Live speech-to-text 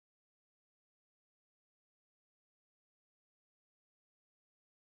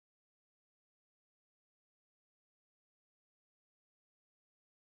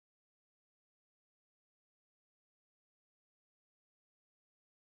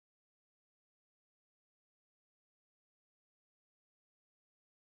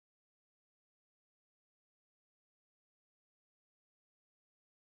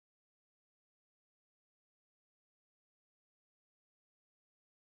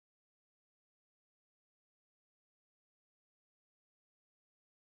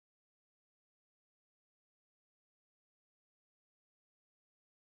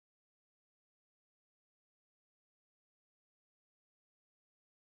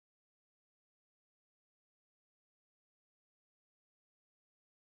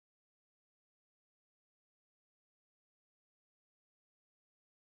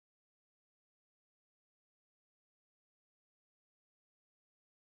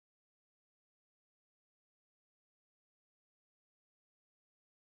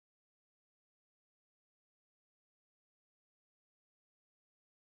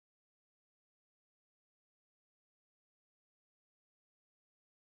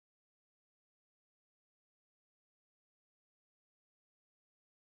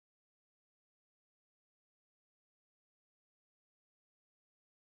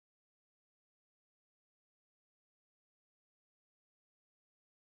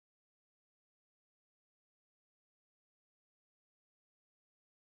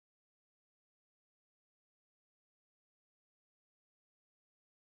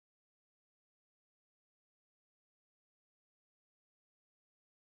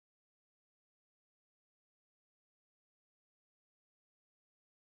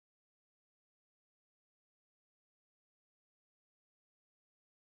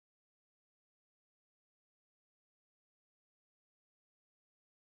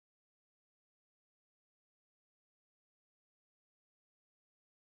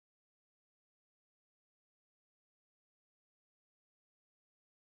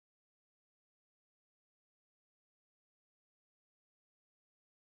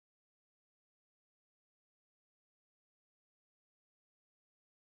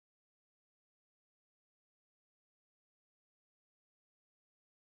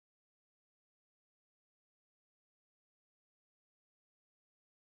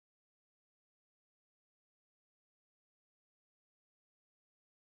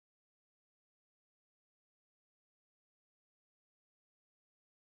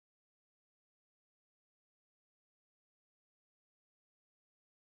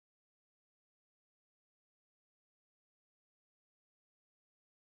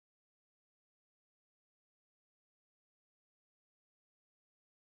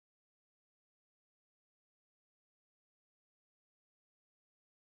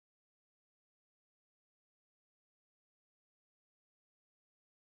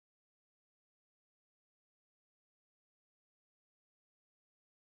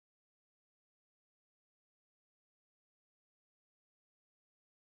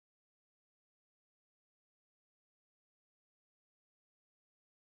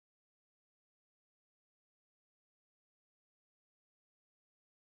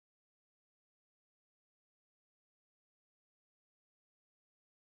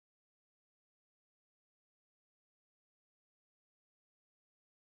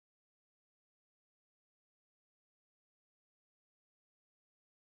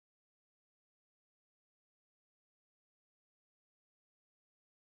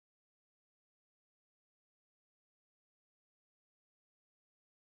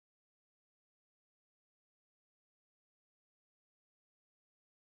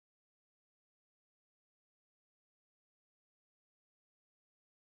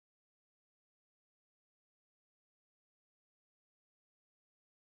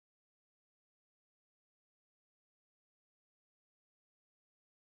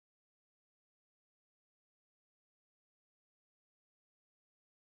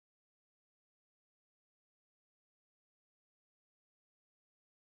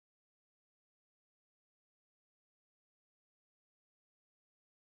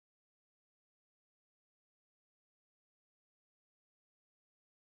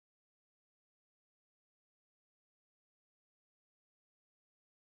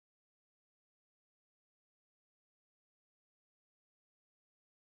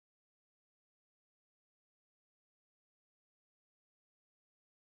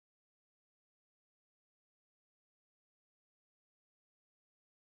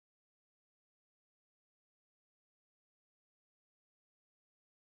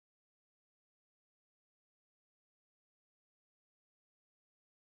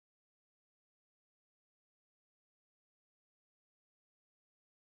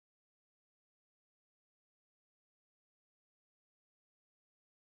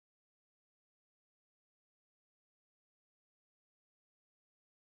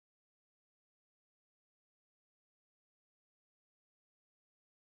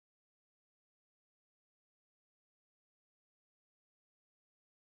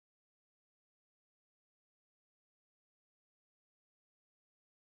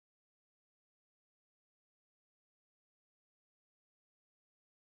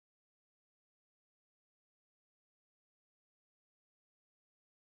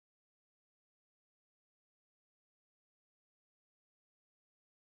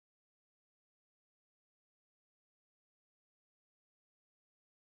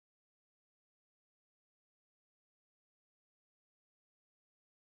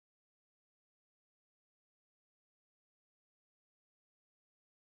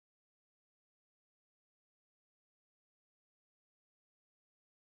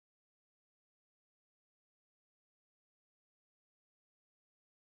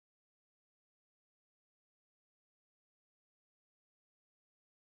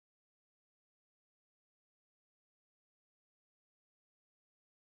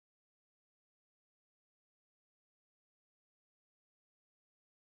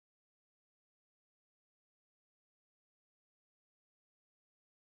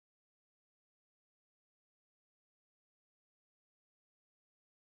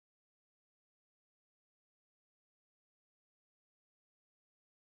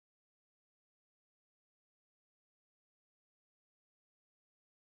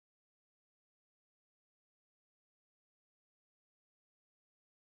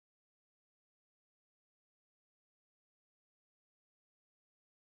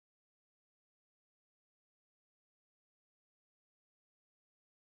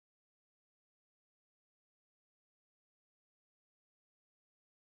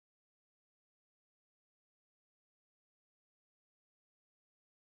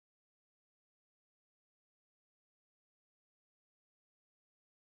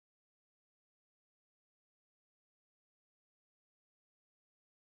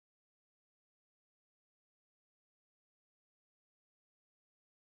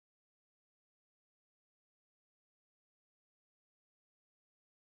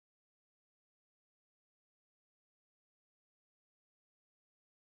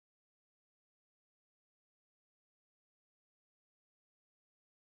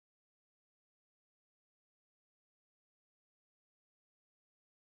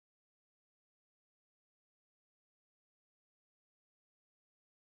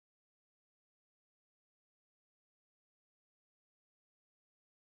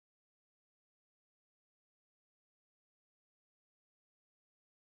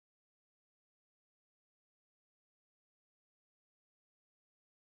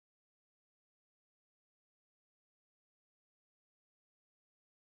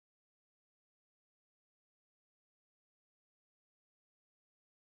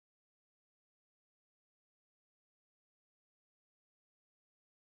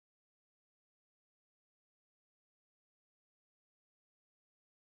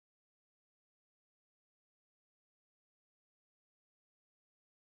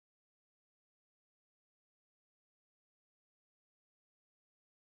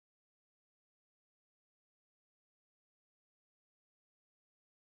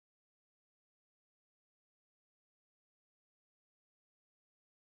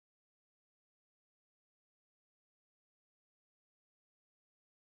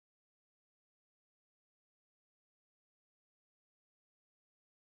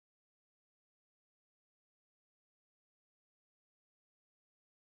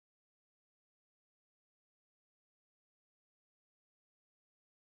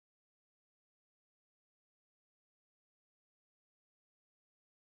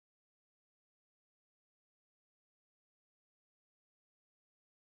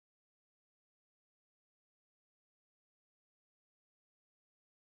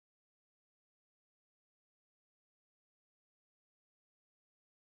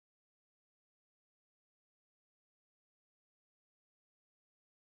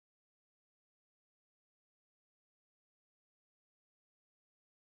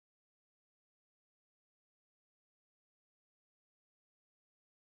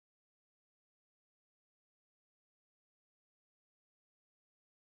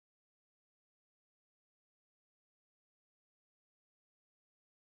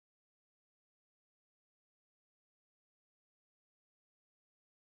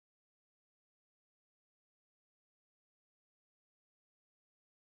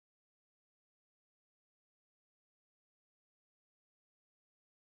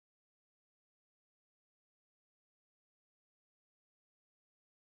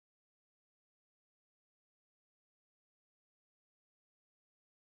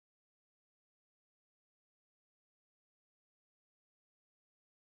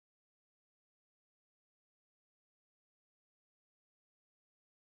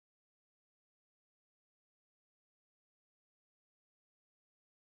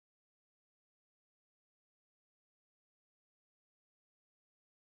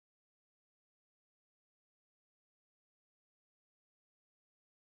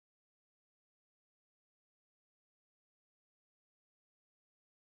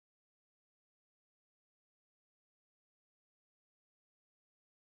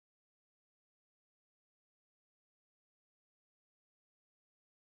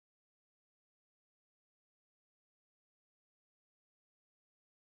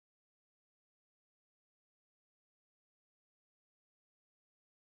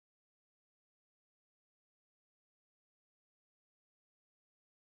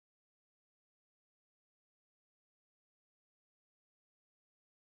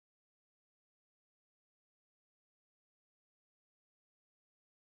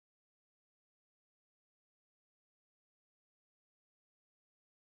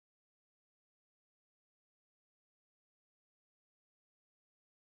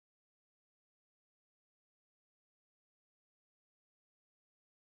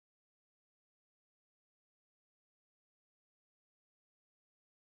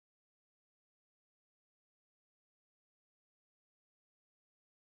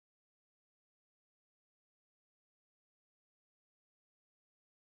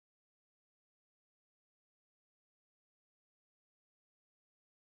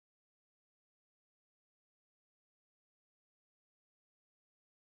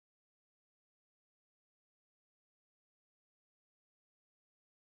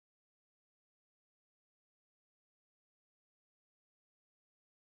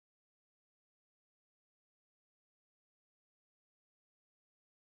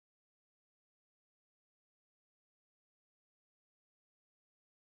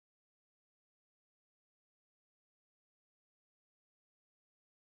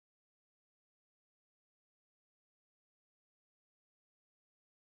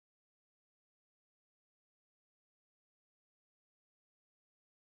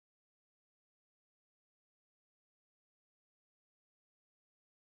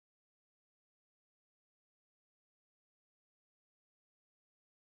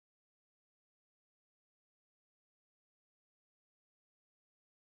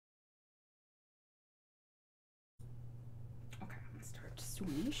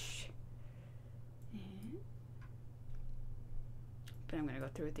soonish. But I'm gonna go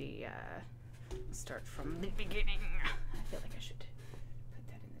through the, start from the beginning. I feel like I should put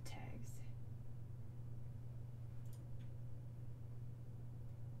that in the tags.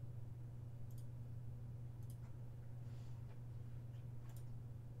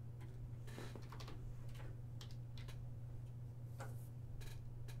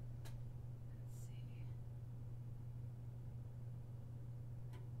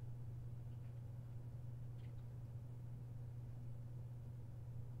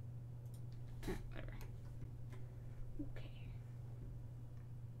 Whatever. Okay.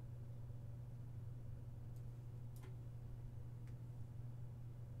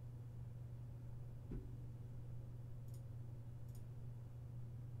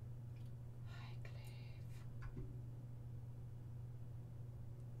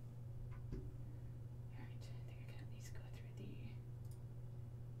 Alright, I think I can at least go through the...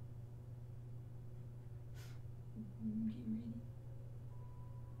 Get ready.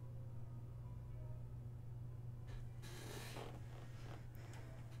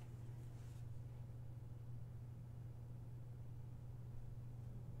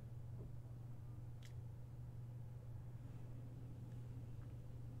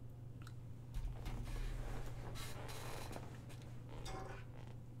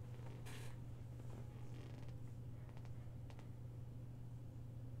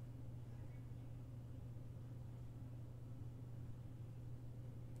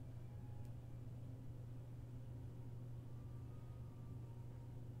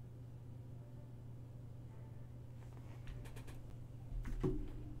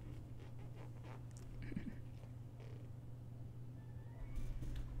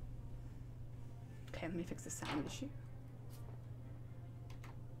 Okay, let me fix the sound issue.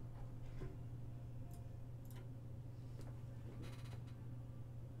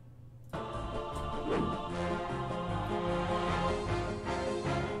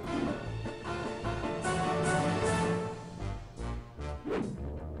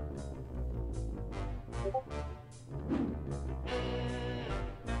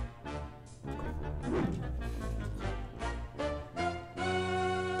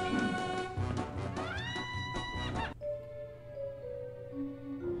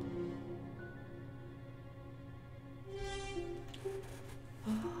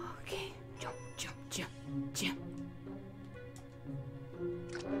 Okay, jump, jump, jump, jump.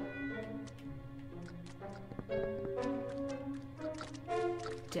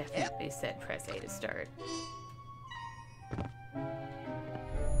 Definitely said press A to start.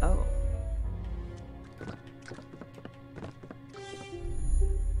 Oh.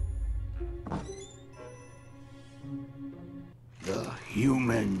 The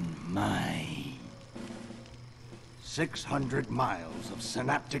human mind. 600 miles of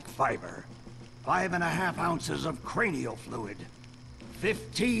synaptic fiber, 5.5 ounces of cranial fluid,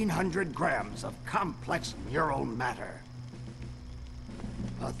 1,500 grams of complex neural matter.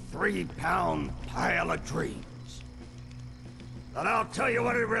 A 3-pound pile of dreams. But I'll tell you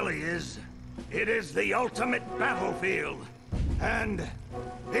what it really is. It is the ultimate battlefield, and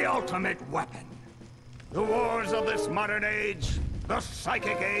the ultimate weapon. The wars of this modern age, the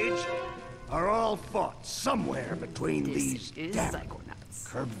psychic age, are all fought somewhere between these damn Psychonauts.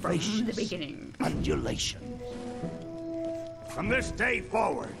 curvaceous From the beginning. undulations. From this day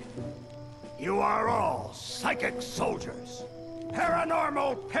forward, you are all psychic soldiers,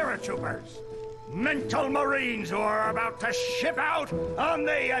 paranormal paratroopers, mental marines who are about to ship out on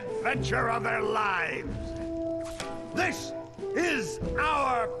the adventure of their lives. This is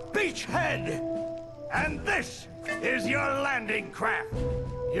our beachhead, and this is your landing craft.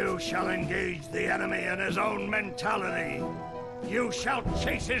 You shall engage the enemy in his own mentality. You shall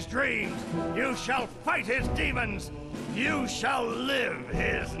chase his dreams. You shall fight his demons. You shall live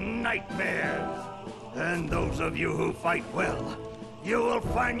his nightmares. And those of you who fight well, you will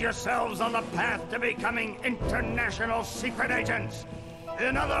find yourselves on the path to becoming international secret agents.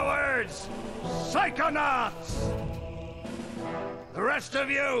 In other words, psychonauts. The rest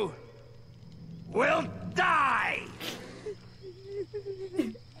of you will die.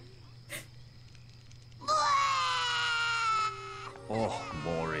 Oh,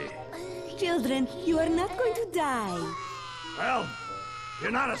 Maury. Children, you are not going to die. Well, if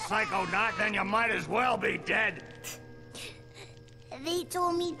you're not a psychonaut, then you might as well be dead. They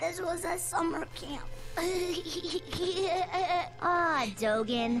told me this was a summer camp. Ah,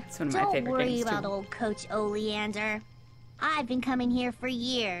 Dogen. It's one of my Don't favorite worry games, about too. old Coach Oleander. I've been coming here for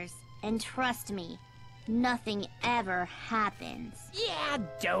years, and trust me, nothing ever happens. Yeah,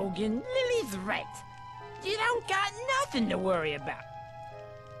 Dogen, Lily's right. You don't got nothing to worry about.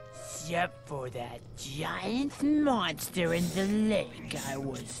 Except for that giant monster in the lake I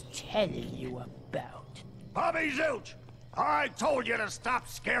was telling you about. Bobby Zilch! I told you to stop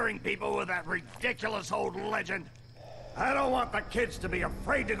scaring people with that ridiculous old legend. I don't want the kids to be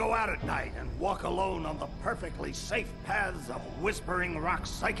afraid to go out at night and walk alone on the perfectly safe paths of Whispering Rock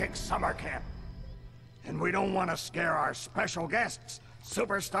Psychic Summer Camp. And we don't want to scare our special guests,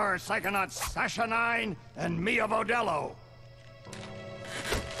 superstar psychonauts Sasha 9 and Mia Vodello.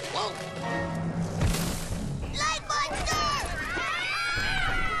 Whoa! Light monster!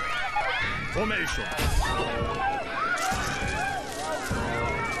 Formation.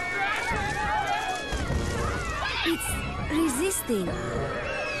 It's resisting.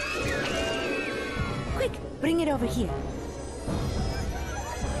 Quick, bring it over here.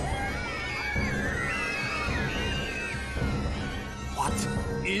 What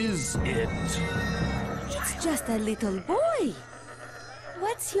is it? It's just a little boy.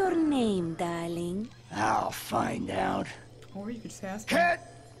 What's your name, darling? I'll find out. Or you could just ask. Kid,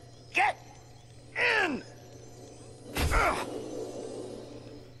 get in! Ugh.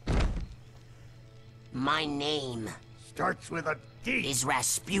 My name Starts with a D. is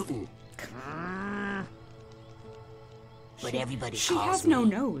Rasputin. But everybody She calls has me no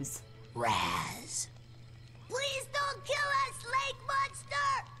nose. Raz. Please don't kill us, lake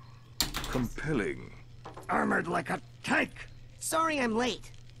monster! Compelling. Armored like a tank. Sorry I'm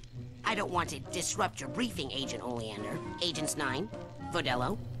late. I don't want to disrupt your briefing, Agent Oleander. Agents 9,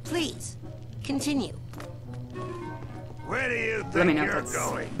 Vodello, please, continue. Where do you Let me think know if you're that's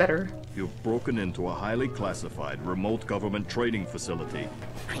going? better. You've broken into a highly classified remote government training facility.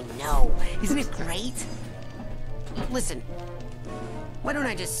 I know. Isn't it great? Listen, why don't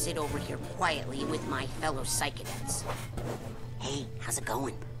I just sit over here quietly with my fellow psychonauts? Hey, how's it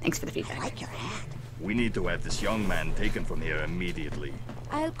going? Thanks for the I feedback. like your hat. We need to have this young man taken from here immediately.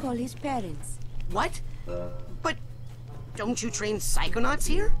 I'll call his parents. What? But don't you train psychonauts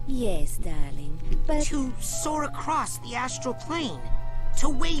here? Yes, darling. But To soar across the astral plane. To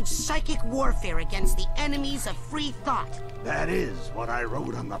wage psychic warfare against the enemies of free thought. That is what I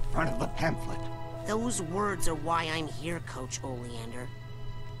wrote on the front of the pamphlet. Those words are why I'm here, Coach Oleander.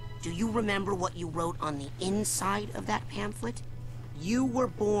 Do you remember what you wrote on the inside of that pamphlet? You were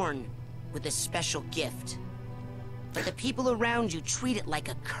born with a special gift. But the people around you treat it like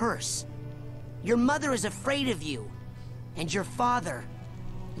a curse. Your mother is afraid of you. And your father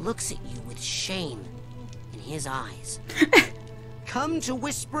looks at you with shame in his eyes. Come to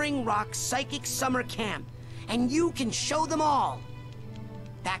Whispering Rock Psychic Summer Camp, and you can show them all.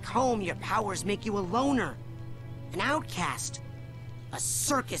 Back home, your powers make you a loner, an outcast, a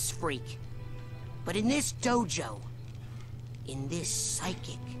circus freak. But in this dojo, in this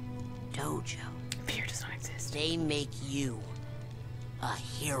psychic dojo, Fear does not exist. they make you a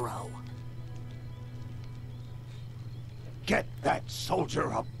hero. Get that soldier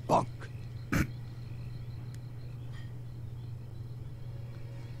a bunk.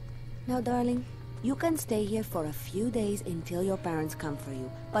 now, darling, you can stay here for a few days until your parents come for you.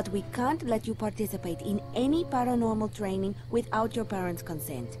 But we can't let you participate in any paranormal training without your parents'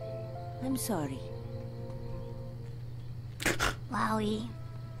 consent. I'm sorry. Wowie.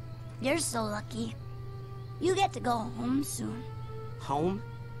 You're so lucky. You get to go home soon. Home?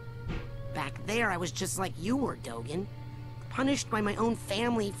 Back there, I was just like you were, Dogen. Punished by my own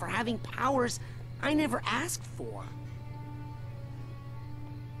family for having powers I never asked for.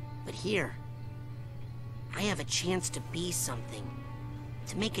 But here, I have a chance to be something.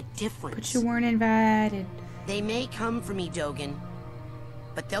 To make a difference. But you weren't invited. They may come for me, Dogen.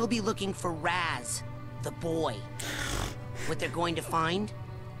 But they'll be looking for Raz, the boy. What they're going to find,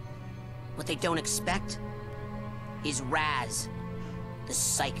 what they don't expect, is Raz, the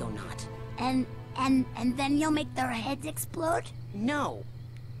psychonaut. And then you'll make their heads explode? No.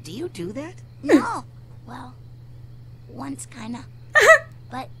 Do you do that? No. Well, once kinda.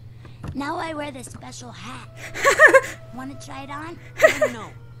 But now I wear this special hat. Wanna try it on? No.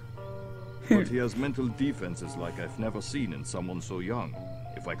 But he has mental defenses like I've never seen in someone so young.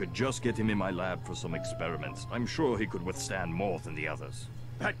 If I could just get him in my lab for some experiments, I'm sure he could withstand more than the others.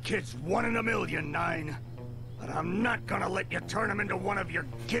 That kid's 1 in a million, 9. But I'm not gonna let you turn him into one of your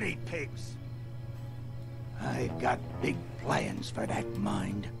guinea pigs. I've got big plans for that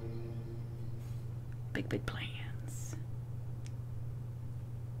mind. Big plans.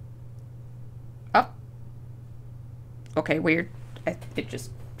 Oh. Okay, weird. It just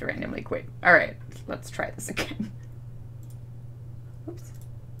randomly quit. Alright, let's try this again. Oops.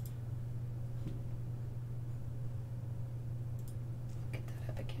 Get that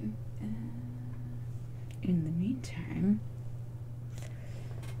up again. In the meantime,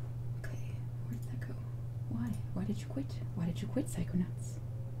 quit? Why did you quit, Psychonauts?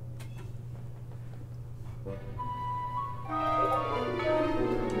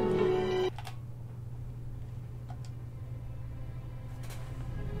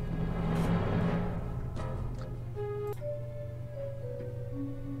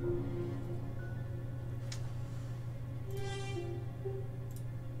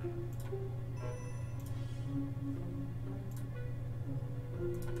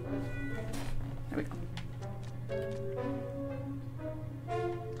 There we go.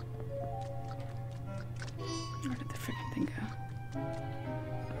 Where did the freaking thing go?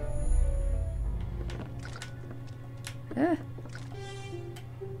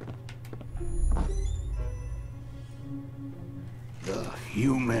 The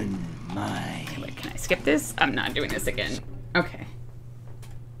human mind. Okay, wait, can I skip this? I'm not doing this again. Okay.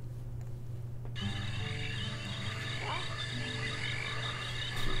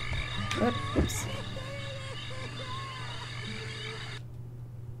 Oops.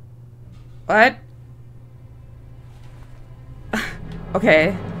 What?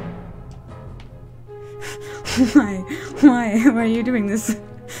 Okay. Why are you doing this?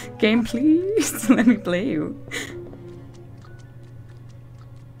 Game, please? Let me play you.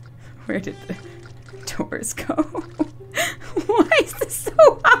 Where did the doors go? Why is this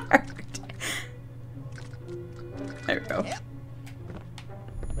so hard? There we go.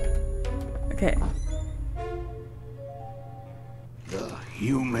 Okay. The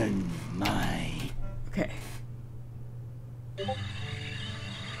human mind. Okay.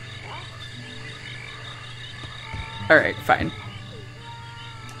 Alright, fine.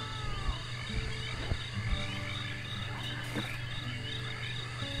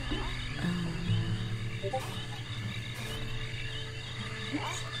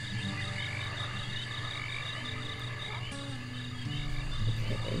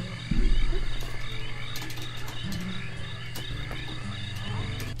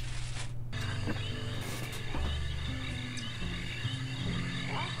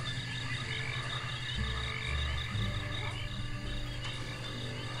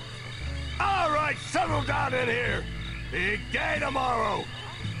 Settle down in here. Big day tomorrow.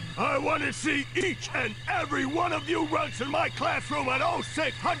 I want to see each and every one of you runts in my classroom at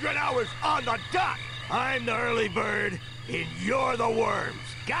 0600 hours on the dot. I'm the early bird, and you're the worms.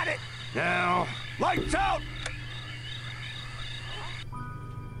 Got it? Now, lights out.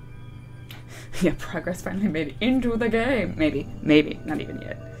 Yeah, progress finally made it into the game. Maybe, not even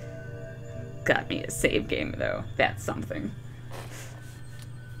yet. Got me a save game, though. That's something.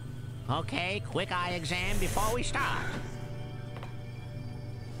 Okay, quick eye exam before we start.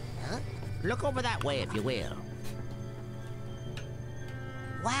 Huh? Look over that way, if you will.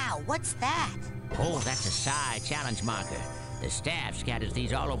 Wow, what's that? Oh, that's a psi challenge marker. The staff scatters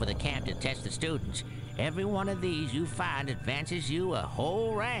these all over the camp to test the students. Every one of these you find advances you a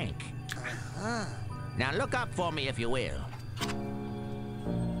whole rank. Uh-huh. Now look up for me, if you will.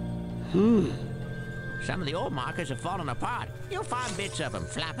 Some of the old markers have fallen apart. You'll find bits of them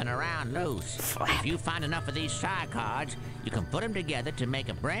flapping around loose. If you find enough of these psi cards, you can put them together to make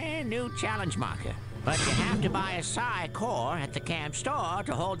a brand new challenge marker. But you have to buy a psi core at the camp store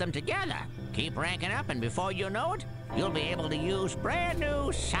to hold them together. Keep ranking up, and before you know it, you'll be able to use brand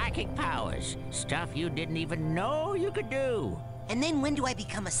new psychic powers. Stuff you didn't even know you could do. And then when do I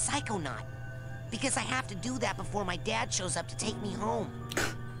become a psychonaut? Because I have to do that before my dad shows up to take me home.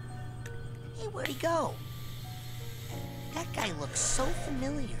 Hey, where'd he go? That guy looks so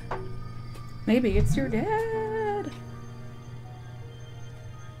familiar. Maybe it's your dad.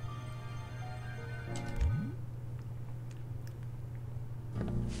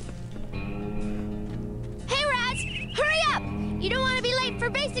 Hey, Raz! Hurry up! You don't want to be late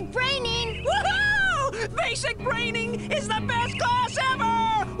for basic braining! Woohoo! Basic braining is the best class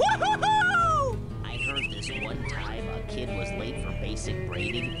ever! Woohoo! I heard this one time a kid was late for basic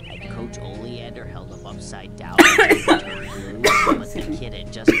braining and Coach Oleander held him upside down but the kid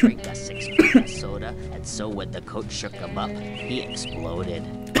had just drank a 6-pack of soda, and so when the coach shook him up, he exploded.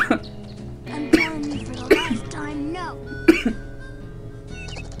 I'm telling you for the last time, no!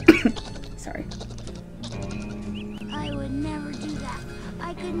 Sorry. I would never do that.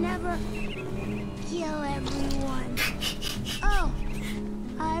 I could never kill everyone. Oh,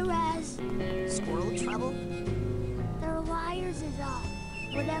 hi, Raz. Squirrel trouble? They're liars is all.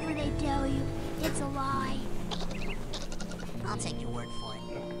 Whatever they tell you, it's a lie. I'll take your word for it.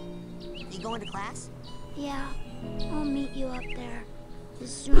 You going to class? Yeah, I'll meet you up there.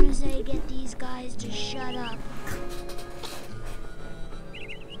 As soon as I get these guys to shut up.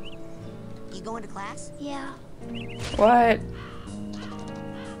 You going to class? Yeah. What?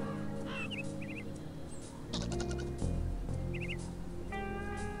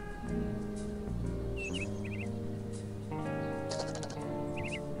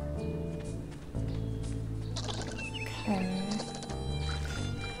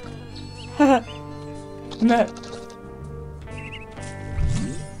 Meh.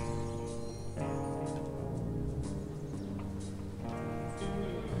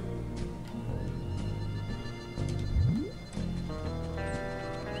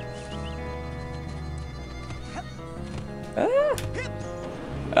 Ah.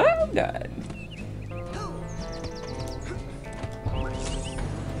 Oh, God.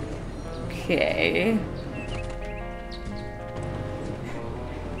 Okay.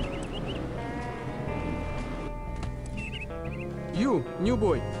 You, new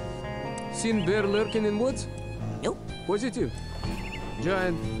boy. Seen bear lurking in woods? Nope. Positive.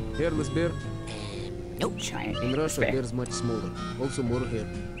 Giant, hairless bear. Nope. Giant. In Russia, bear. bears much smaller. Also more hair.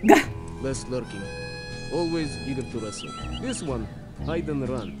 Less lurking. Always eager to wrestle. This one, hide and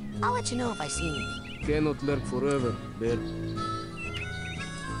run. I'll let you know if I see anything. Cannot lurk forever, bear.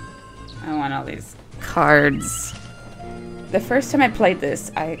 I want all these cards. The first time I played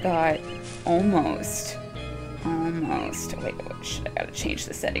this, I got almost. Wait, I gotta change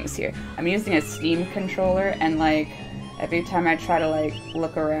the settings here. I'm using a Steam controller, and like every time I try to like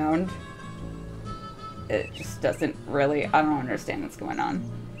look around, it just doesn't really. I don't understand what's going on.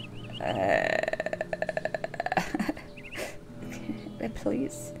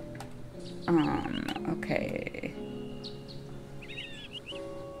 Please. Okay.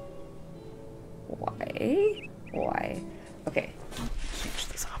 Why? Okay. Change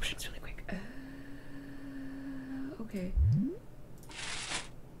these options really quick. Okay.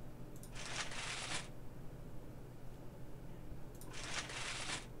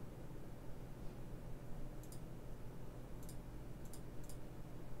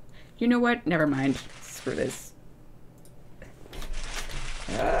 You know what? Never mind. Screw this.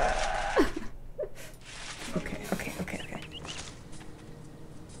 Okay.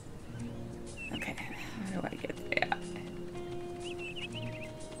 Okay, how do I get that?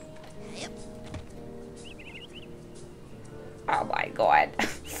 Oh my god.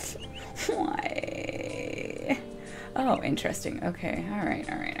 Why? Oh, interesting. Okay, alright.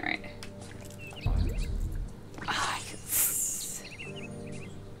 Ah, yes.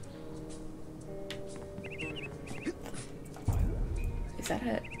 Is that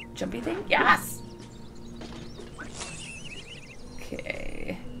a jumpy thing? Yes!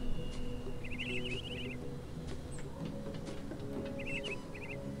 Okay.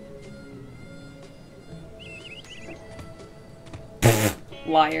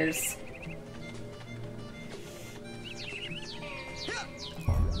 Liars.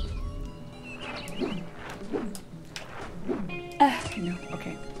 No,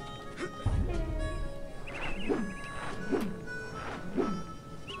 okay.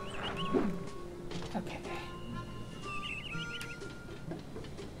 Okay.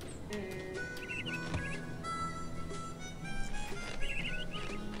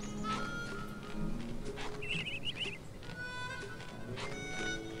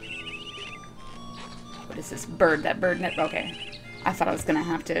 What is this bird? That bird net? Okay. I thought I was gonna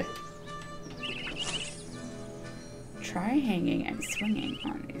have to try hanging and swinging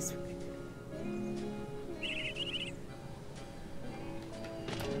on these.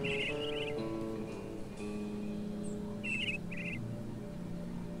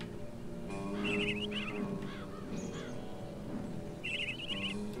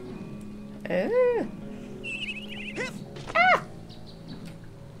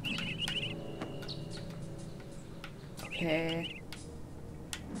 Okay.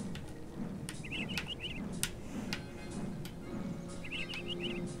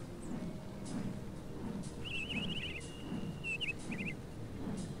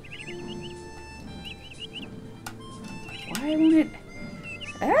 Why won't it?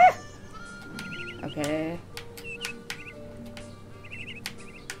 Ah! Okay.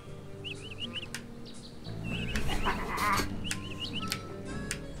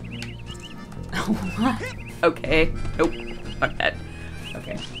 What? Okay. Nope. Fuck that.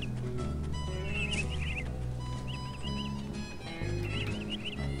 Okay.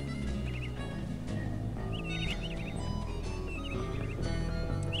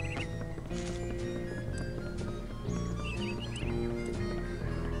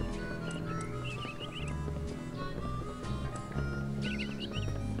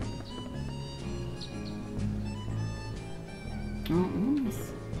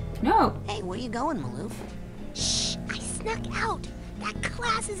 No. Hey, where you going, Maloof? Shh! I snuck out. That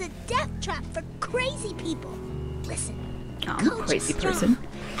class is a death trap for crazy people. Listen. I'm a crazy person.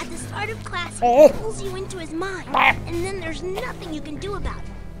 At the start of class, he pulls you into his mind, and then there's nothing you can do about it.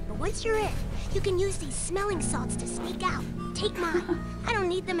 But once you're in, you can use these smelling salts to sneak out. Take mine. I don't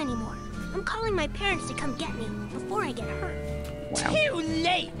need them anymore. I'm calling my parents to come get me before I get hurt. Wow. Too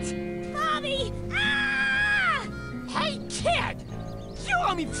late! Bobby! Ah! Hey, kid! You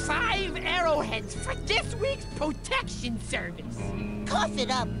owe me 5 arrowheads for this week's protection service. Cough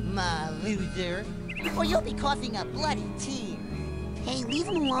it up, ma loser, or you'll be coughing a bloody tear. Hey, leave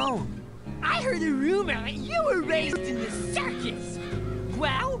him alone. I heard a rumor that you were raised in the circus.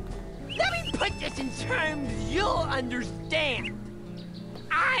 Well, let me put this in terms you'll understand.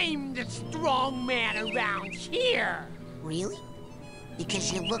 I'm the strong man around here. Really?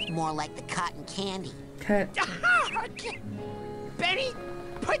 Because you look more like the cotton candy. Cut. Benny,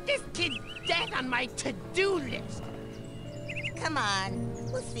 put this kid's death on my to-do list. Come on,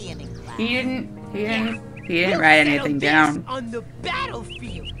 we'll see him in class. He didn't write anything down. On the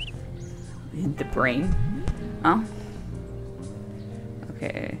battlefield. In the brain. Oh.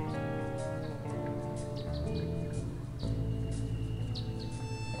 Okay.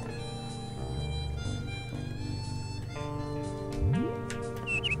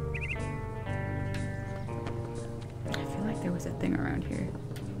 I feel like there was a thing around here.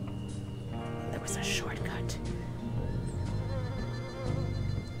 There was a shortcut.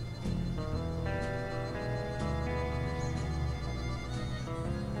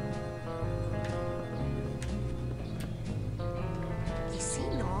 They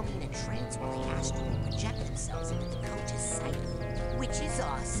seem all in a trance while they astrally project themselves into the coach's psyche, which is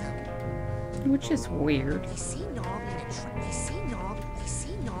awesome. Which is weird. They see Nog in a trance. They see Nog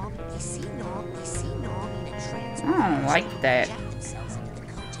in a trance. I don't like that. Project themselves into the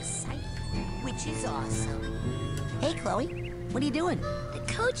coach's psyche, which is awesome. Hey, Chloe, what are you doing? The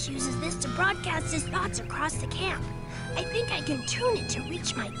coach uses this to broadcast his thoughts across the camp. I think I can tune it to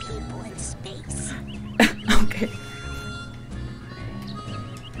reach my people in space. Okay.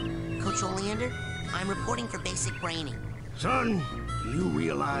 Coach Oleander, I'm reporting for basic braining. Son, do you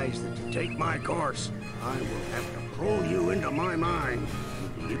realize that to take my course, I will have to pull you into my mind?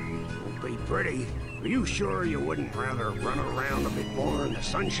 It won't be pretty. Are you sure you wouldn't rather run around a bit more in the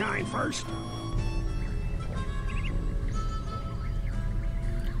sunshine first?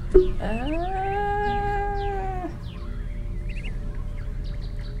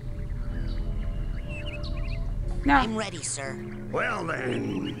 No. I'm ready, sir. Well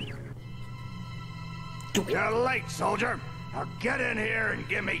then. You're late, soldier. Now get in here and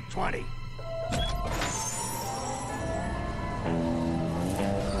give me 20.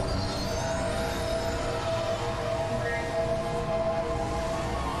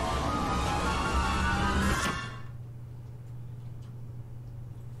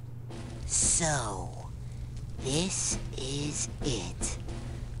 So, this is it.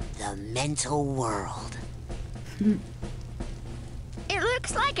 The mental world. It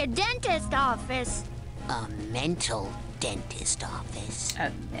looks like a dentist office. A mental dentist office.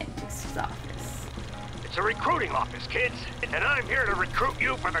 A dentist's office. It's a recruiting office, kids. And I'm here to recruit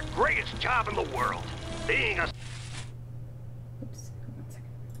you for the greatest job in the world. Being a... Oops. 1 second.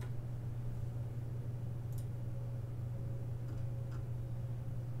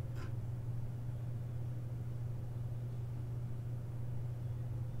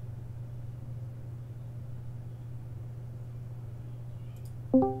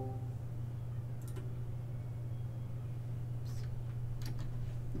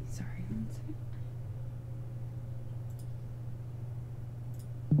 Sorry, 1 second.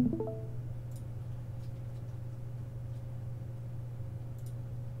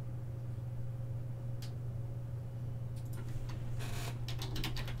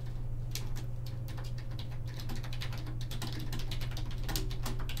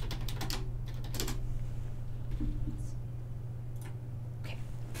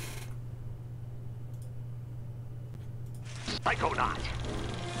 Psychonaut.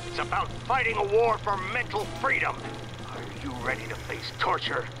 It's about fighting a war for mental freedom. Are you ready to face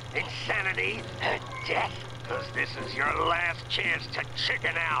torture, insanity, and death? Because this is your last chance to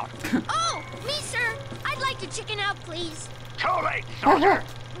chicken out. Oh, me, sir. I'd like to chicken out, please. Too late, soldier.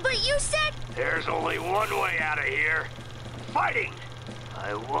 But you said... There's only one way out of here. Fighting.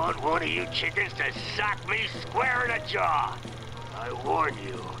 I want one of you chickens to sock me square in the jaw. I warn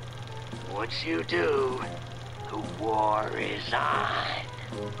you, once you do, the war is on.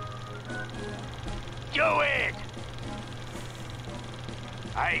 Do it!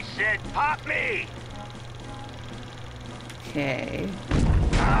 I said pop me! Okay.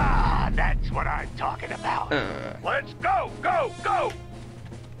 Ah, that's what I'm talking about. Let's go, go, go!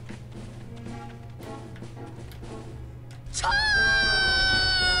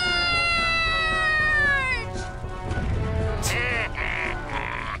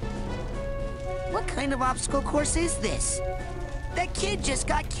 What kind of obstacle course is this? That kid just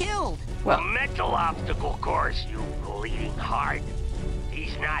got killed. A mental obstacle course, you bleeding heart. These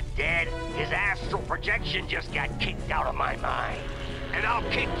He's not dead. His astral projection just got kicked out of my mind. And I'll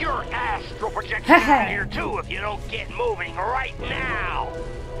kick your astral projection out of here too if you don't get moving right now.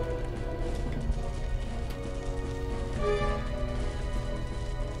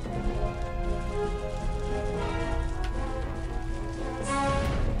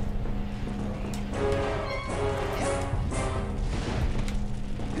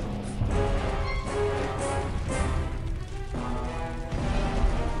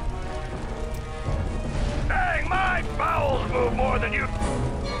 Dang, my bowels move more than you.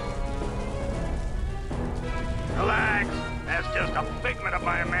 Relax. That's just a figment of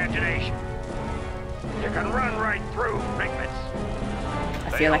my imagination. You can run right through figments.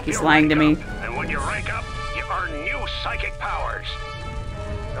 I feel like he's lying to me. And when you rank up, you earn new psychic powers.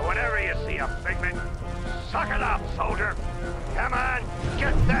 So whenever you see a figment, suck it up, soldier. Come on,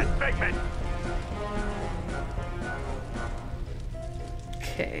 get that figment.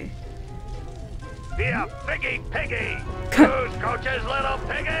 Okay. Be a piggy piggy. Who's Coach's little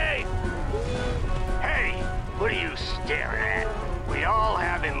piggy? Hey, what are you staring at? We all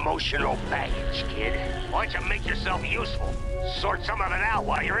have emotional baggage, kid. Why don't you make yourself useful? Sort some of it out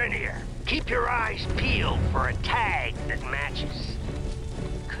while you're in here. Keep your eyes peeled for a tag that matches.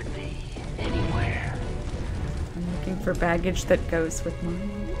 Could be anywhere. I'm looking for baggage that goes with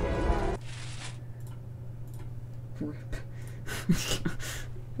mine. Rip.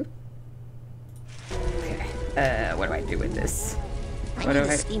 Okay. What do I do with this? I need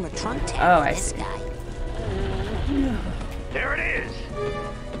a steamer trunk tag. Oh, I this see. guy. There it is.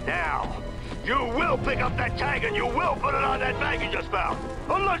 Now, you will pick up that tag and you will put it on that bag you just found.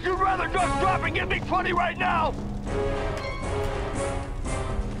 Unless you'd rather just drop and get me 20 right now.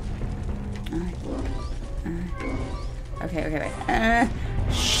 Okay, wait.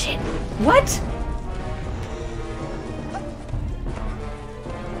 Shit. What?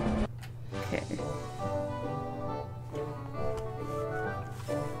 Okay.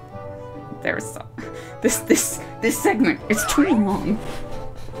 There's some. This segment is too long.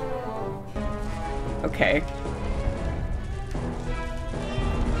 Okay.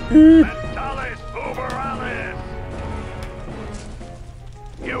 Mentalis Uberalis.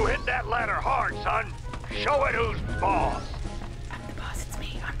 You hit that ladder hard, son. Show it who's boss. I'm the boss, it's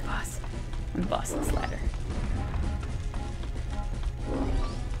me. I'm the boss. I'm the boss of this ladder.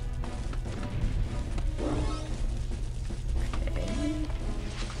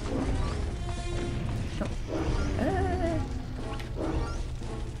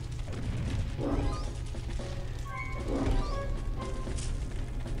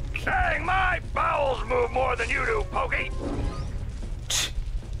 Dang, my bowels move more than you do, Pokey.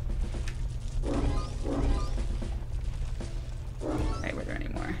 Wait, were there any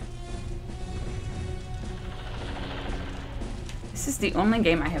more? This is the only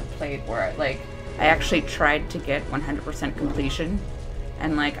game I have played where I actually tried to get 100% completion.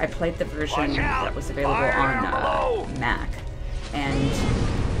 And I played the version that was available on Mac. And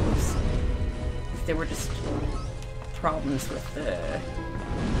oops, there were just problems with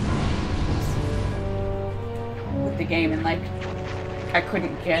the game, and I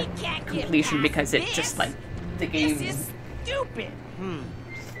couldn't get completion because it just the game This is stupid.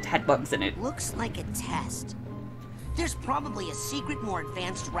 had bugs in it. Looks like a test. There's probably a secret, more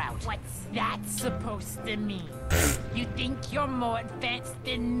advanced route. What's that supposed to mean? You think you're more advanced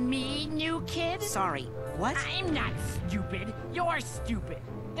than me, new kid? Sorry, what? I'm not stupid. You're stupid.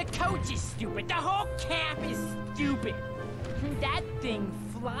 The coach is stupid. The whole camp is stupid. That thing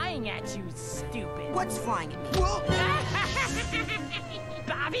flying at you is stupid. What's flying at me?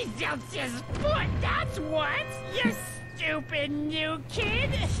 Bobby Zeltz's foot, that's what! You stupid new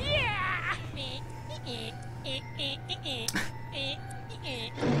kid! Yeah!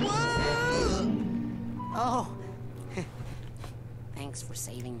 Oh. Thanks for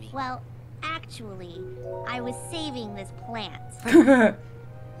saving me. Well, actually, I was saving this plant.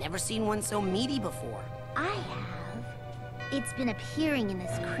 Never seen one so meaty before. I have. It's been appearing in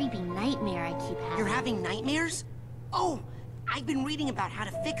this creepy nightmare I keep having. You're having nightmares? Oh, I've been reading about how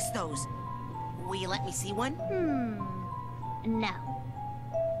to fix those. Will you let me see one? No.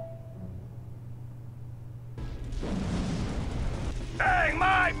 Dang,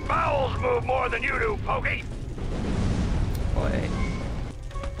 my bowels move more than you do, Pokey. Boy.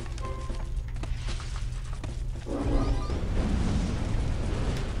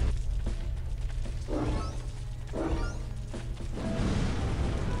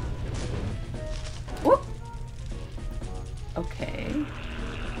 Whoop. Okay.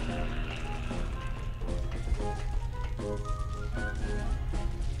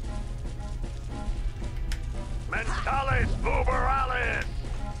 Mentalis Uberalis.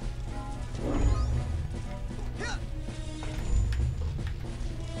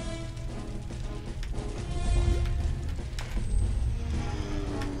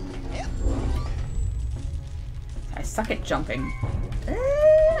 suck at jumping.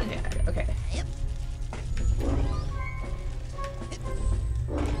 Yeah, okay.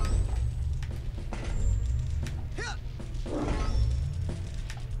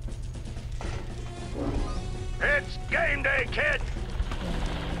 It's game day, kid!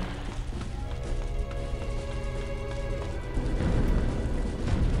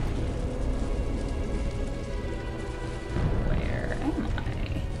 Where am I?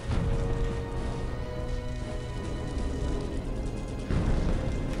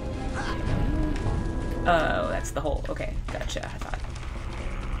 Oh, that's the hole. Okay, gotcha. I thought.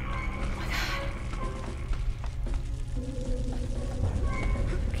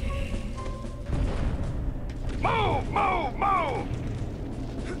 Move, move, move!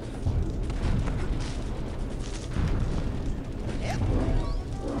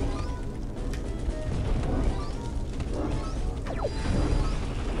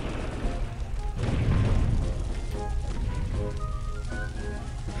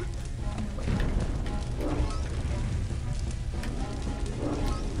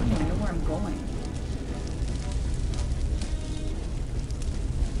 I know where I'm going.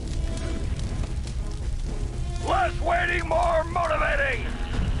 Less waiting, more motivating!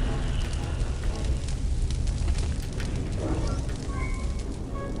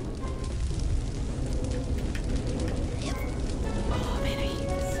 Oh man, I hate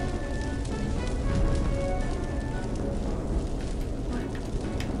this.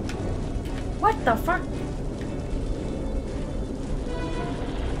 What the fuck?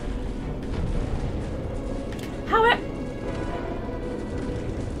 How it?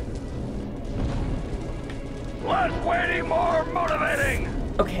 Less waiting, more motivating!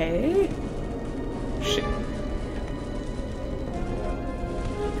 Okay. Shit.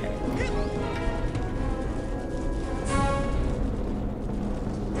 Okay.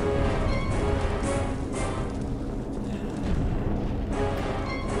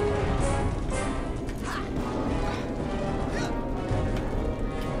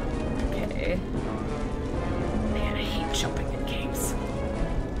 Okay. Man, I hate jumping in games.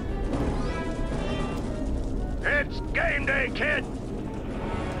 It's game day, kid!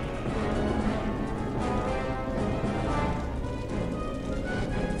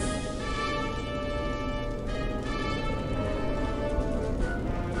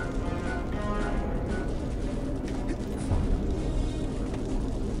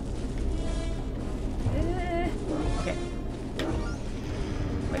 Okay.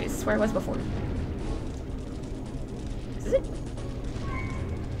 Wait, is this where I was before? Is it?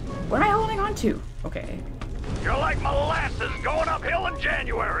 What am I holding on to? Okay. You're like molasses going uphill in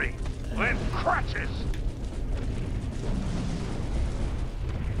January with crutches.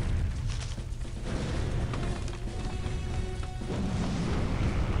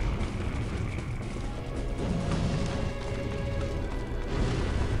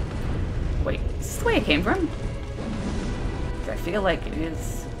 Wait, is this the way it came from? I feel like it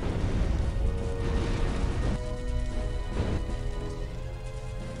is.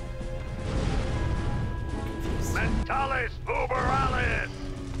 Mentalis uberalis!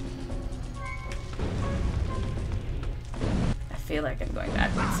 I feel like I'm going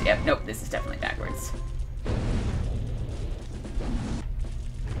backwards. Yep, nope, this is definitely backwards.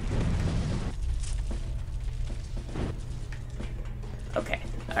 Okay,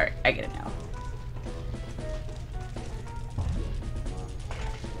 alright, I get it now.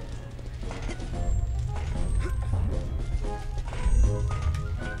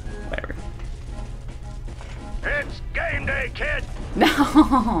 Whatever. It's game day, kid! No!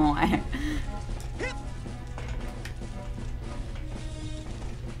 I...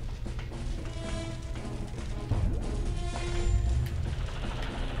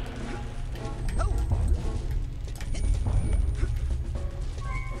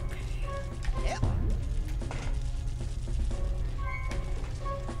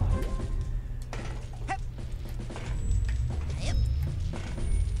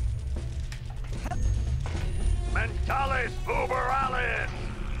 Mentalis uberalis!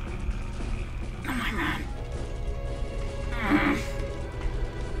 Oh my god.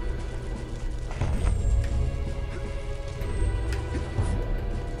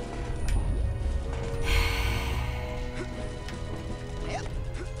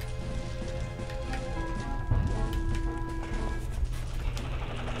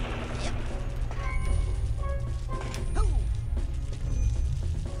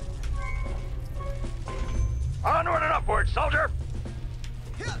 Onward and upward, soldier!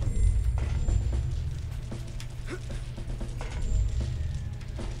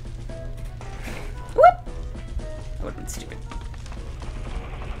 Whoop! That would've been stupid.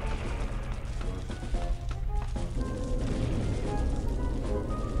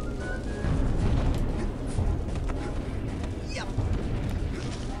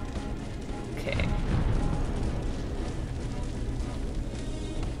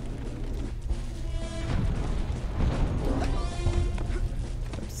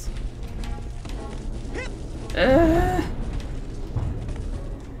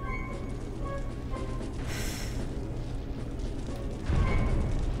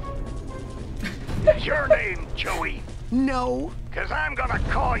 your name, Joey? No. 'Cause I'm gonna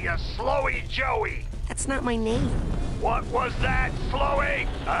call you Slowy Joey. That's not my name. What was that, Slowy?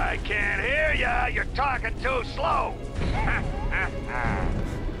 I can't hear ya. You're talking too slow.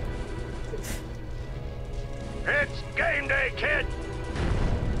 It's game day, kid.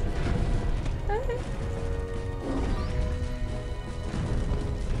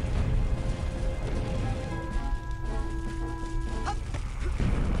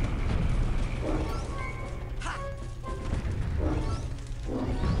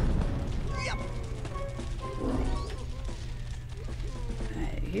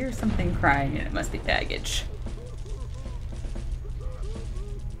 I hear something crying and it must be baggage.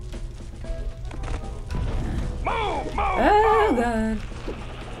 Move, Oh god.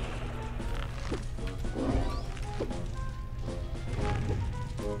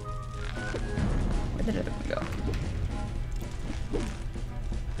 Where did it go?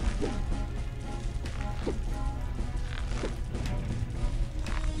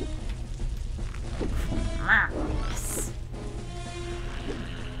 Yes.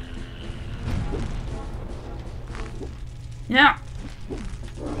 Yeah.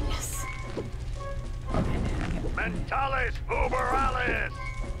 Yes. Okay. Mentalis uberalis.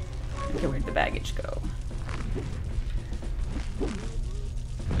 Okay, where'd the baggage go?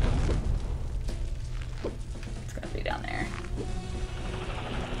 It's gotta be down there.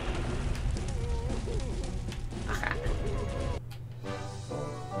 Aha.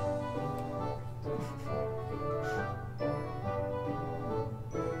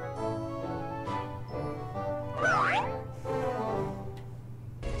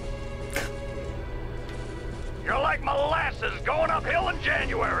 You're like molasses going uphill in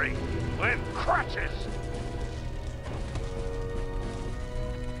January with crutches.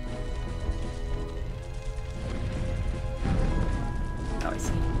 Oh, I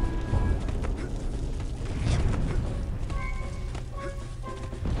see.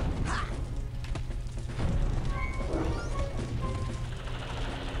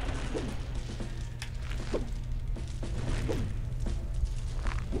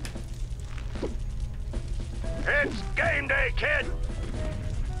 It's game day, kid.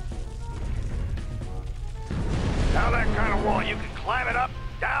 Now that kind of wall, you can climb it up,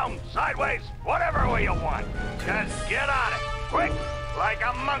 down, sideways, whatever way you want. Just get on it, quick, like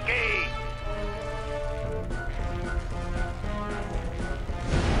a monkey.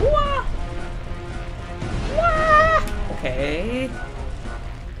 Wah! Wah! Okay.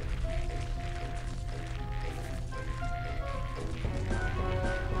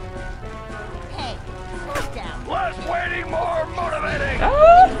 Hey, slow down. Less waiting, more motivating.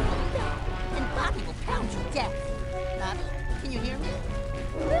 Oh! And Bobby will pound you to death. Bobby, can you hear me?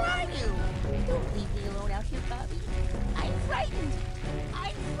 Where are you? Don't leave me alone out here, Bobby. I'm frightened.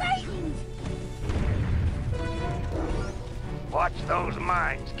 I'm frightened. Watch those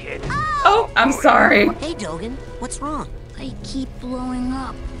mines, kid. Oh, I'm sorry. Hey, Dogen, what's wrong? I keep blowing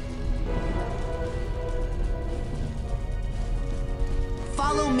up.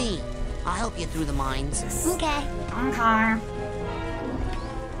 Follow me. I'll help you through the mines. Okay. Okay.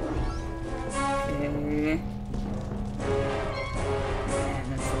 Okay. Man,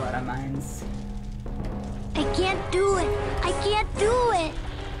 that's a lot of mines. I can't do it. I can't do it.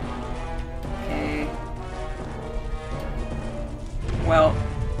 Okay. Well,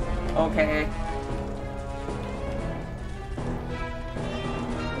 okay.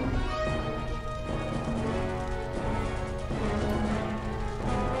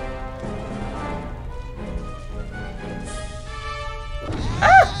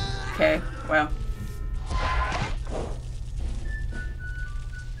 Ah! Okay, well.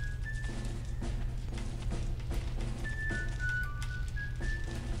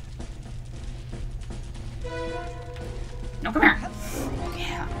 No, come here.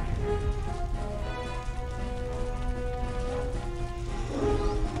 Yeah.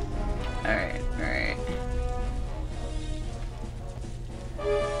 Alright, alright.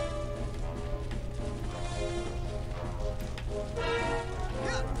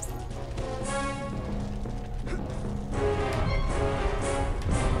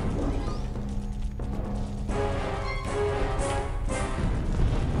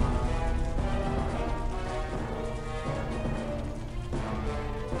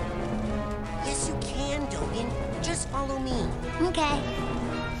 Yes, you can, Dogen. Just follow me. Okay.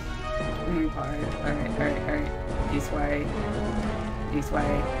 Alright. This way. This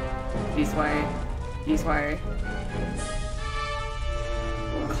way. This way. This way.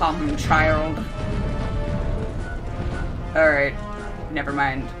 Come, child. Alright. Never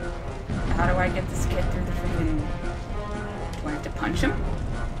mind. How do I get this kid through the freaking... Do I have to punch him?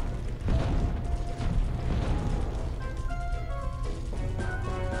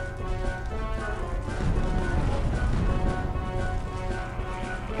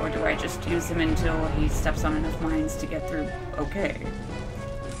 Or do I just use him until he steps on enough mines to get through okay?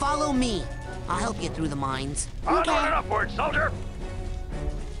 Follow me. I'll help you through the mines. Onward and upward, soldier!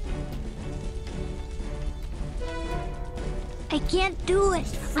 I can't do it.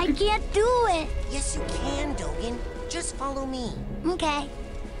 I can't do it. Yes, you can, Dogen. Just follow me. Okay.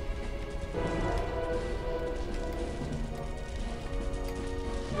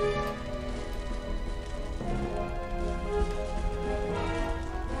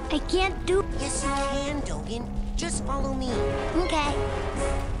 I can't do... Yes, you can, Dogen. Just follow me. Okay.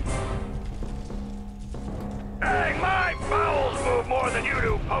 Hey, my bowels move more than you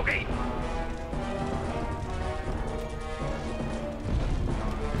do, Pokey!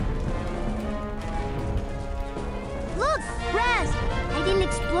 Look, Raz! I didn't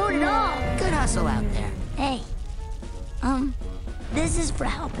explode at all. Good hustle out there. Hey. This is for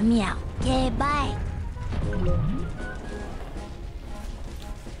helping me out. Okay, bye.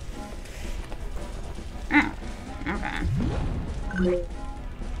 Oh, okay.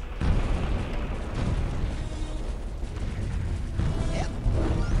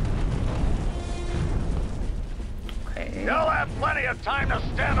 Okay. You'll have plenty of time to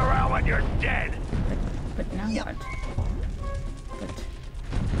stand around when you're dead. But now what? But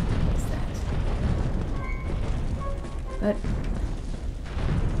what's that?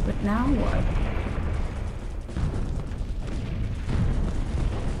 But now what?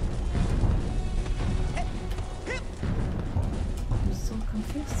 I'm so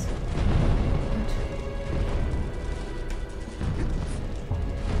confused.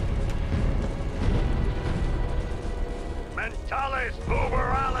 Mentalis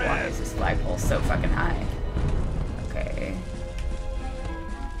Uberalis! Why is this flagpole so fucking high? Okay.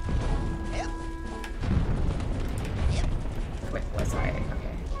 Wait, was I?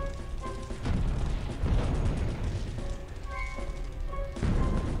 Okay.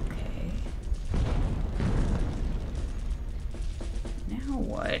 Okay. Now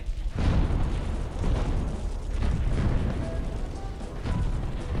what?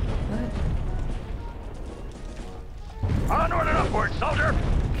 Onward and upward, soldier!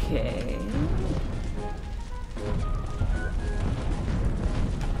 Okay.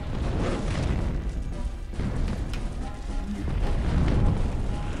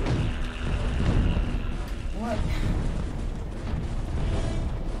 What?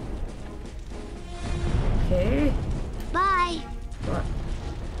 Okay. Bye.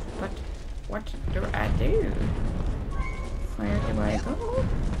 What do I do? Where do I go?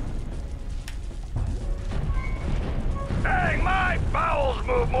 Dang, my bowels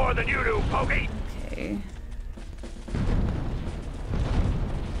move more than you do, Pokey! Okay.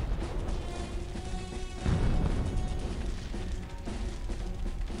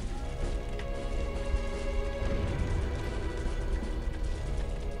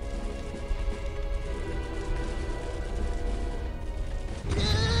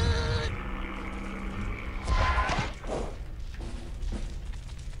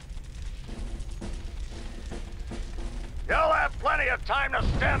 You'll have plenty of time to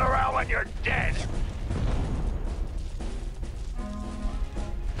stand around when you're dead.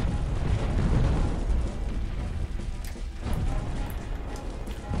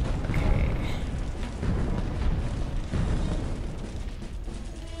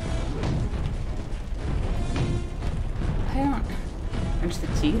 I don't punch the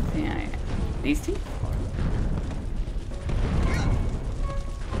teeth. Yeah, these teeth.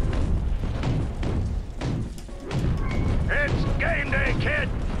 It's game day, kid!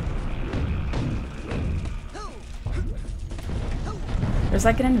 There's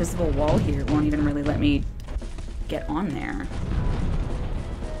like an invisible wall here. It won't even really let me get on there.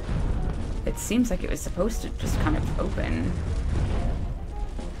 It seems like it was supposed to just kind of open.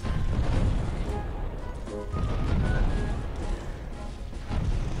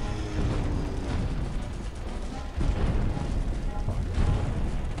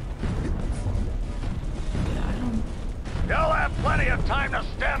 You'll have plenty of time to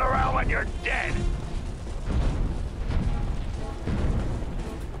stand around when you're dead.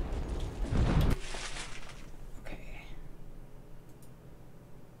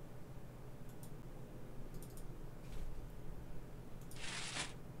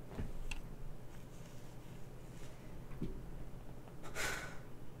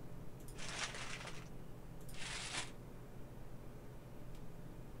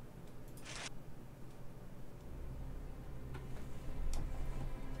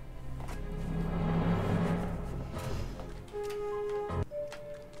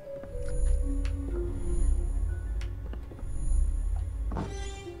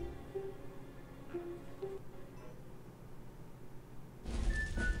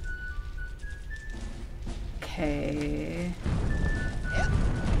 Okay.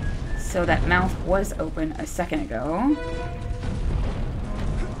 So that mouth was open a second ago.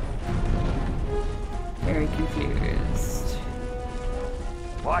 Very confused.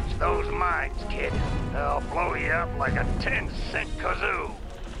 Watch those mines, kid. They'll blow you up like a 10-cent kazoo.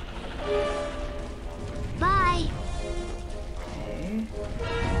 Bye. Okay.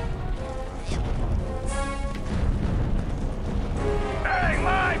 Hey,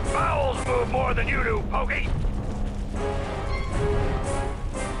 my bowels move more than you do, Pokey.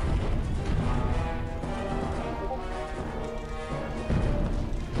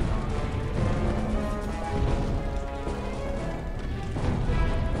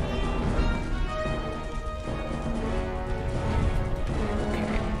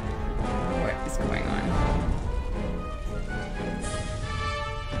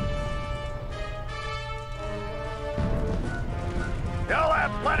 You'll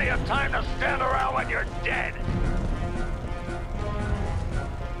have plenty of time to stand around when you're dead.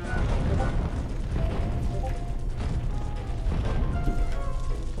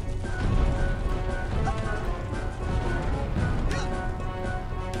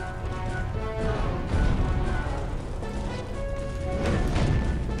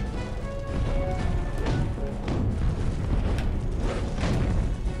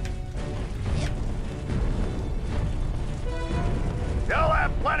 You'll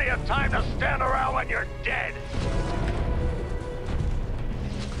have plenty of time to stand around when you're dead.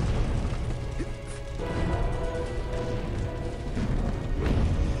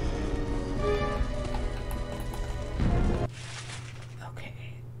 Okay.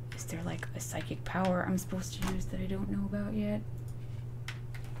 Is there like a psychic power I'm supposed to use that I don't know about yet?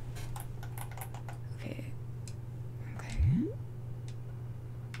 Okay. Okay.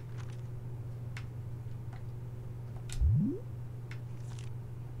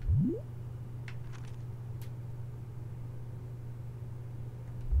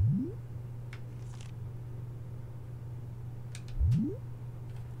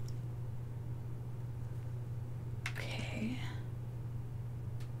 Okay.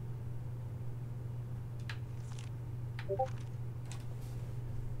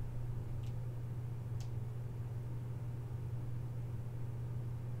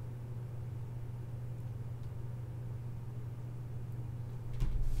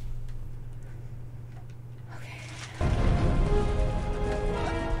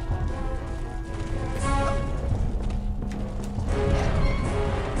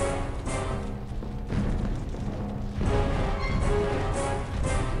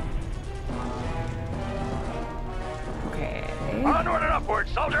 Onward and upward,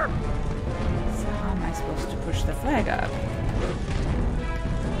 soldier! So how am I supposed to push the flag up?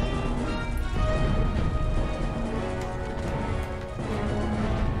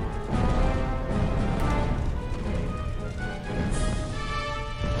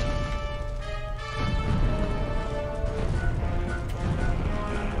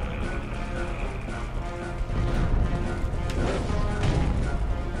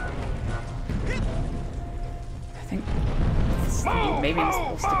 I think maybe I'm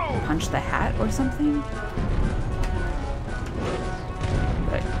supposed to punch the hat or something?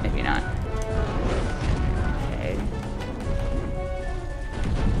 But maybe not. Okay.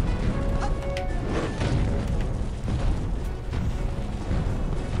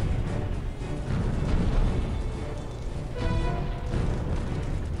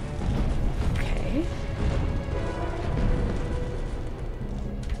 Okay.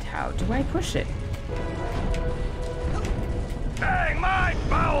 How do I push it? Dang, my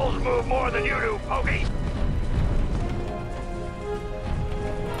bowels move more than you do, Pokey!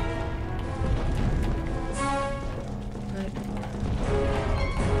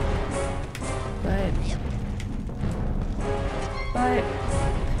 But...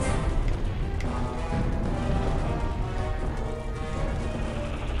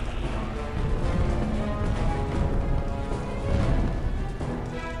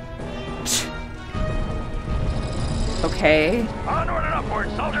 Okay. Onward and upward,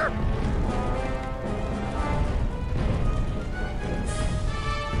 soldier!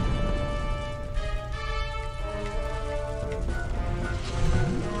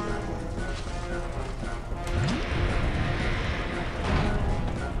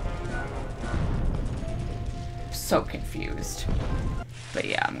 So confused. But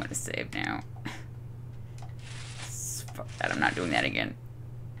yeah, I'm gonna save now. Fuck that, I'm not doing that again.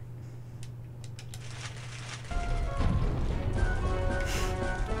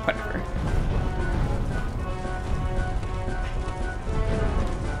 Whatever.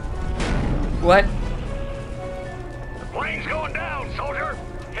 What? The plane's going down, soldier!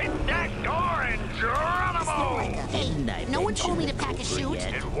 Hit that door and Geronimo! I No one told me mention to the pack a Cobra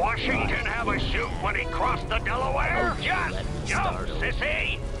chute. yet? Did Washington have a chute when he crossed the Delaware? Okay, Yes! let me Jump, start over.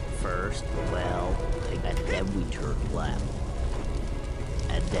 sissy! First, well, and then we turned left.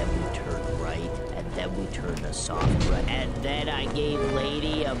 And then we turned right, and then we turned a soft right. And then I gave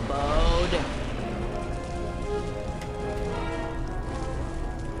Lady a bone.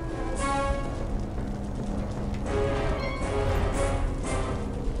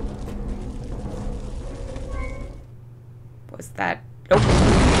 Was that? Nope.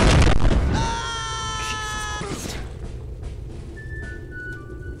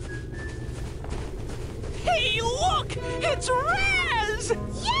 Hey, look! It's Raz!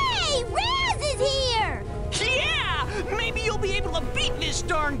 Yay! Raz is here! Yeah! Maybe you'll be able to beat this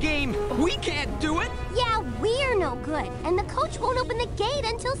darn game. We can't do it. Yeah, we're no good, and the coach won't open the gate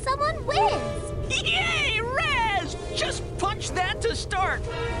until someone wins. Yay, Raz! Just punch that to start.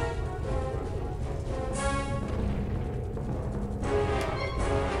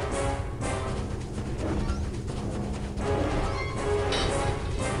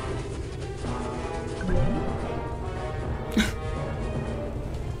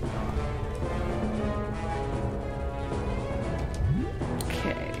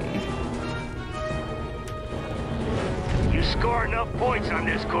 You score enough points on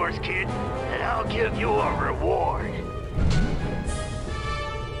this course, kid, and I'll give you a reward.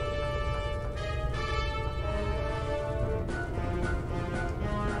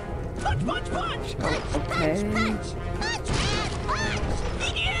 Punch, punch, punch! Okay.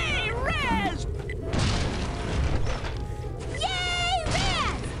 Yay, Raz! Yay,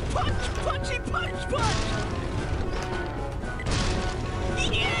 Raz! Punch, punchy, punch, punch!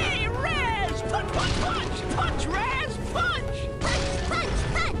 Yay, Raz! Punch, punch, punch! Punch, Raz! Punch! Punch!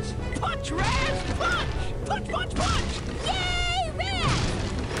 Punch, Raz! Punch! Punch, punch, punch! Yay, Raz!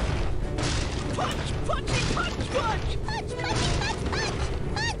 Punch, punchy, punch, punch! Punch!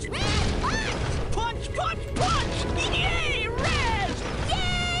 Punch, Raz! Punch! Punch, punch, punch! Yay, Raz!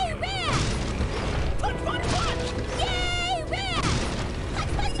 Yay, Raz! Punch, punch, punch! Yay, Raz!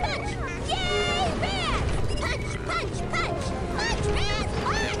 Punch! Yay, Raz! Punch! Punch, Raz!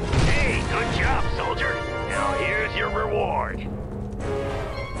 Punch! Hey, good job, soldier. Now here's your reward.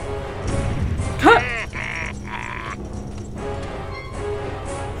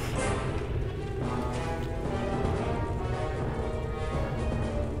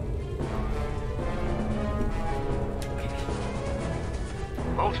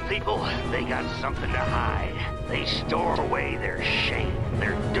 Most people, they got something to hide. They store away their shame,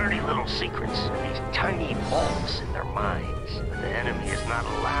 their dirty little secrets, in these tiny vaults in their minds. But the enemy is not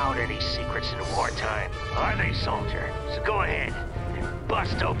allowed any secrets in wartime, are they, soldier? So go ahead and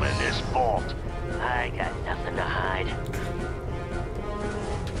bust open this vault. I got nothing to hide.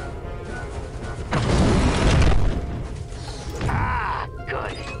 Ah,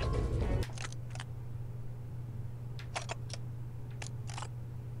 good.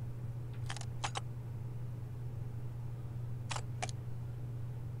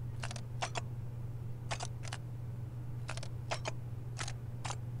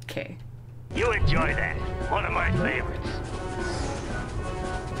 Okay. You enjoy that. One of my favorites.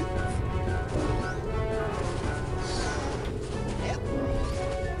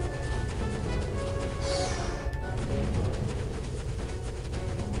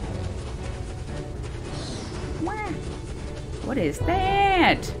 What is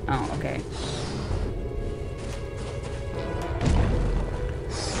that? Oh, okay.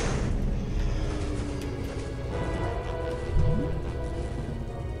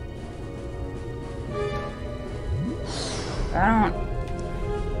 I don't...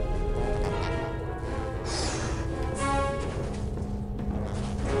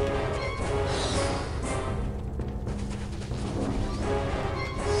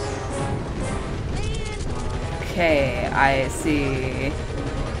 Okay, I see.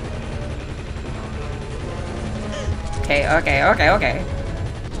 Okay.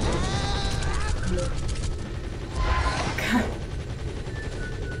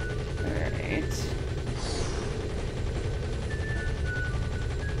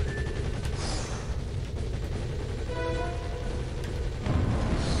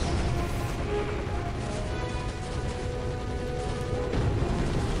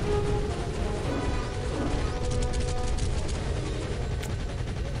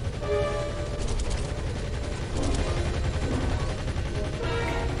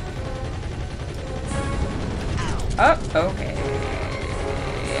 Alright. Oh, okay.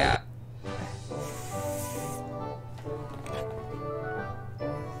 Yeah.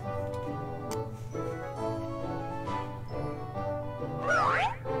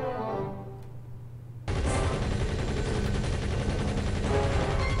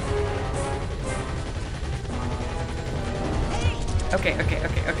 Okay, okay,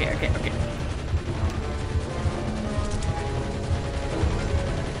 okay, okay, okay, okay.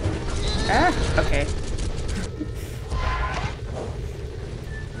 Ah, okay.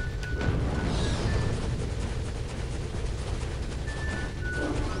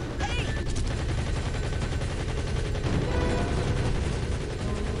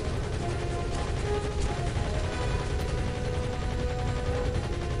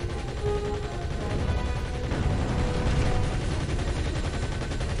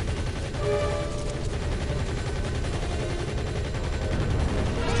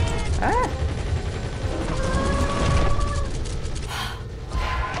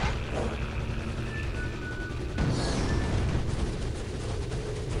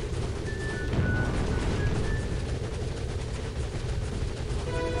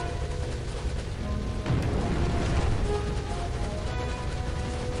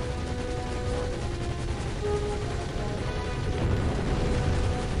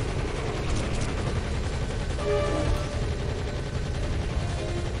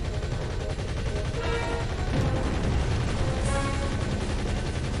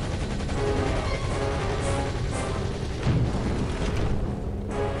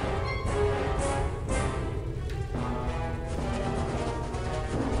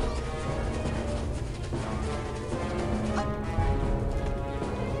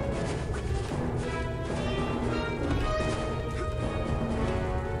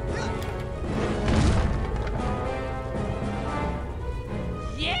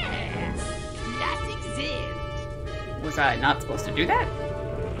 Was I not supposed to do that?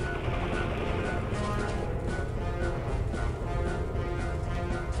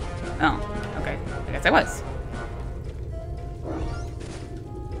 Oh, okay. I guess I was.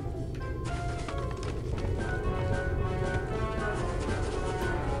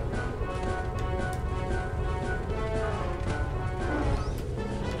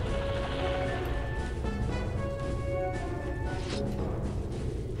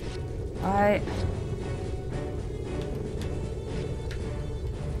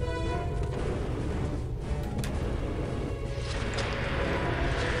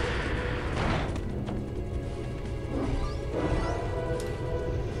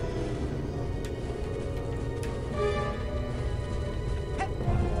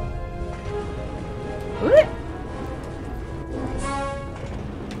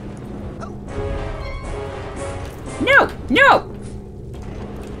 No! No!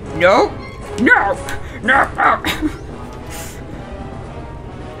 No! No! No!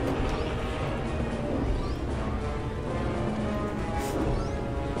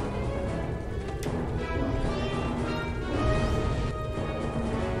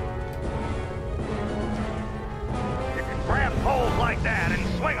 You can grab poles like that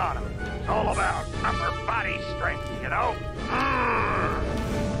and swing on them. It's all about upper body strength, you know?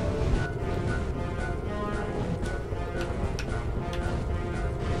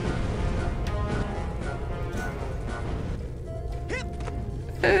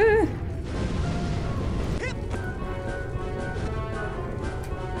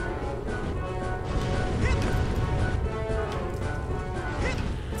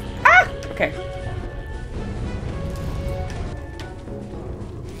 Okay.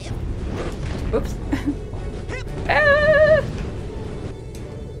 Oops. Ah!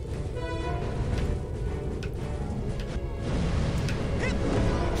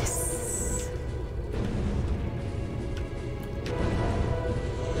 Yes.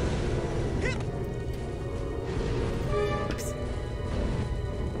 Oops.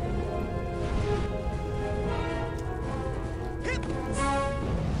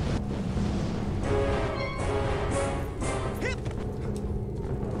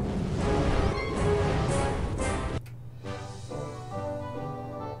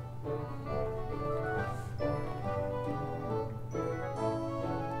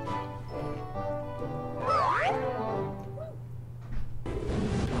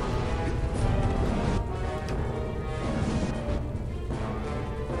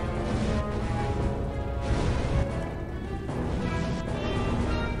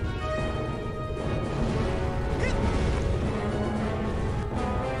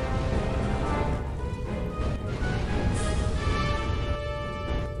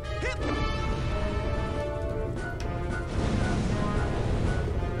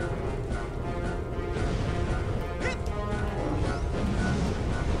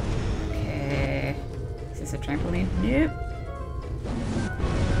 Okay. Is this a trampoline? Nope.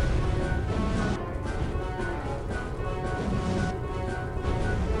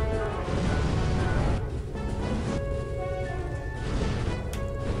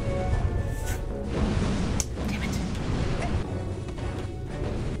 Damn it.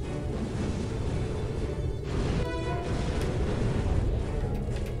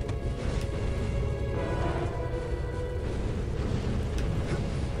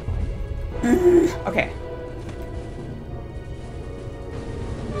 Okay.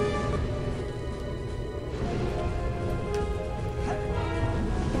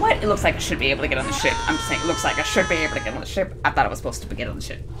 What? It looks like I should be able to get on the ship. I'm just saying, it looks like I should be able to get on the ship. I thought I was supposed to get on the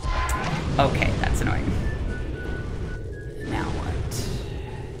ship. Okay, that's annoying. Now what?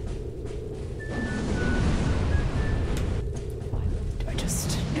 Do I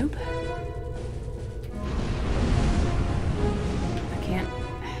just... Nope. I can't...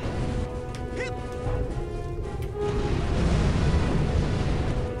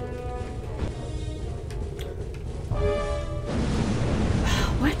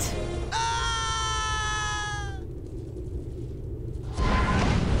 What?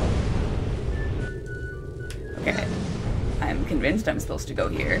 Okay. I'm convinced I'm supposed to go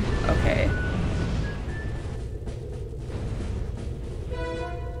here. Okay.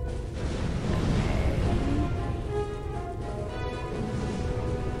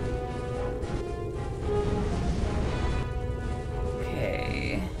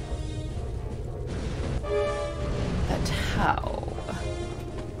 Okay. But how?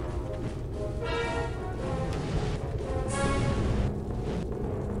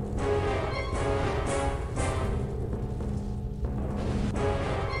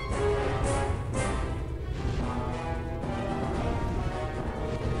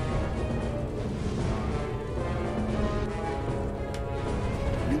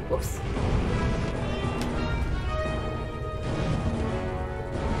 Whoops.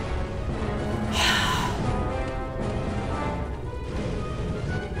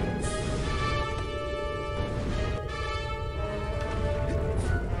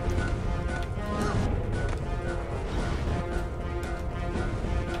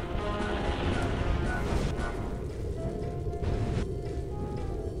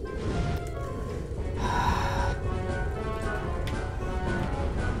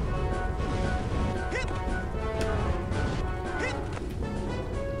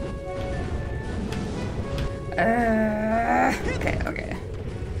 Okay. Okay.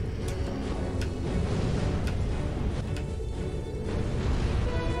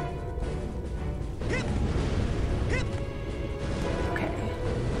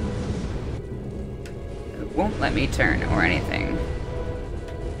 It won't let me turn or anything.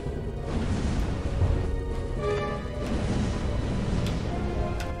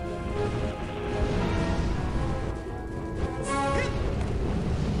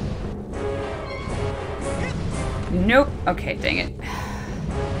 Nope. Okay, dang it.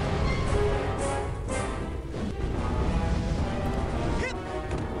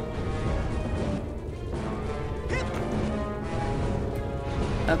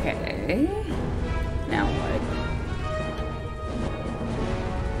 Okay. Now what?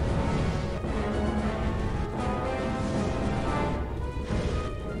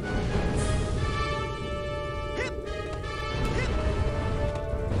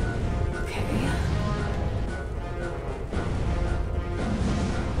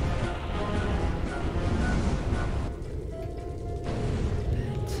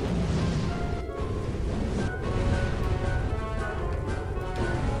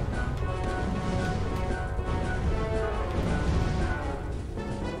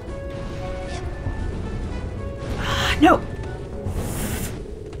 No!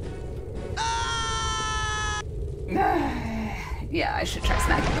 Yeah, I should try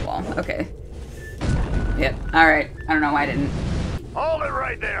smacking the wall. Okay. Yep, alright. I don't know why I didn't. Hold it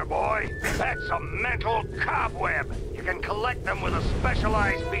right there, boy. That's a mental cobweb. You can collect them with a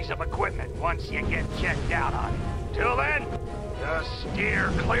specialized piece of equipment once you get checked out on it. Till then, just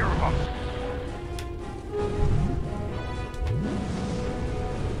steer clear of them.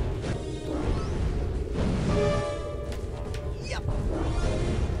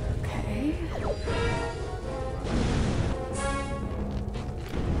 Okay.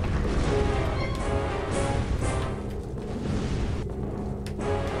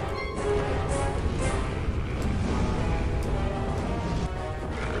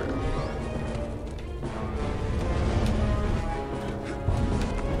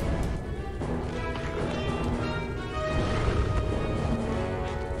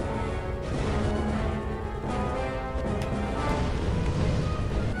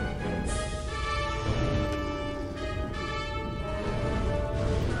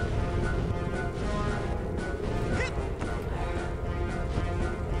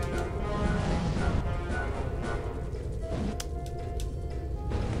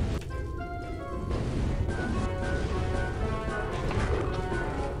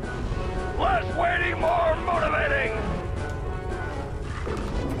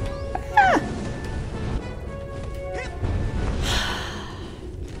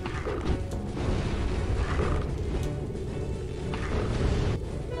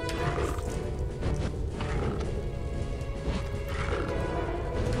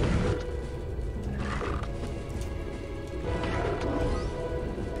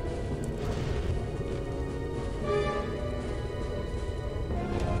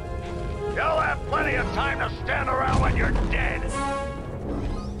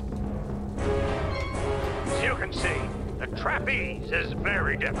 might see, the trapeze is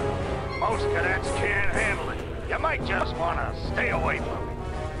very difficult. Most cadets can't handle it. You might just want to stay away from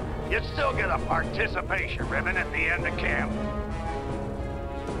it. You'd still get a participation ribbon at the end of camp.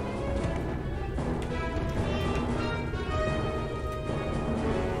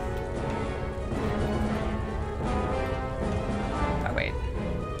 Oh, wait.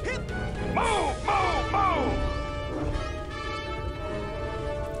 Move, move, move!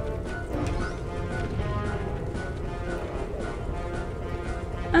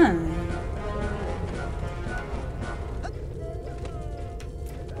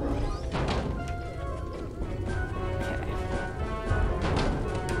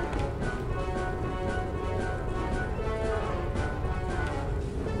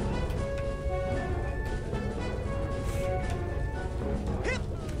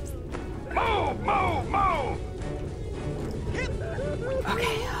 Move, move, move!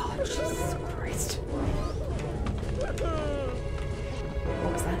 Okay, oh, Jesus Christ.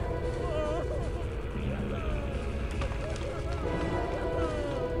 What was that?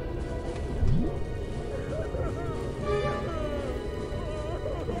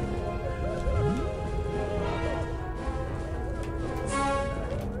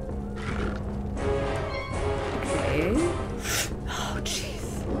 Okay. Oh, jeez.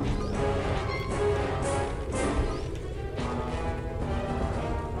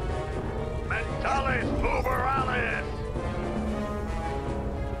 Mentalis Uberalis!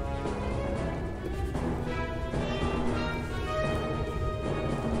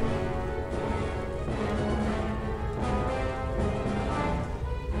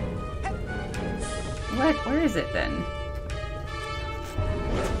 What? Where is it then?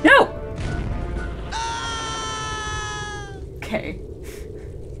 No! Okay.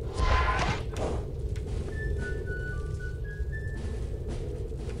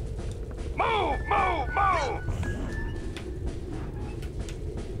 Move, move, move!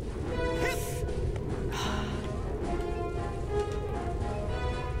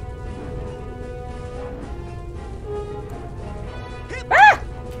 Ah!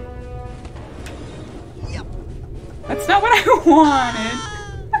 That's not what I wanted.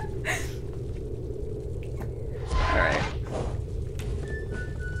 Alright.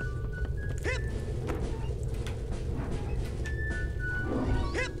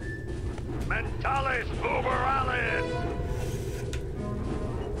 Mentalis Uberalis!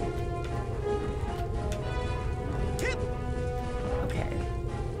 Okay.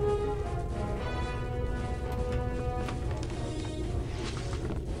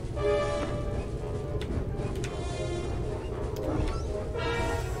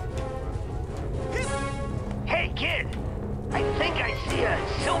 Hey, kid! I think I see a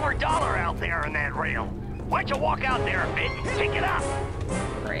silver dollar out there on that rail. Why don't you walk out there a bit and pick it up?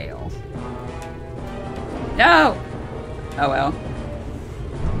 Rail. No! Oh well.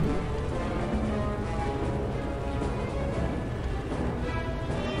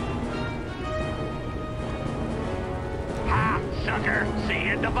 Ha, sucker! See you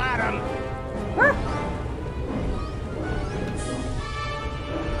at the bottom!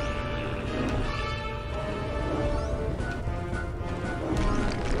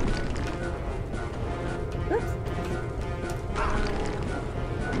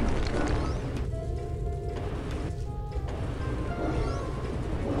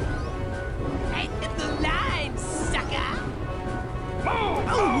 Hey, hit the line, sucker! Move,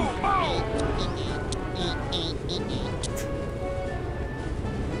 move, move!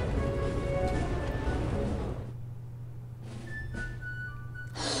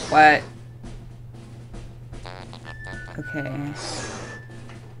 What? Okay.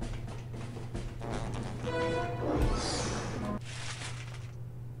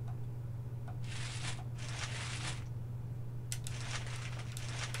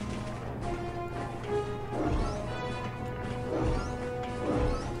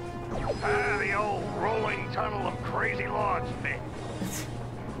 Ah, the old rolling tunnel of crazy logs bit.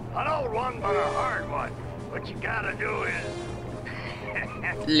 An old one, but a hard one. What you gotta do is...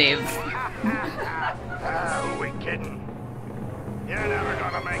 Live. Who we kidding? You're never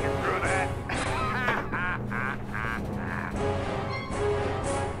gonna make it through that.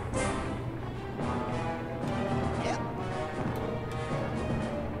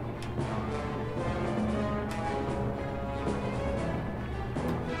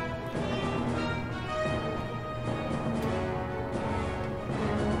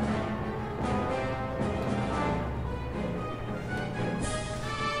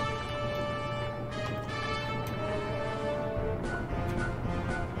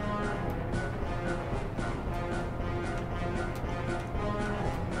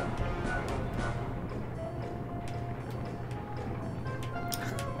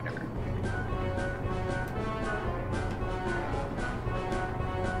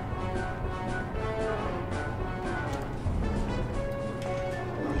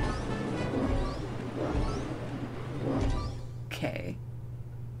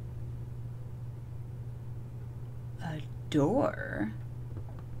 door.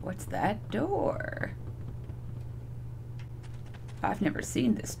 What's that door? I've never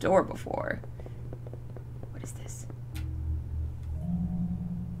seen this door before. What is this?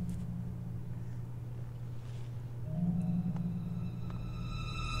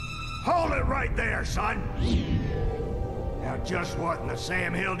 Hold it right there, son! Now just what in the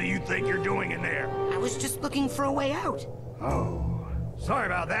Sam Hill do you think you're doing in there? I was just looking for a way out. Oh, sorry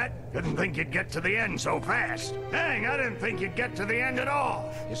about that. Didn't think you'd get to the end so fast. Dang, I didn't think you'd get to the end at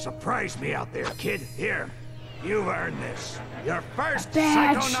all. You surprised me out there, kid. Here, you've earned this. Your first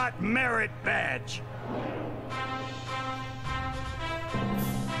Psychonaut Merit Badge.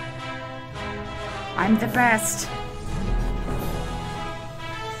 I'm the best.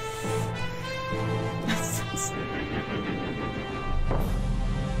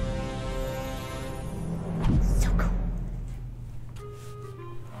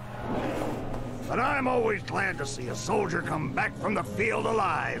 But I'm always glad to see a soldier come back from the field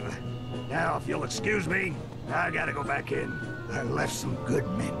alive. Now, if you'll excuse me, I gotta go back in. I left some good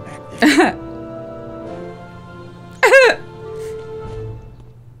men back there.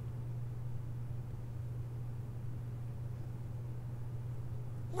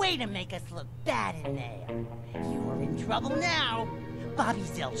 Way to make us look bad in there. You are in trouble now. Bobby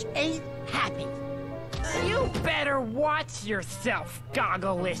Zilch ain't happy. You better watch yourself,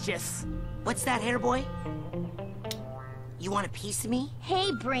 Gogglelicious. What's that, hair boy? You want a piece of me?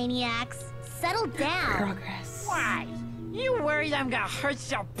 Hey, Brainiacs, settle down. Progress. Why? You worried I'm gonna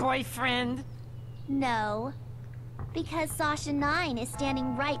hurt your boyfriend? No, because Sasha 9 is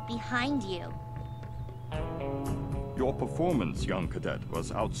standing right behind you. Your performance, young cadet,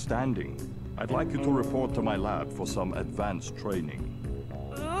 was outstanding. I'd like you to report to my lab for some advanced training.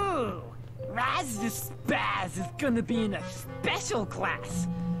 Ooh, Raz the Spaz is gonna be in a special class.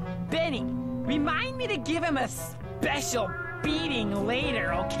 Benny, remind me to give him a special beating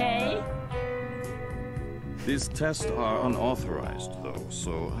later, okay? These tests are unauthorized, though,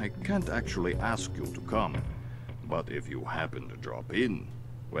 so I can't actually ask you to come. But if you happen to drop in,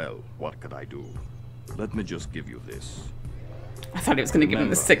 well, what could I do? Let me just give you this. I thought he was going to give him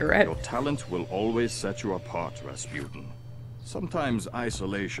the cigarette. Your talent will always set you apart, Rasputin. Sometimes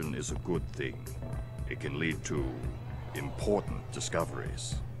isolation is a good thing. It can lead to important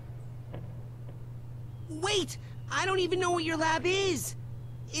discoveries. Wait! I don't even know what your lab is!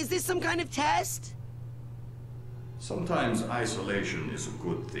 Is this some kind of test? Sometimes isolation is a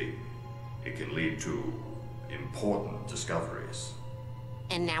good thing. It can lead to important discoveries.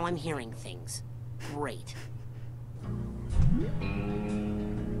 And now I'm hearing things. Great.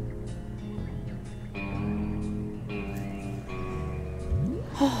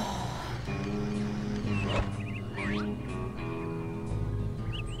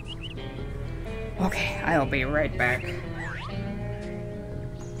 Okay, I'll be right back.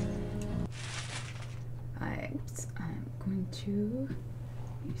 I'm going to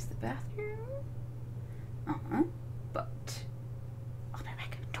use the bathroom. But I'll be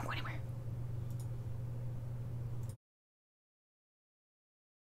back. Don't go anywhere.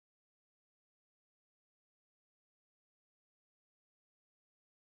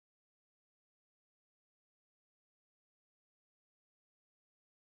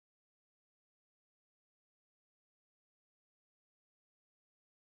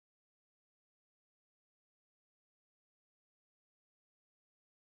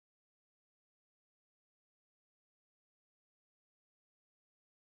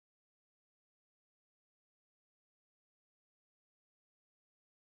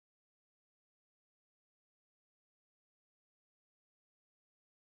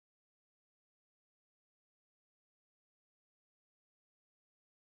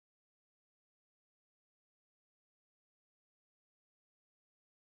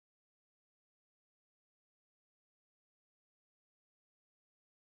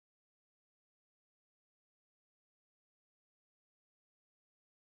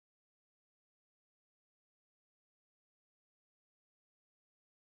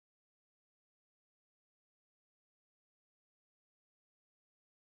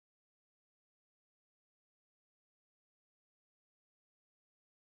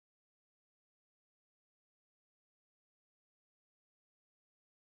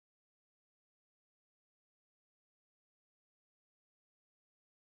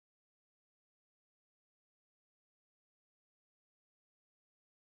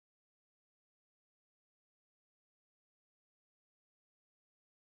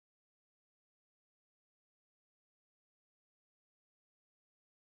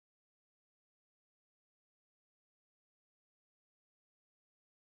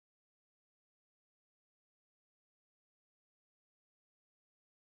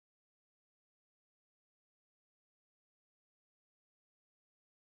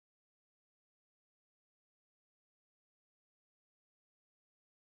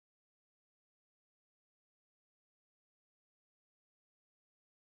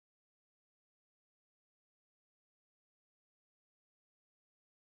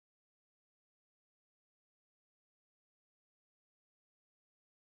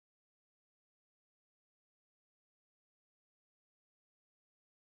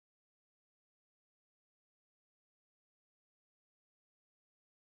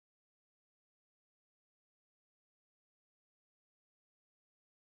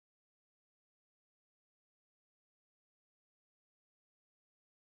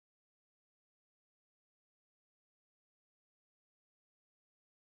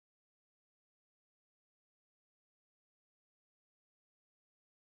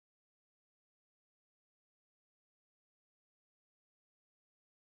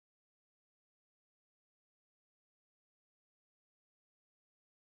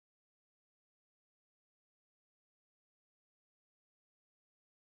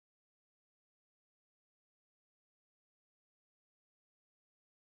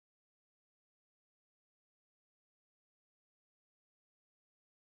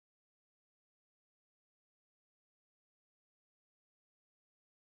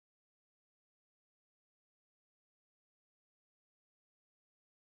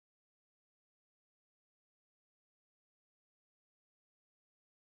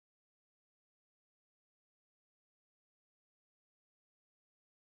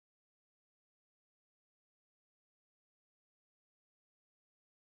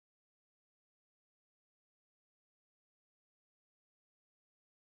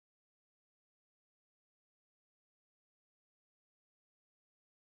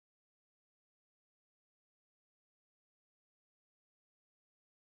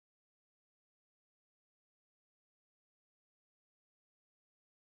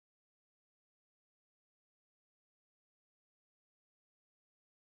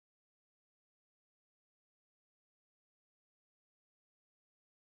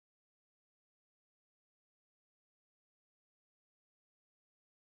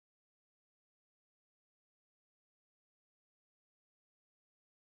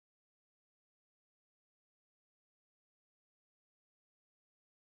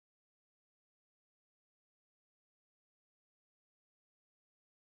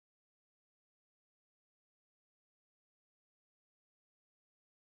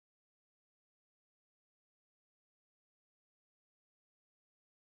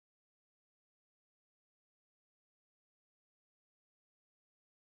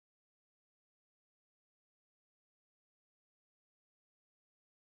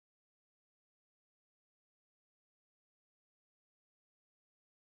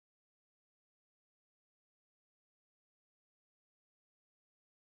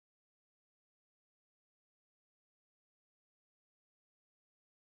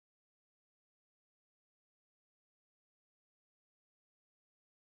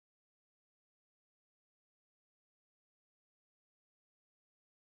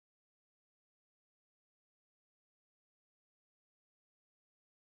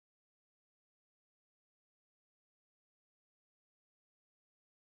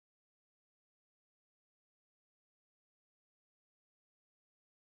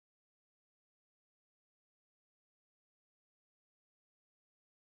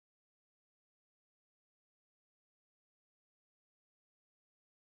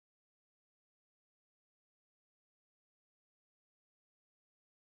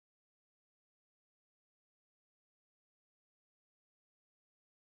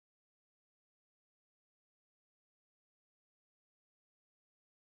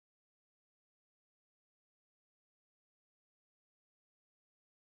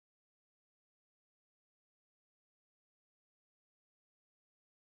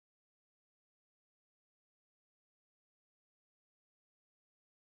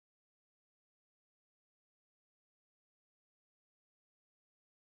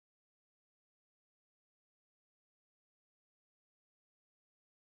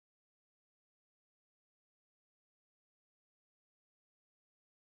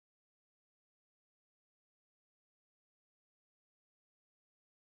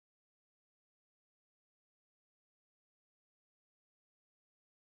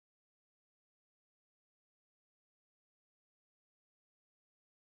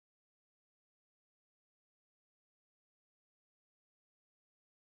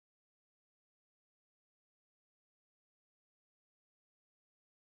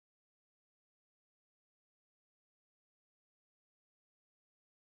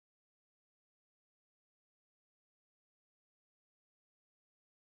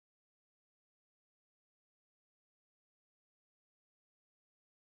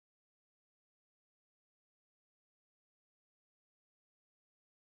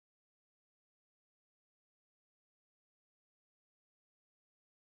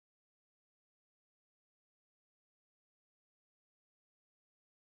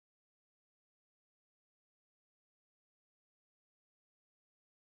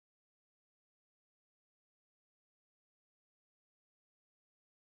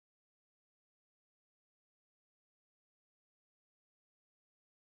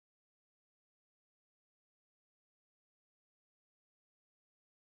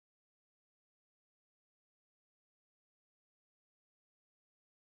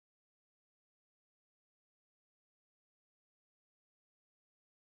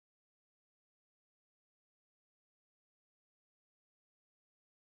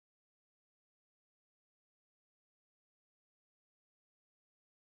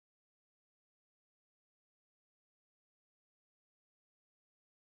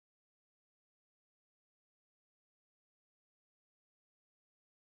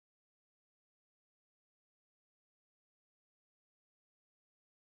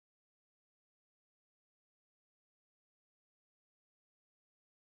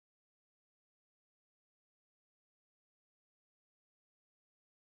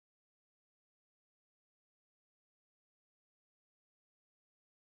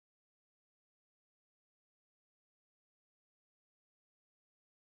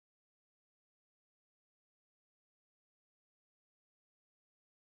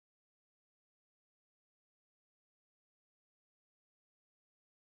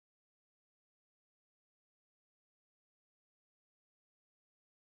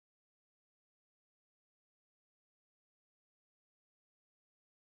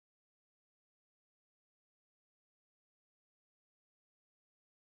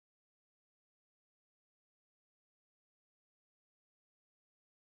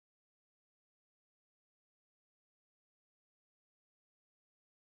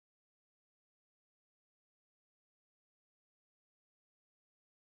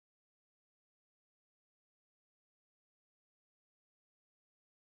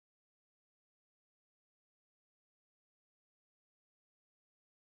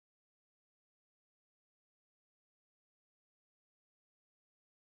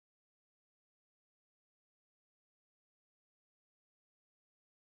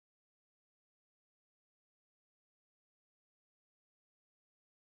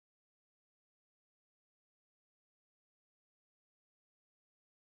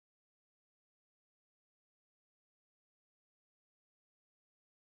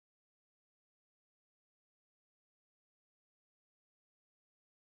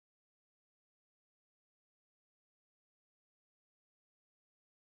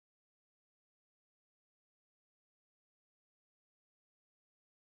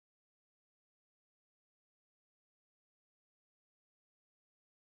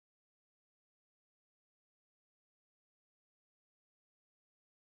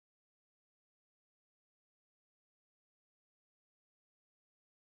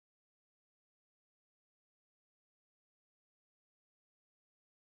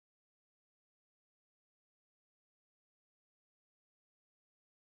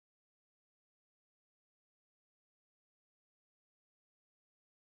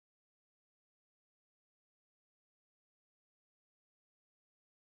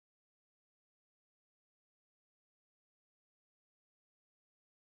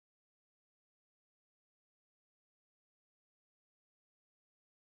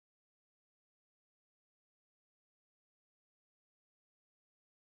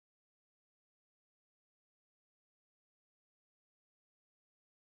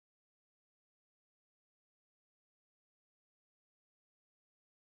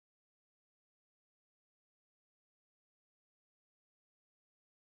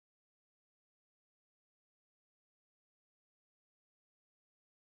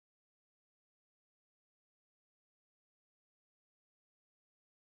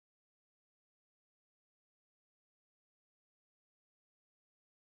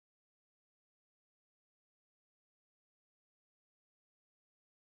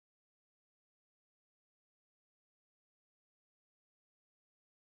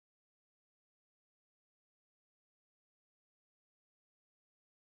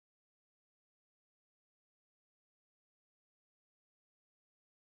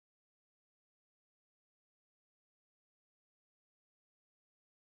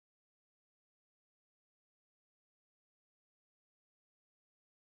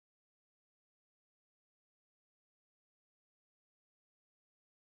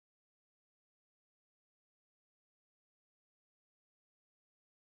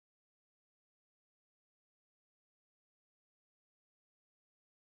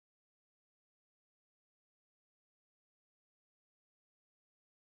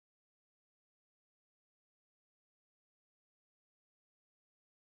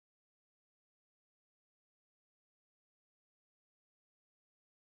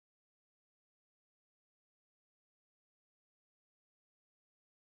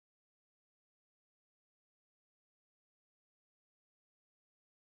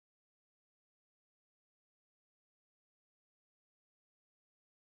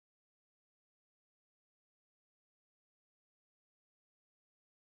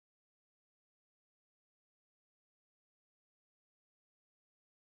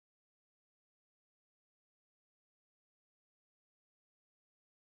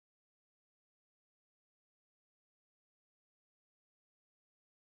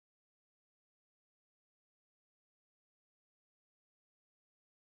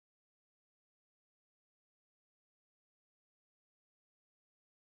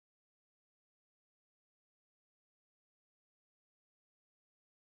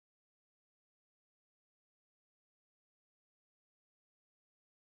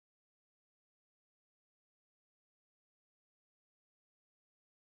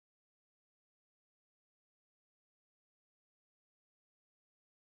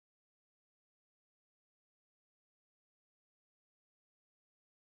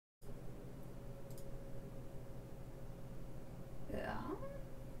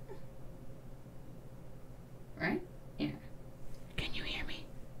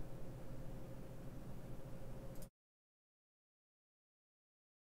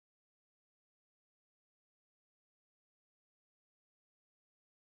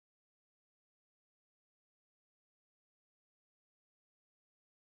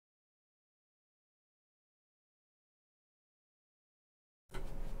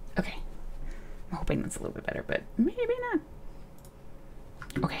 Okay. I'm hoping that's a little bit better, but maybe not.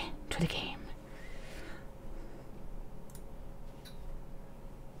 Okay, to the game.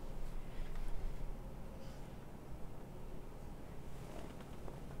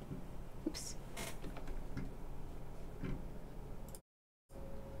 Oops.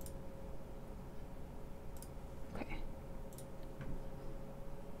 Okay.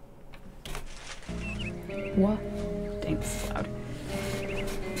 What? Dang, this is loud.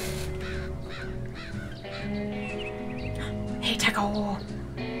 Hey, Taco!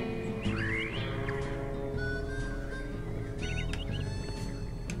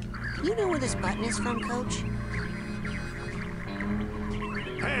 You know where this button is from, Coach?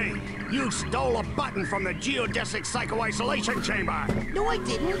 Hey, you stole a button from the geodesic psycho-isolation chamber! No, I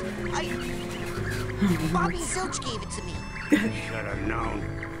didn't. Bobby Zilch gave it to me. Should have known.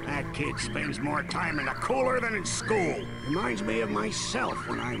 That kid spends more time in the cooler than in school. Reminds me of myself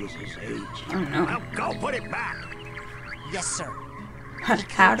when I was his age. Oh, no. Well, go put it back. Yes, sir.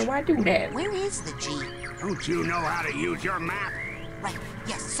 How do I do that? Where is the G? Don't you know how to use your map? Right.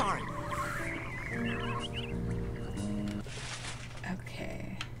 Yes, sorry.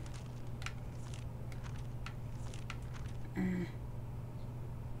 Okay.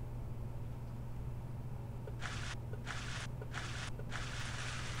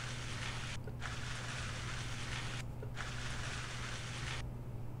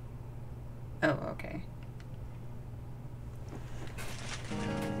 Oh, okay.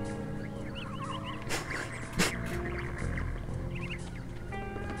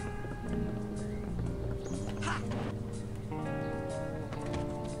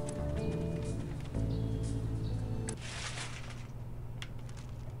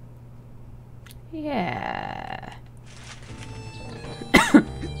 Yeah.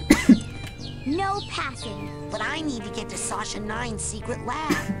 No passing. But I need to get to Sasha 9's secret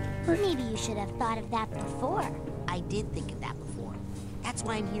lab. Maybe you should have thought of that before. I did think of that before. That's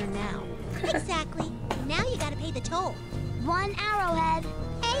why I'm here now. Exactly. Now you gotta pay the toll. 1 arrowhead.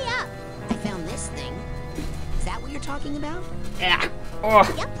 Pay up. I found this thing. Is that what you're talking about? Yeah. Oh.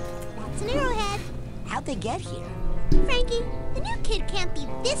 Yep. That's an arrowhead. How'd they get here? Frankie, the new kid can't be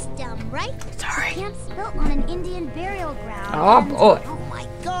this dumb, right? Sorry. The camp's built on an Indian burial ground. Oh, boy. Oh my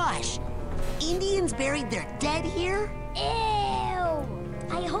gosh! Indians buried their dead here? Ew!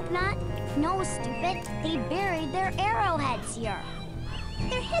 I hope not. No, stupid. They buried their arrowheads here.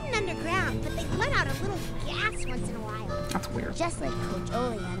 They're hidden underground, but they let out a little gas once in a while. That's weird. Just like Coach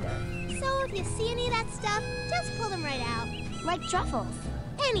Oleander. So if you see any of that stuff, just pull them right out. Like truffles.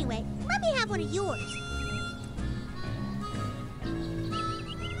 Anyway, let me have one of yours.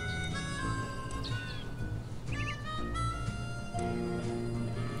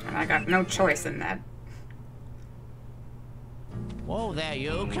 And I got no choice in that. Whoa there,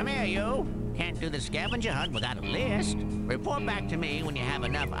 you. Come here, you. Can't do the scavenger hunt without a list. Report back to me when you have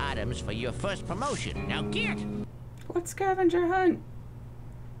enough items for your first promotion. Now get! What scavenger hunt?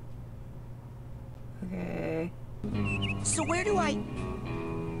 Okay. So where do I...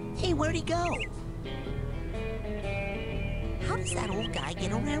 Hey, where'd he go? How does that old guy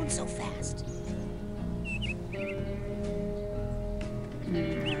get around so fast?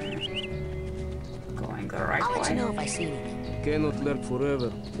 Going the right I'll way. let you know if I see anything. Cannot lurk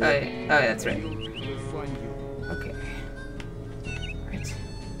forever. Oh, that's right. We'll find you. Okay. Right.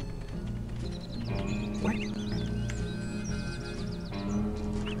 What? Okay.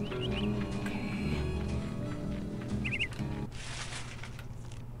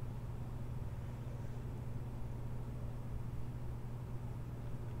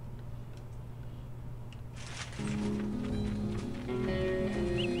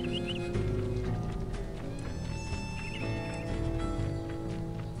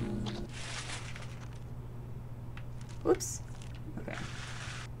 Oops. Okay.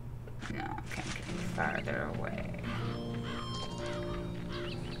 No, can't get any farther away.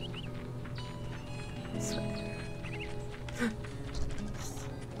 This way.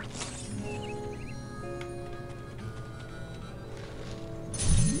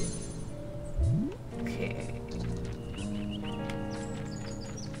 Okay.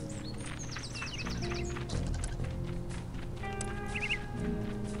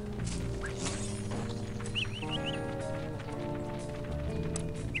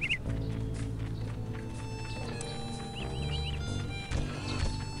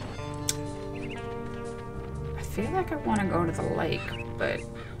 I feel like I want to go to the lake, but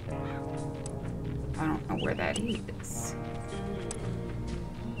I don't know where that is.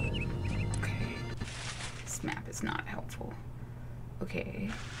 Okay. This map is not helpful. Okay.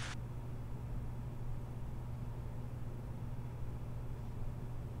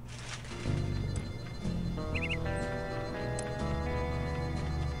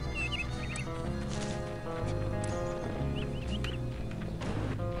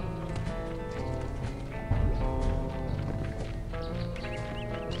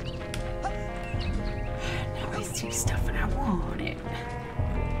 me stuff and I want it.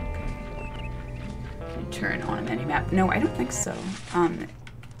 Okay. Can you turn on a mini map? No, I don't think so.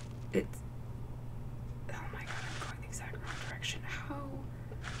 It's. Oh my god, I'm going the exact wrong direction. How?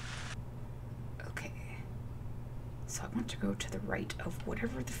 Okay. So I want to go to the right of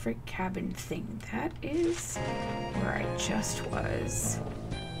whatever the frick cabin thing that is, where I just was.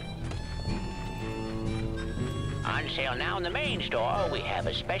 On sale now in the main store, we have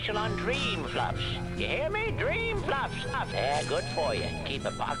a special on Dream Fluffs. You hear me? Dream Fluffs. They're good for you. Keep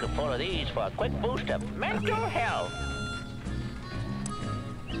a pocket full of these for a quick boost of mental health.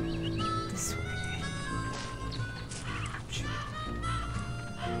 This way.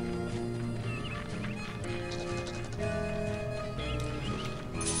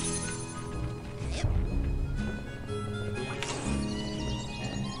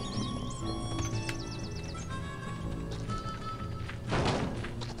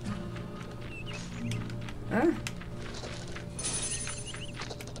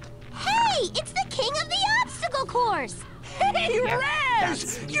 Hey, it's the king of the obstacle course! Hey, Yeah,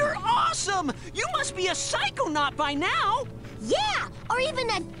 Raz! You're awesome! You must be a psychonaut by now! Yeah, or even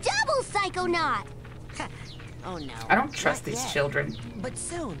a double psychonaut! Oh no. I don't trust not these yet. children. But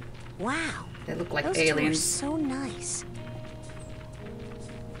soon. Wow. They look like Those aliens. two are so nice.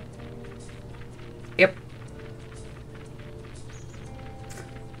 Yep.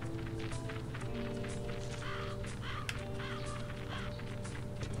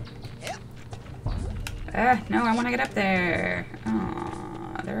 No, I want to get up there.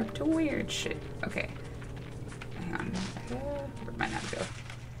 Oh, they're up to weird shit. Okay. Hang on. Where might not go?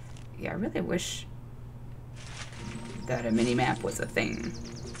 Yeah, I really wish that a mini-map was a thing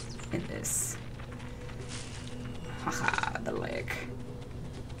in this. Haha, the leg.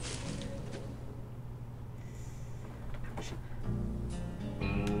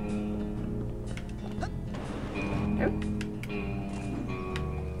 Nope.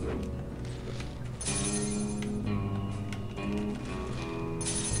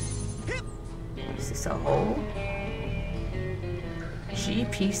 Is this a hole?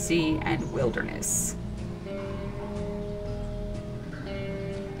 GPC and wilderness.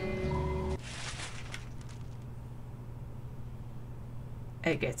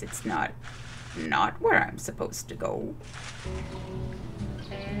 I guess it's not where I'm supposed to go.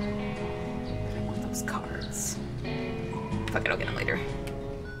 I want those cards. Fuck it, I'll get them later.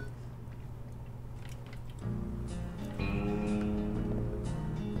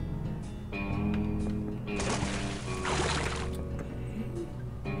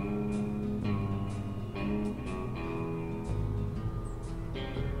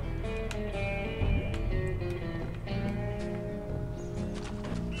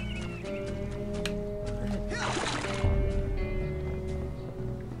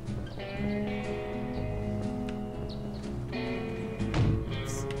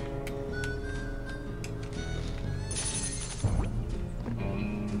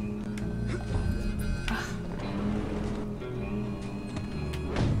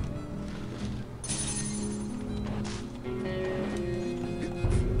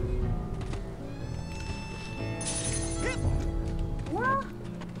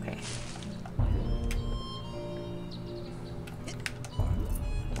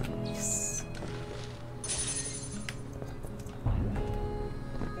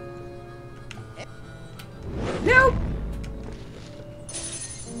 Nope.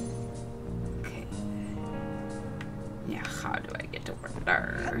 Okay. Yeah, how do I get over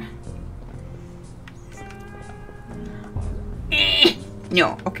there?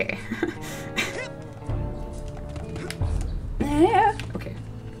 No, okay. Yeah, okay.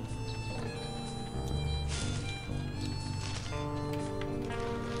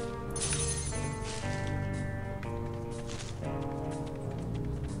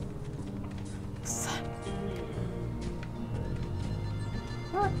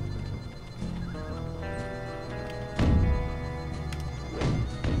 What?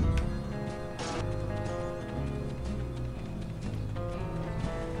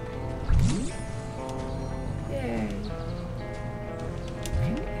 Yay.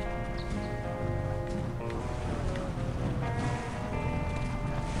 Okay.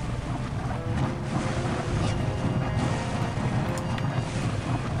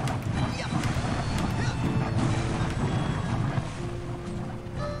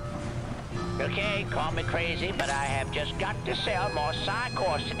 Okay, call me crazy, but I have just got to sell more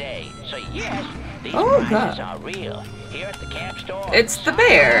Psychors today. So yes, these Oh, prices God. are real. Here at the camp store, It's the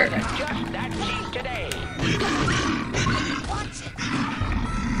bear. Psychors are just that cheap today.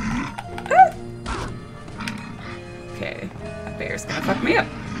 Okay, that bear's gonna fuck me up.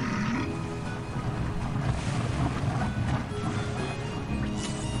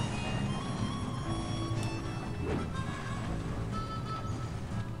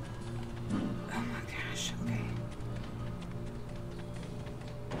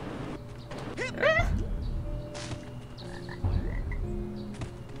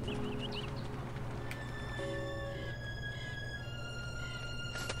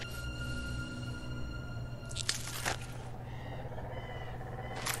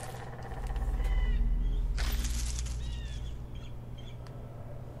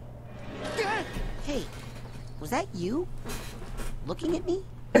 that you? Looking at me?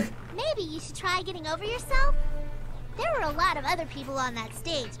 Maybe you should try getting over yourself? There were a lot of other people on that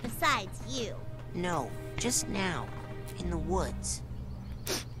stage besides you. No, just now. In the woods.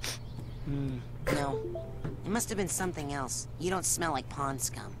 No. It must have been something else. You don't smell like pond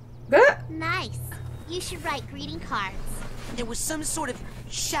scum. Nice. You should write greeting cards. There was some sort of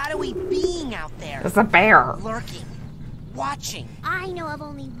shadowy being out there. It's a bear. Lurking. Watching. I know of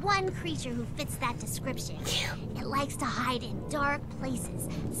only one creature who fits that description. It likes to hide in dark places,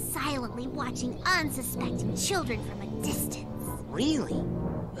 silently watching unsuspecting children from a distance. Really?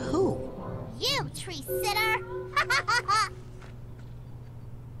 Who? You, tree sitter!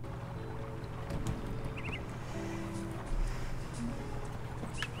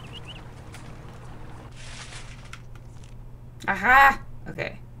 Aha!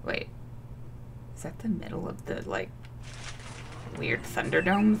 Okay, wait. Is that the middle of the, like, weird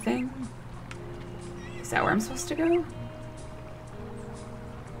Thunderdome thing? Is that where I'm supposed to go?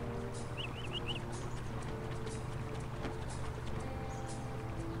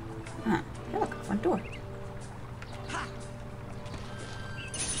 Huh. Hey, look, front door.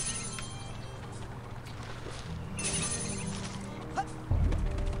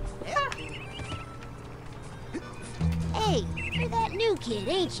 Hey, you're that new kid,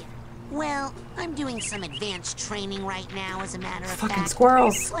 ain't you? Well, I'm doing some advanced training right now, as a matter of Fucking fact.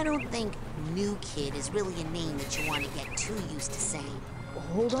 squirrels. So I don't think new kid is really a name that you want to get too used to saying.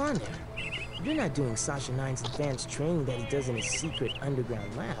 Hold on there. You're not doing Sasha Nine's advanced training that he does in his secret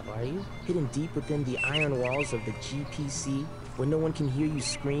underground lab, are you? Hidden deep within the iron walls of the GPC, where no one can hear you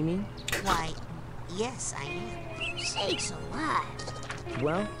screaming? Why, yes, I am. Sakes alive.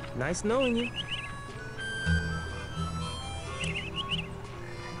 Well, nice knowing you.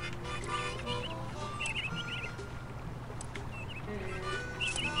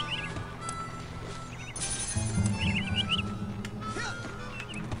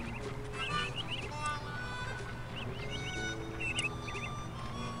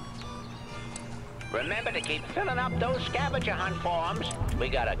 Remember to keep filling up those scavenger hunt forms. We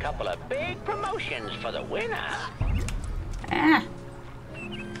got a couple of big promotions for the winner. Ah.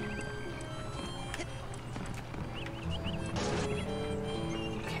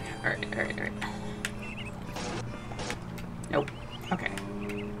 Okay, alright. Nope. Okay.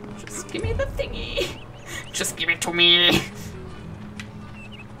 Just give me the thingy. Just give it to me.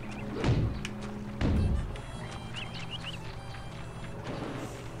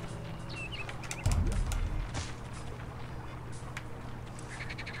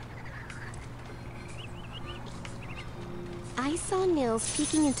 I saw Nils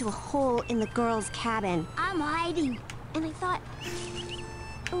peeking into a hole in the girl's cabin. I'm hiding. And I thought,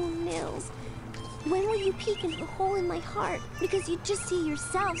 oh, Nils, when will you peek into the hole in my heart? Because you'd just see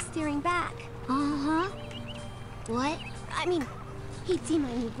yourself staring back. Uh-huh. What? I mean, he'd see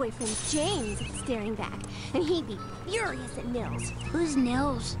my new boyfriend James staring back, and he'd be furious at Nils. Who's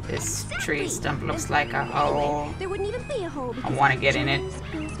Nils? This tree stump looks like a hole. There wouldn't even be a hole. I want to get in it. James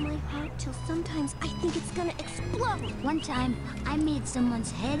fills my heart till sometimes I think it's gonna explode. One time, I made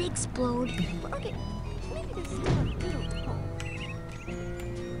someone's head explode. Okay, maybe there's still a little hole.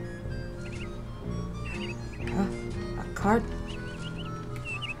 A card.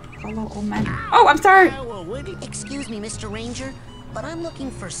 Hello, old man. Oh, I'm sorry. Excuse me, Mr. Ranger, but I'm looking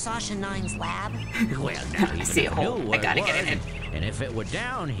for Sasha Nine's lab. Well, now I see a hole. I gotta get in it. And if it were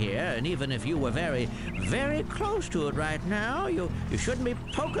down here, and even if you were very, very close to it right now, you shouldn't be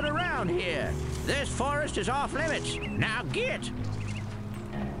poking around here. This forest is off limits. Now get.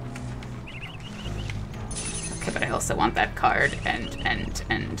 Okay, but I also want that card and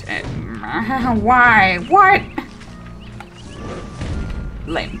why? What?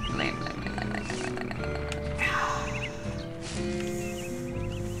 Lame.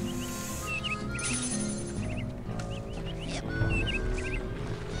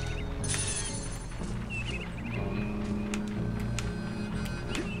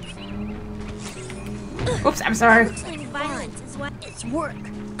 Oops, I'm sorry. Looks like violence is what it's work.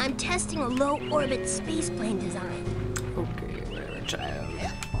 I'm testing a low-orbit spaceplane design. Okay, whatever, child.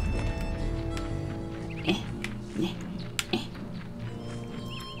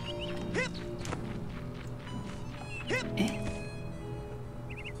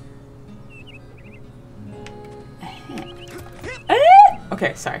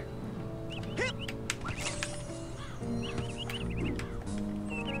 Okay, sorry.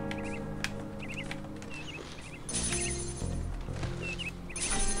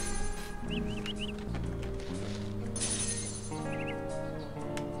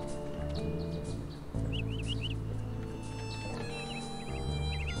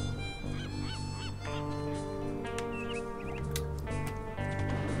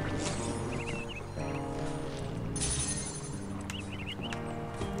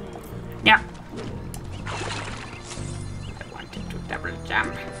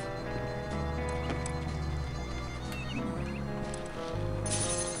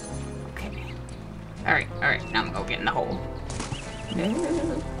 Alright, now I'm gonna go get in the hole.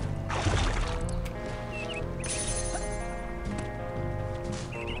 No.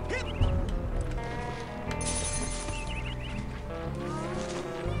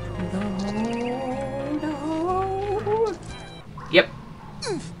 Yep.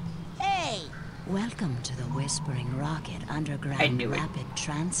 Hey! Welcome to the Whispering Rocket Underground I knew Rapid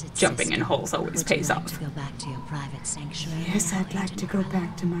Transit Jumping System. in holes always Would pays you like off. to go back to your private sanctuary? Yes, now, I'd like Agent to go Harlow?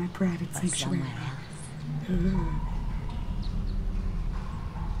 back to my private Or sanctuary. somewhere else? Ooh.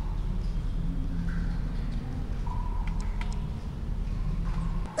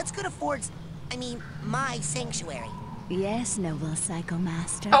 Let's go to Ford's, my sanctuary. Yes, noble Psycho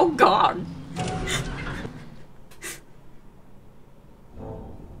Master. Oh God.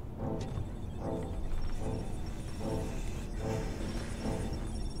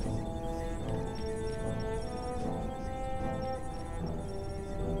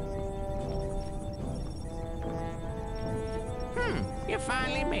 You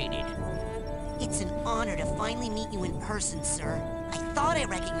finally made it. It's an honor to finally meet you in person, sir. I thought I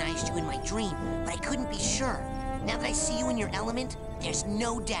recognized you in my dream, but I couldn't be sure. Now that I see you in your element, there's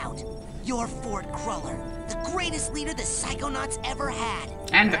no doubt. You're Ford Cruller, the greatest leader the Psychonauts ever had.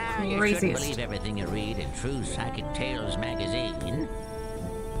 And the You shouldn't craziest. believe everything you read in True Psychic Tales magazine.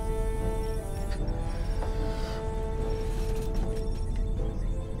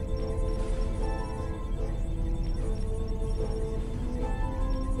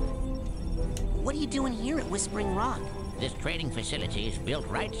 What are you doing here at Whispering Rock? This training facility is built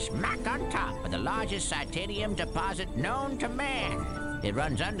right smack on top of the largest Titanium deposit known to man. It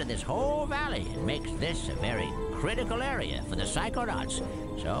runs under this whole valley and makes this a very critical area for the Psychonauts.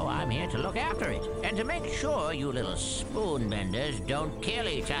 So I'm here to look after it and to make sure you little spoon benders don't kill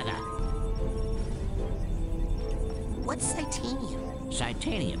each other. What's Titanium?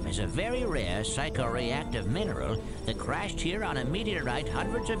 Titanium is a very rare psychoreactive mineral that crashed here on a meteorite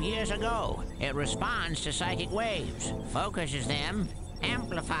hundreds of years ago. It responds to psychic waves, focuses them,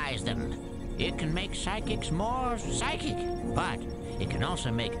 amplifies them. It can make psychics more psychic, but it can also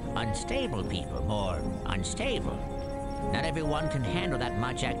make unstable people more unstable. Not everyone can handle that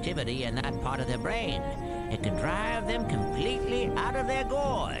much activity in that part of their brain. It can drive them completely out of their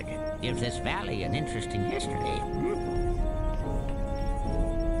gourd. Gives this valley an interesting history.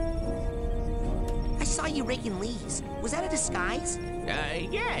 I saw you raking leaves. Was that a disguise?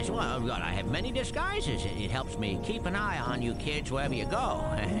 Yes, well, I have many disguises. It helps me keep an eye on you kids wherever you go.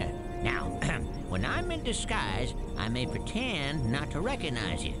 Now, when I'm in disguise, I may pretend not to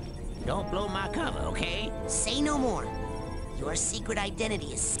recognize you. Don't blow my cover, okay? Say no more. Your secret identity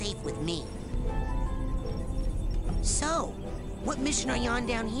is safe with me. So, what mission are you on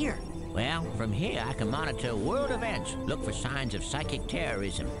down here? Well, from here I can monitor world events, look for signs of psychic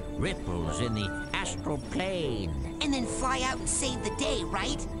terrorism, ripples in the astral plane. And then fly out and save the day,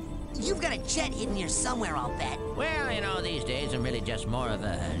 right? You've got a jet hidden here somewhere, I'll bet. Well, you know, these days I'm really just more of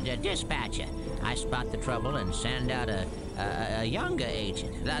a dispatcher. I spot the trouble and send out a younger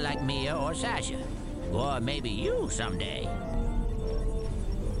agent, like Mia or Sasha. Or maybe you someday.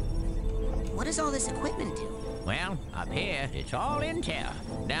 What does all this equipment do? Well, up here, it's all intel.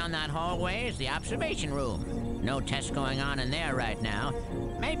 Down that hallway is the observation room. No tests going on in there right now.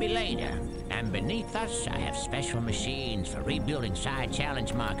 Maybe later. And beneath us, I have special machines for rebuilding side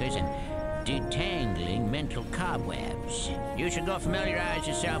challenge markers and detangling mental cobwebs. You should go familiarize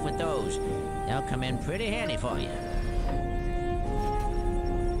yourself with those. They'll come in pretty handy for you.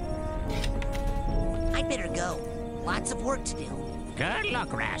 I'd better go. Lots of work to do. Good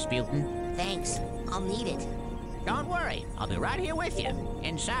luck, Rasputin. Thanks. I'll need it. Don't worry. I'll be right here with you.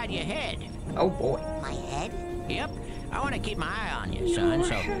 Inside your head. Oh boy. My head? Yep. I want to keep my eye on you, son,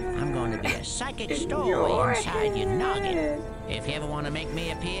 so I'm going to be a psychic stowaway inside your noggin. If you ever want to make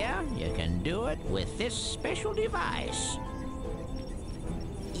me appear, you can do it with this special device.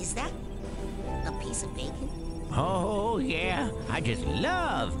 Is that a piece of bacon? Oh, yeah. I just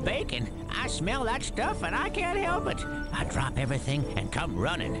love bacon. I smell that stuff and I can't help it. I drop everything and come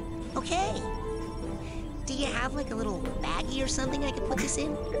running. Okay. Do you have like a little baggie or something I could put this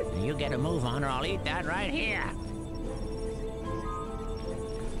in? You get a move on or I'll eat that right here.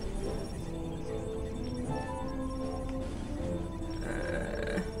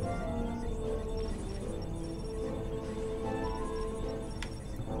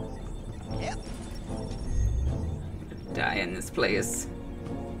 Yep. Die in this place.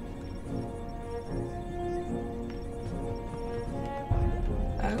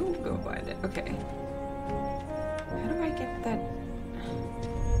 Oh, go by that. Okay. How do I get that?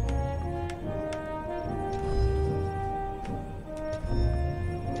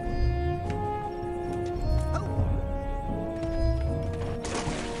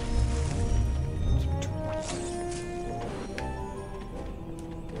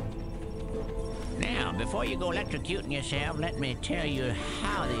 before you go electrocuting yourself, let me tell you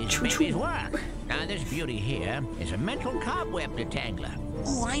how these babies work. Now, this beauty here is a mental cobweb detangler.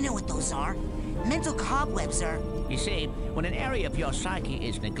 Oh, I know what those are. Mental cobwebs are... You see, when an area of your psyche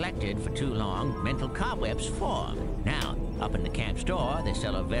is neglected for too long, mental cobwebs form. Now, up in the camp store, they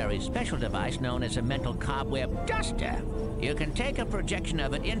sell a very special device known as a mental cobweb duster. You can take a projection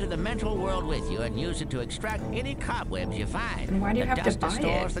of it into the mental world with you and use it to extract any cobwebs you find. And why do you have to buy The duster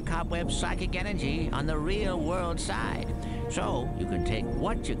stores the cobweb's psychic energy on the real world side. So, you can take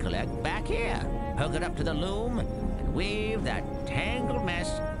what you collect back here, hook it up to the loom, and weave that tangled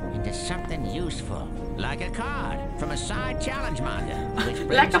mess into something useful. Like a card from a side challenge marker. Which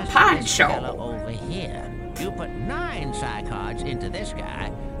brings like a us to pawn this show. fella over here. You put 9 psi cards into this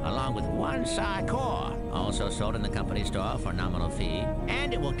guy, along with 1 psi core, also sold in the company store for a nominal fee,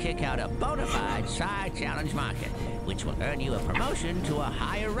 and it will kick out a bona fide psi challenge market, which will earn you a promotion to a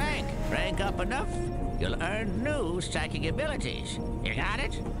higher rank. Rank up enough, you'll earn new psychic abilities. You got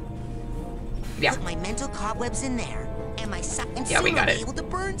it? Yeah. Put my mental cobwebs in there, and my and Yeah, we soon got I'll it. be able to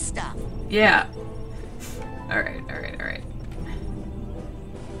burn stuff. Yeah. Alright, alright, alright.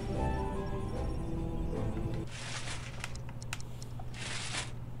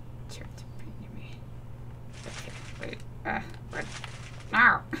 Wait, what?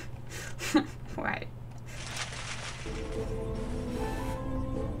 No! Wait.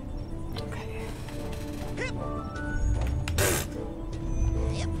 Okay.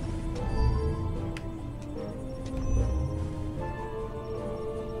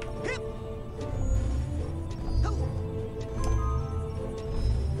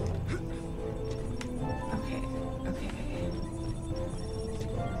 Okay, okay.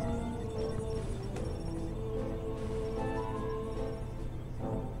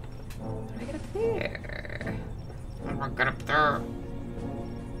 How do I get up there? How do I get up there?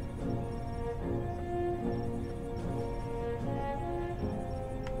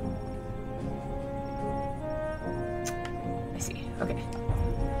 I see. Okay.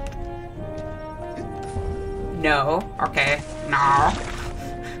 No. Okay. No.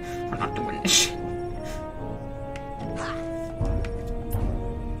 I'm not doing this shit.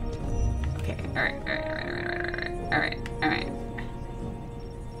 Okay. Alright, alright, alright, alright, alright, alright, alright.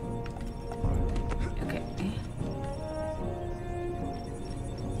 Okay.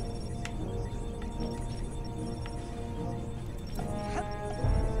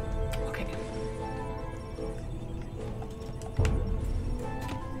 Okay.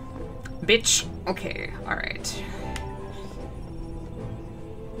 Bitch. Okay, alright.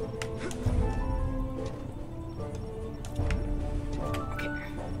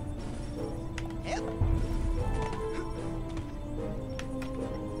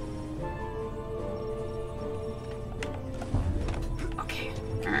 Okay.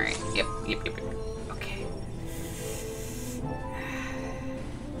 Alright. Yep, yep, yep, yep. Okay.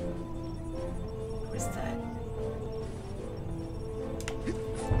 Where's that?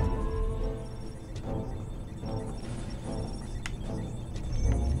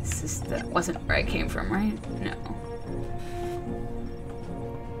 This is the... wasn't where I came from, right? No.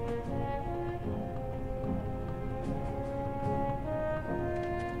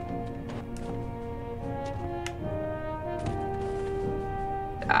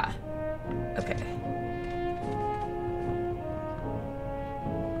 Ah. Okay.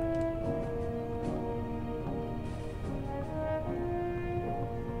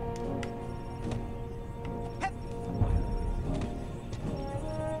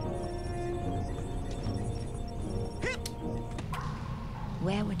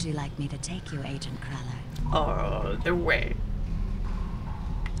 Where would you like me to take you, Agent Cruller? Oh, the way.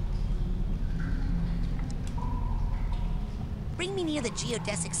 Bring me near the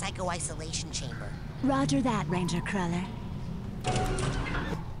geodesic psycho-isolation chamber. Roger that, Ranger Cruller.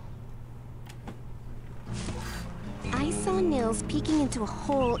 I saw Nils peeking into a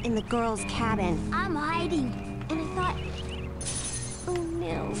hole in the girls' cabin. I'm hiding. And I thought... Oh,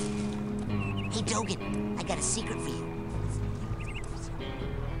 Nils. Hey, Dogen, I got a secret for you.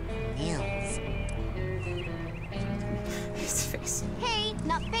 Nils. His face. Hey,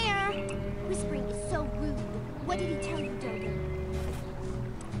 not fair. Whispering is so rude. What did he tell you, Dogen?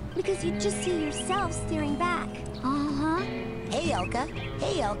 Because you just see yourself staring back. Uh-huh. Hey, Elka.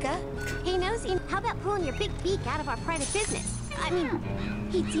 Hey, Elka. Hey, Nosy, how about pulling your big beak out of our private business? I mean,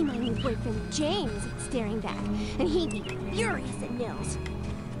 he'd see my new boyfriend James staring back, and he'd be furious at Nils.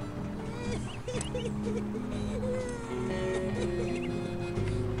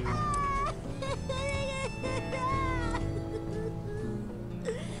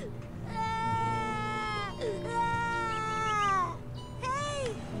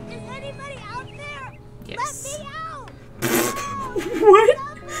 Hey, is anybody out there? Yeah.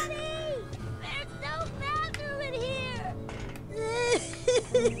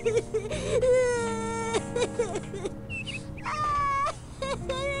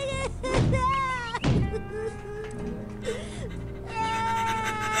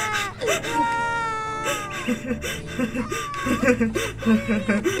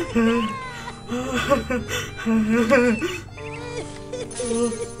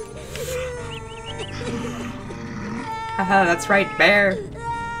 Haha, that's right, bear.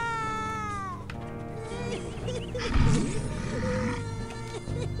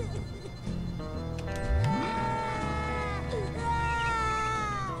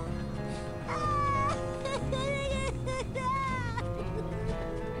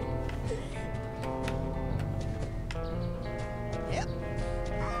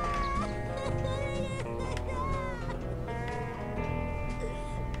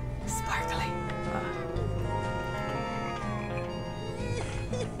 Sparkly. Alright.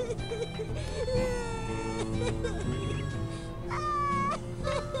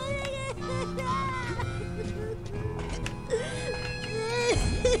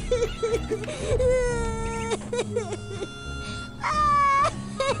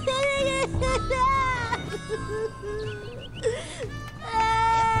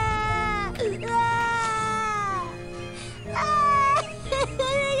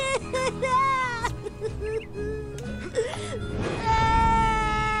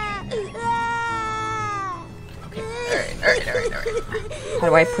 How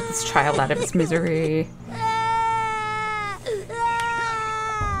do I put this child out of his misery?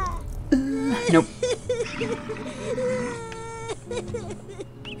 Nope.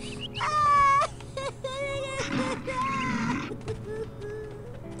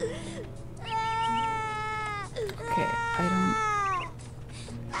 Okay, I don't...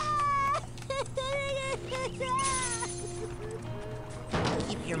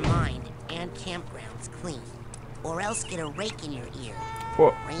 Keep your mind and campgrounds clean, or else get a rake in your ear.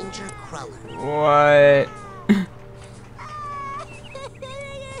 What? Ranger Cruller. What?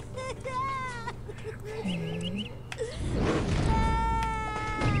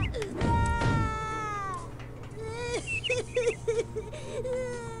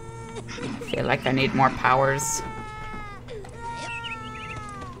 I feel like I need more powers.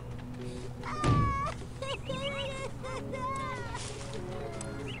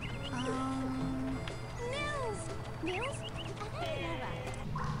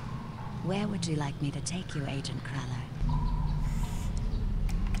 Where would you like me to take you, Agent Cruller?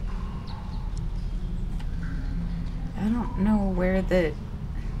 I don't know where the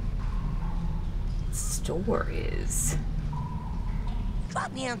store is.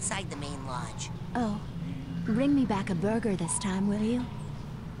 Drop me outside the main lodge. Oh, bring me back a burger this time, will you?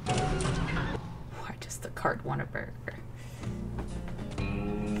 Why does the cart want a burger?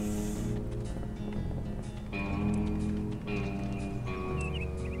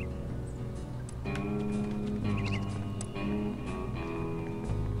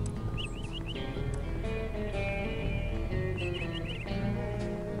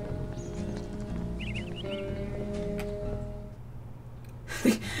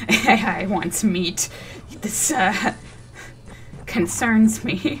 I want meat. This, concerns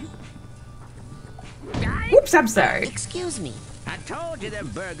me. Oops, I'm sorry. Excuse me. I told you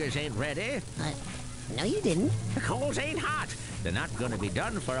them burgers ain't ready. No, you didn't. The coals ain't hot. They're not gonna be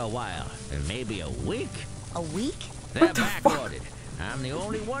done for a while. Maybe a week. A week? They're back-ordered. I'm the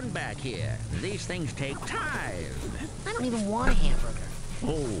only one back here. These things take time. I don't even want a hamburger.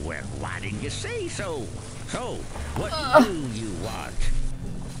 Oh, well, why didn't you say so? So, what do you want?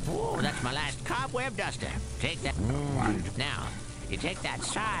 Oh, that's my last cobweb duster. Take that. Now, you take that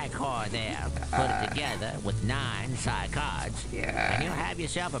psi core there, put it together with 9 psi cards, and you'll have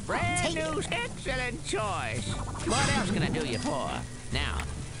yourself a brand new, excellent choice. What else can I do you for? Now,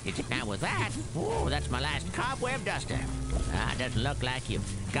 now with that, oh, that's my last cobweb duster. It doesn't look like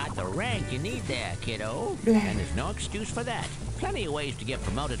you've got the rank you need there, kiddo. And there's no excuse for that. Plenty of ways to get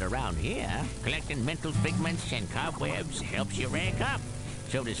promoted around here. Collecting mental figments and cobwebs helps you rank up.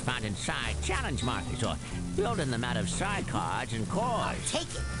 So does finding psi challenge markers or building them out of psi cards and cores. Take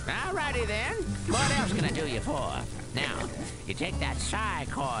it. Alrighty then. What else can I do you for? Now, you take that psi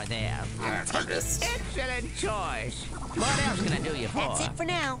core there. Excellent choice. What else can I do you for? That's it for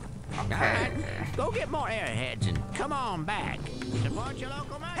now. Alright, go get more airheads and come on back. Support your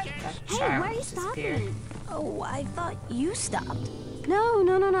local merchants. Hey, why are you stopping? Oh, I thought you stopped.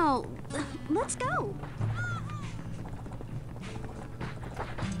 No. Let's go.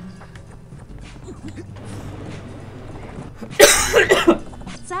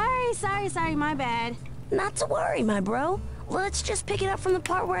 Sorry, my bad. Not to worry, my bro. Let's just pick it up from the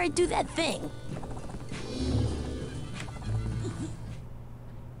part where I do that thing.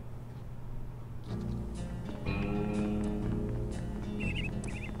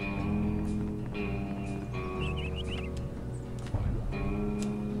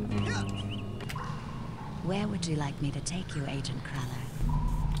 Where would you like me to take you, Agent Crawler?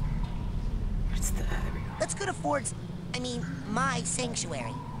 Let's go to my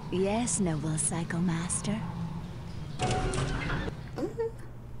sanctuary. Yes, noble Psycho Master.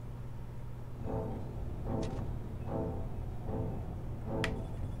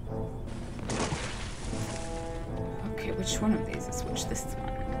 Okay, which one of these is which? This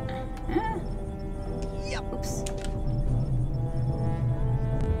one. Yep. Oops.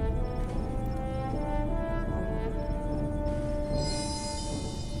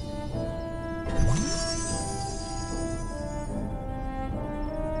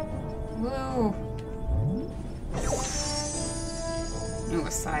 Whoa. Ooh, a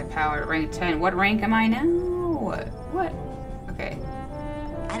side power, rank 10. What rank am I now? What? Okay.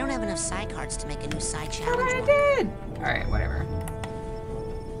 I don't have enough psi cards to make a new psi challenge. I did! Alright, whatever.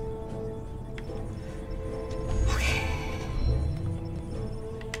 Okay.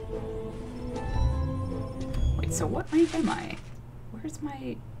 Wait, so what rank am I? Where's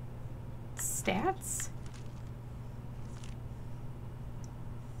my stats?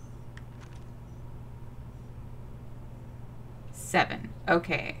 Seven.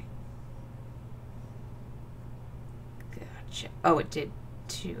 Okay. Gotcha. Oh, it did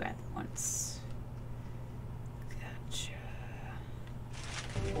 2 at once. Gotcha.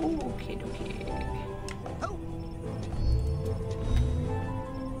 Okay, okay. Oh.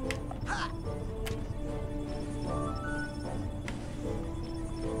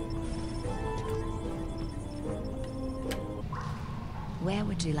 Where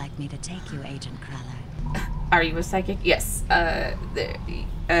would you like me to take you, Agent Crawler? Are you a psychic? Yes.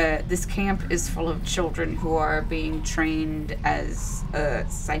 This camp is full of children who are being trained as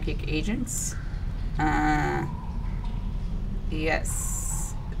psychic agents.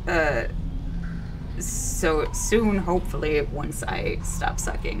 Yes. So soon, hopefully, once I stop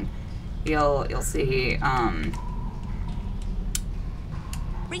sucking, you'll see.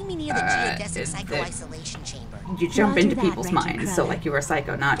 Bring me near the geodesic psycho-isolation chamber. You jump into people's minds, so like you are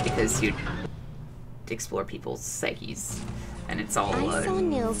psycho, not because you explore people's psyches, and it's all. I saw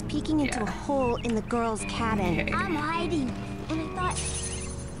Nils peeking into a hole in the girl's cabin. Okay. I'm hiding, and I thought,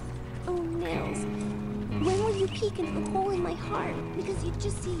 oh Nils, when will you peek into the hole in my heart? Because you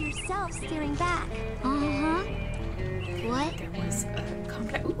just see yourself staring back. What? There was a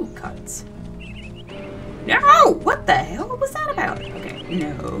complex. Ooh, cards. No! What the hell was that about? Okay,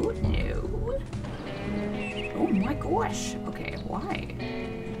 no. Oh my gosh. Okay, why?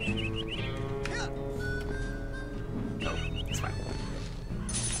 Oh, this one.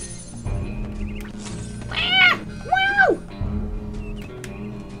 Ah! Wow!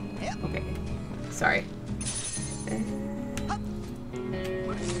 Okay, sorry.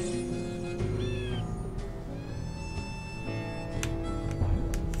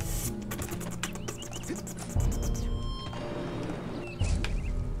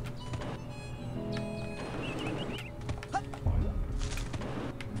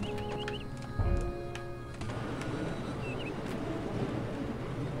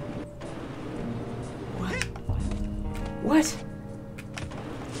 What?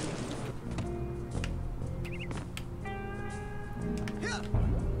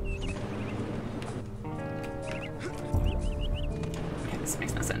 Okay, this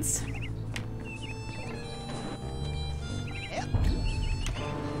makes no sense.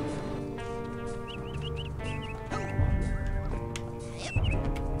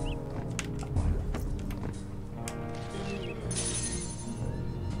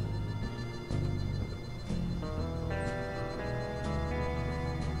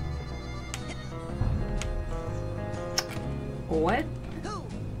 What?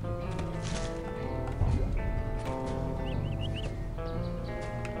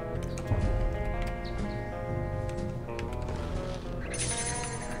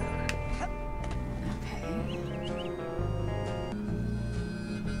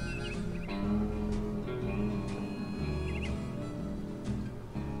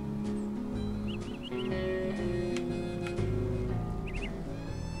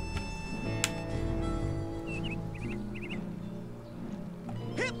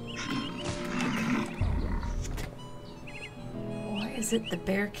 Is it the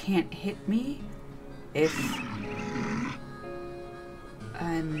bear can't hit me if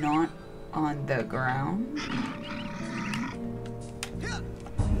I'm not on the ground?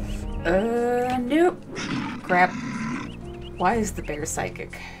 Nope. Crap. Why is the bear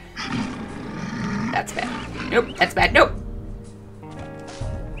psychic? That's bad. Nope, that's bad. Nope.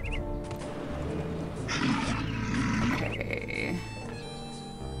 Okay.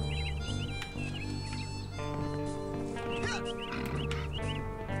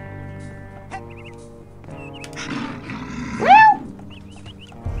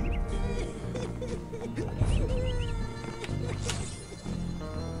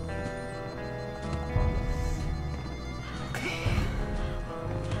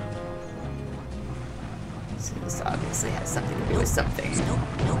 So this obviously has something to do with something. Nope,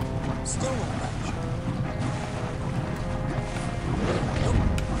 still won't budge. Nope,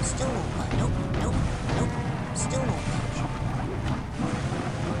 still won't budge. Nope, still won't budge.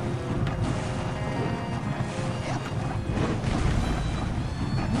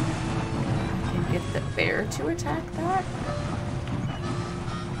 Get the bear to attack that?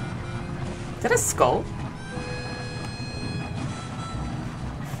 Is that a skull?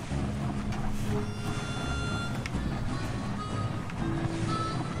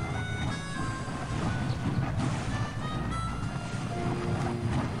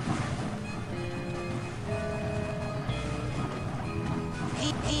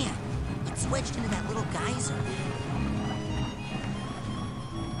 Hey, man, it's wedged into that little geyser.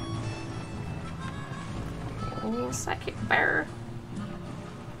 Oh, psychic bear.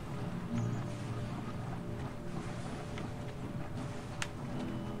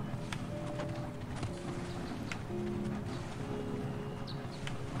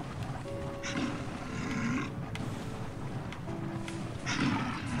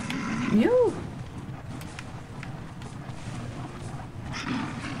 You.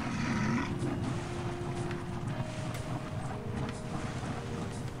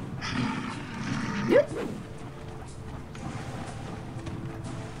 Yep.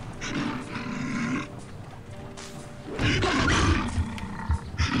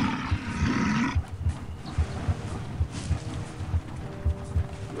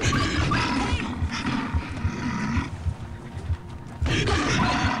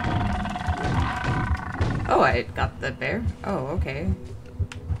 Oh, I got the bear? Oh, okay.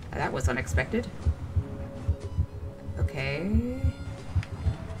 That was unexpected. Okay.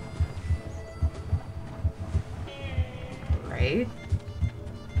 Right.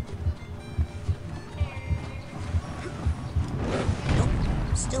 Nope,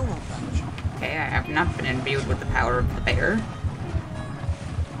 still won't budge. Okay, I have not been imbued with the power of the bear.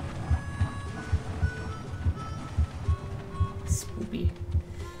 Spoopy.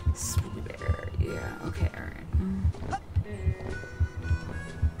 Spoopy bear. Yeah, okay, alright.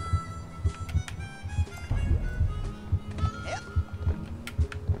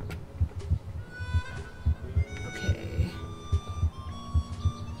 Okay.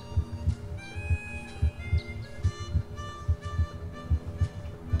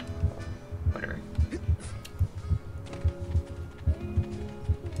 Whatever.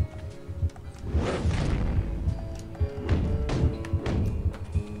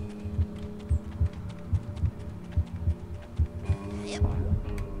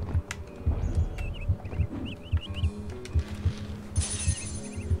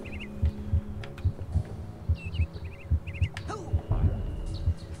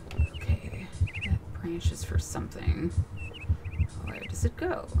 Okay, that branch is for something. Where does it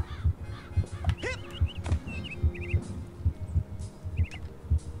go?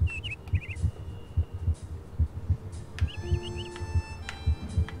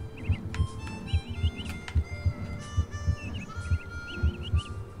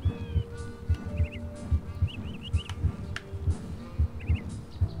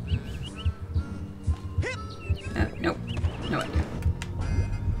 Nope. No idea.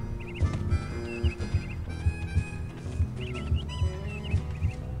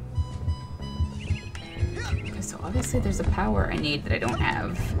 Okay, so obviously there's a power I need that I don't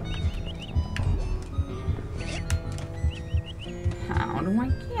have. How do I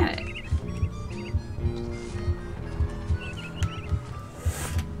get it?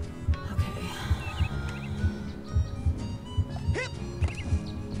 Okay.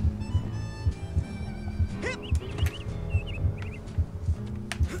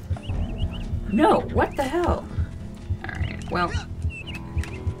 No, what the hell? Alright, well.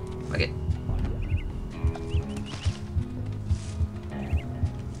 Look it.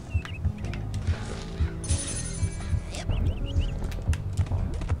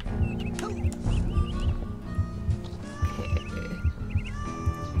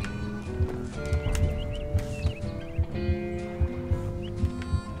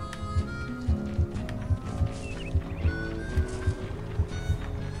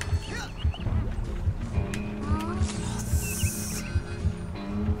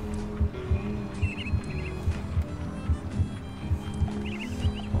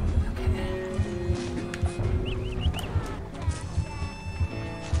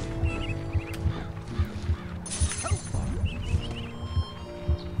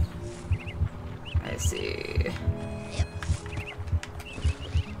 I see.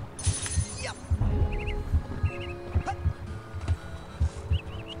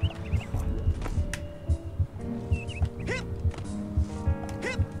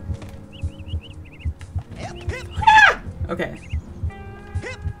 Okay.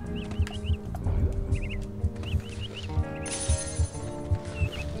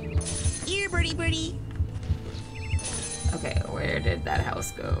 Here, birdie, birdie. Okay, where did that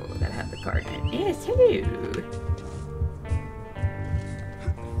house go that had the card in it? Yes, hello.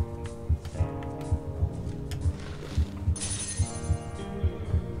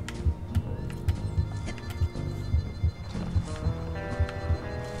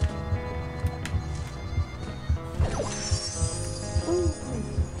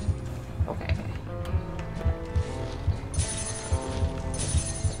 Okay.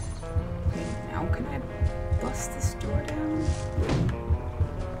 Now can I bust this door down?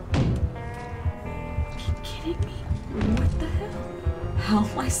 Are you kidding me? What the hell? How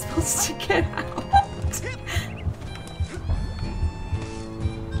am I supposed to get out?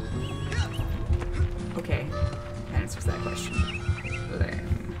 Okay, that answers that question. Then,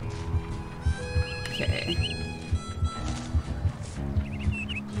 okay.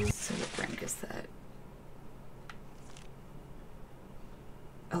 So what rank is that?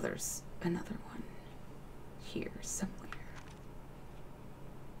 Oh, there's another one here somewhere.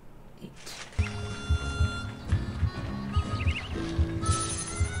 8.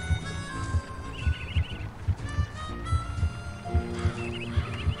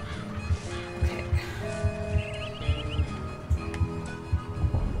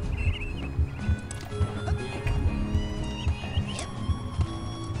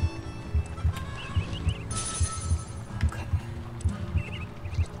 Okay.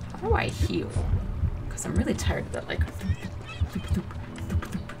 How do I heal? Because I'm really tired of that, like, thump, thump, thump,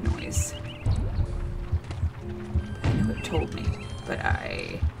 thump noise. I know it told me, but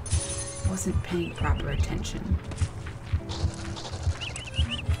I wasn't paying proper attention.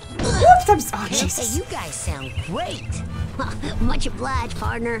 Whoops! I'm oh, Jesus. Hey, you guys sound great. Much obliged,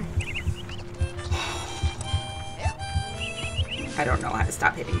 partner. I don't know how to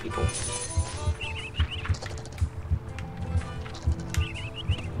stop hitting people.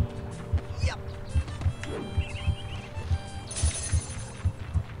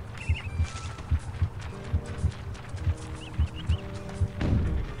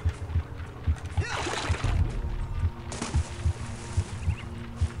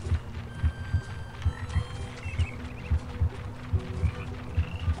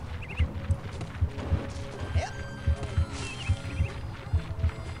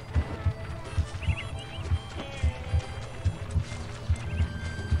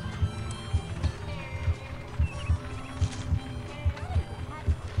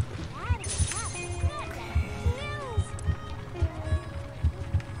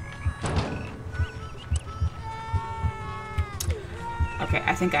 Okay,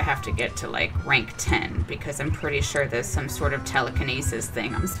 I think I have to get to like rank 10 because I'm pretty sure there's some sort of telekinesis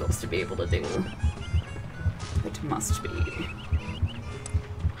thing I'm supposed to be able to do. It must be.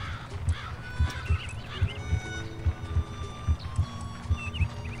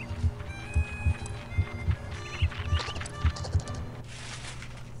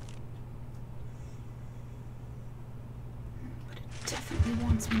 But it definitely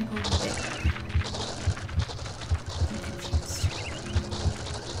wants me to go there.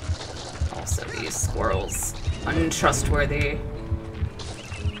 Also, these squirrels. Untrustworthy.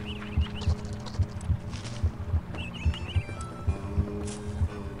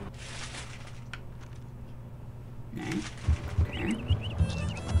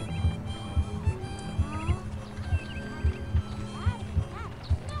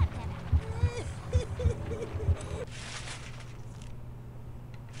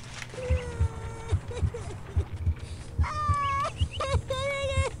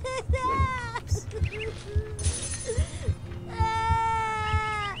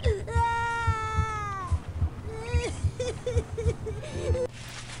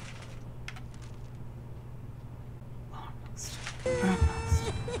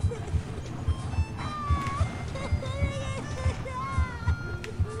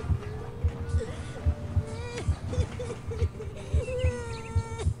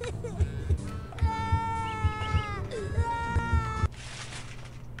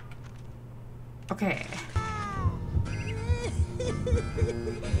 Okay. Okay.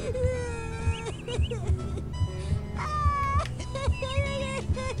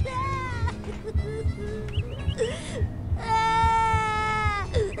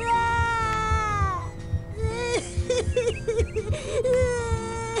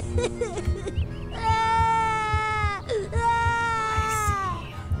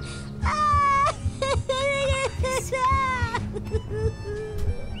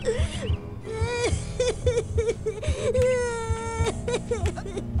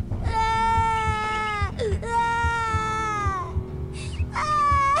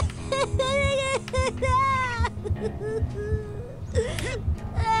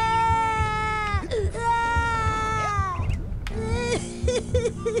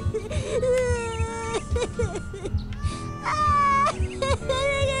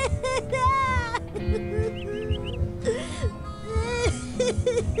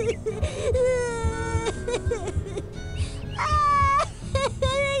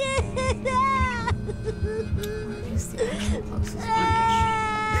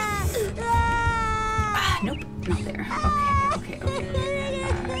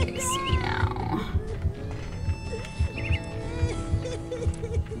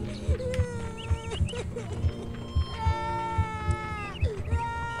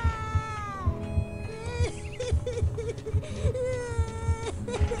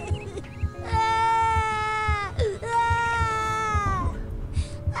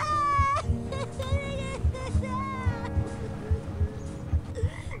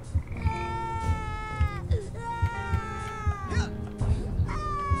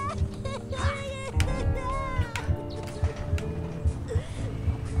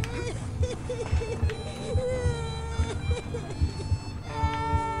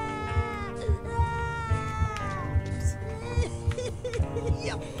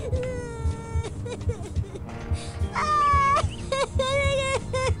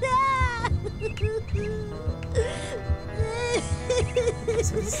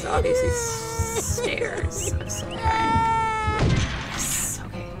 obviously stairs of some kind. Yes,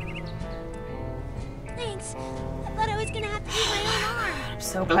 okay. Thanks. I thought I was gonna have to use my own arm. I'm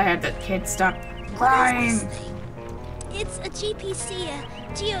so glad that kid stopped crying. It's a GPC, a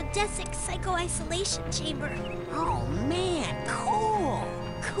geodesic psycho-isolation chamber. Oh man, cool!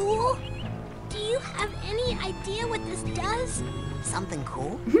 Cool? Do you have any idea what this does? Something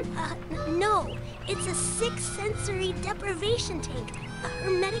cool? No. It's a 6-sensory deprivation tank. A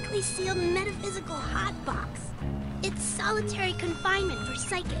hermetically sealed metaphysical hotbox. It's solitary confinement for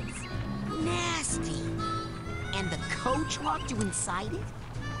psychics. Nasty. And the coach locked you inside it?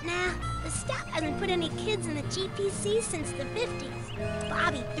 Nah, the staff hasn't put any kids in the GPC since the 50s.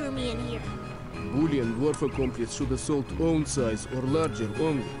 Bobby threw me in here. Boolean dwarf accomplice should assault own size or larger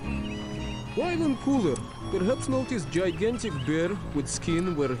only. Why then cooler? Perhaps notice gigantic bear with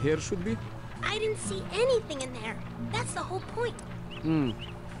skin where hair should be? I didn't see anything in there. That's the whole point.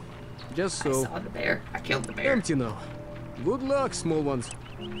 Just so. I saw the bear. I killed the bear. Empty now. Good luck, small ones.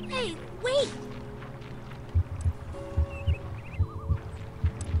 Hey, wait!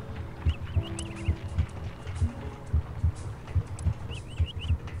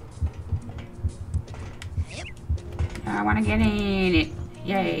 I want to get in it.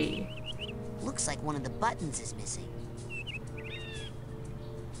 Yay. Looks like one of the buttons is missing.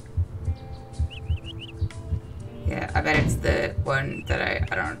 Yeah, I bet it's the one that I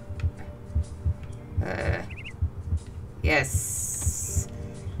don't... Yes.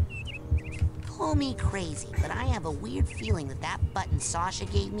 Call me crazy, but I have a weird feeling that that button Sasha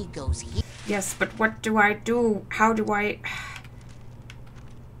gave me goes here. Yes, but what do I do? How do I...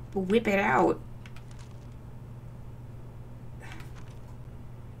 whip it out?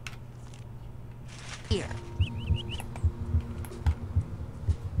 Here.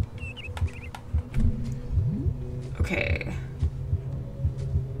 Okay.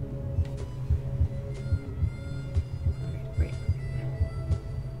 Wait.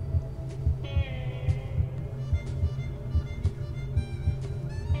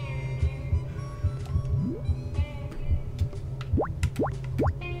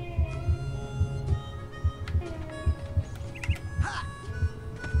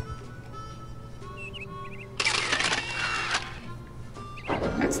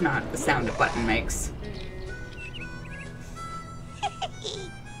 That's not the sound a button makes.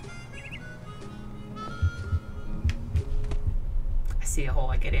 I see a hole,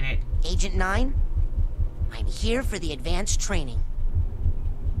 I get in it. Agent 9, I'm here for the advanced training.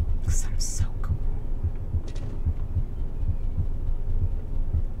 Sounds so cool.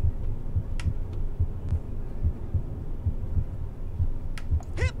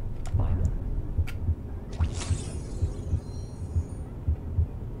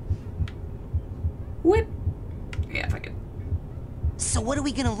 Whip. Yeah, if I could. So what are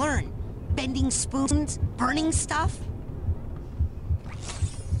we gonna learn? Bending spoons? Burning stuff?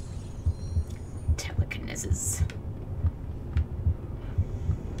 Telekinesis.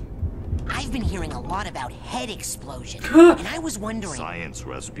 I've been hearing a lot about head explosion, and I was wondering... Science,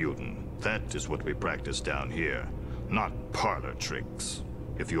 Rasputin. That is what we practice down here, not parlor tricks.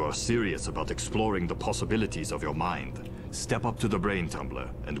 If you are serious about exploring the possibilities of your mind, step up to the brain tumbler,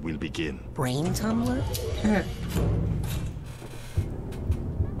 and we'll begin. Brain tumbler?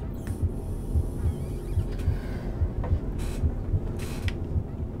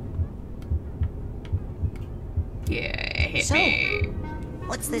 Yeah, hit me.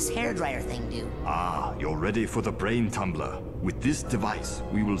 What's this hairdryer thing do? Ah, you're ready for the brain tumbler. With this device,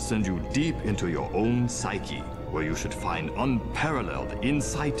 we will send you deep into your own psyche, where you should find unparalleled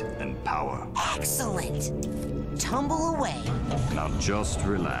insight and power. Excellent! Tumble away. Now just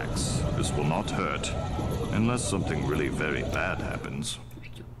relax. This will not hurt. Unless something really very bad happens.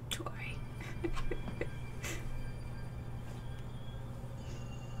 You toy.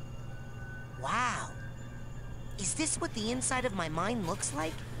 Wow. Is this what the inside of my mind looks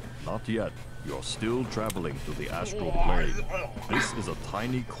like? Not yet. You're still traveling through the astral plane. This is a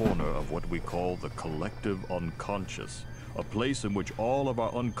tiny corner of what we call the collective unconscious, a place in which all of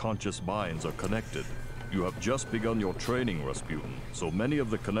our unconscious minds are connected. You have just begun your training, Rasputin, so many of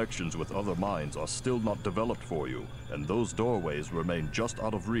the connections with other minds are still not developed for you, and those doorways remain just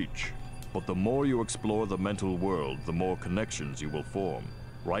out of reach. But the more you explore the mental world, the more connections you will form.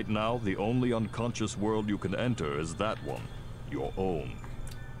 Right now, the only unconscious world you can enter is that one, your own.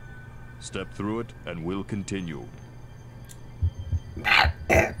 Step through it, and we'll continue.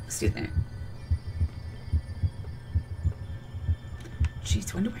 Excuse me.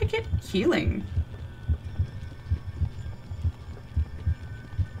 Jeez, when do I get healing?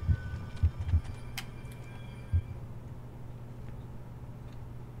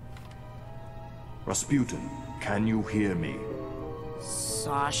 Rasputin, can you hear me?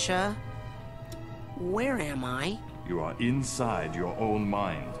 Sasha? Where am I? You are inside your own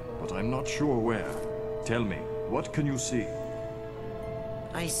mind, but I'm not sure where. Tell me, what can you see?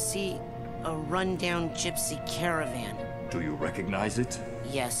 I see a rundown gypsy caravan. Do you recognize it?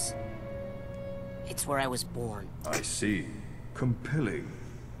 Yes. It's where I was born. I see. Compelling.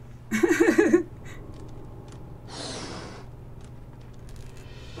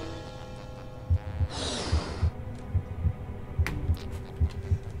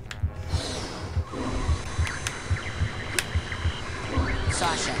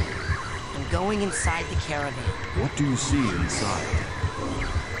 Sasha, I'm going inside the caravan. What do you see inside?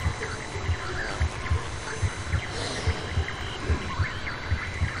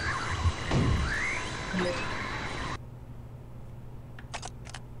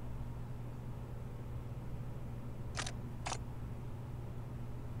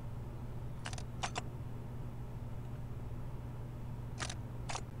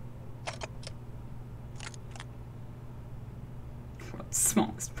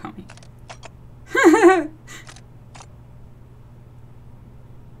 Smallest pony.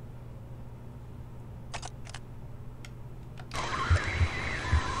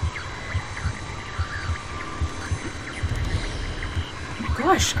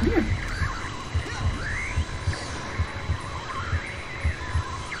 Gosh, come here.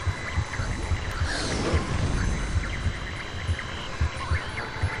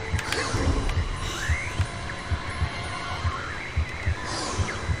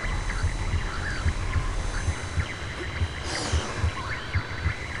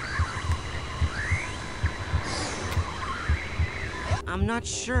 I'm not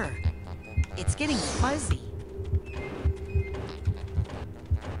sure. It's getting fuzzy.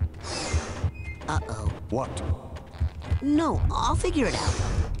 Uh-oh. What? No, I'll figure it out.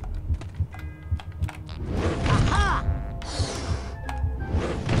 Aha!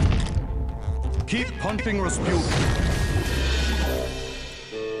 Keep punting, Rasputin.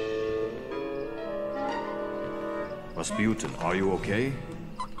 Rasputin, are you okay?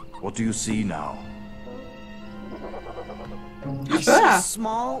 What do you see now? I see a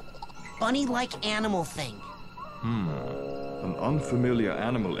small, bunny-like animal thing. An unfamiliar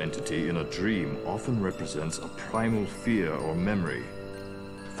animal entity in a dream often represents a primal fear or memory.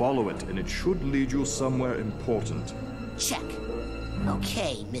 Follow it, and it should lead you somewhere important. Check.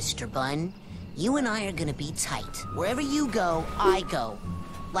 Okay, Mr. Bun. You and I are gonna be tight. Wherever you go, I go.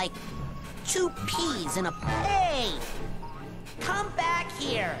 Like two peas in a... Hey! Come back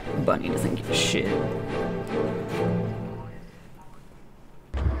here! Bunny doesn't give a shit.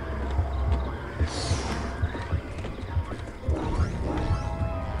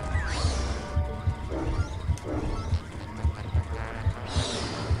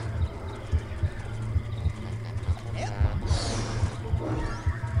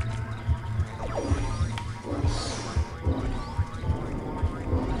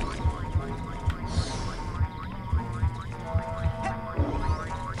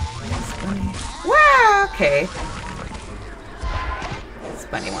 Wow, okay. This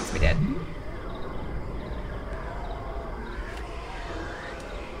bunny wants me dead.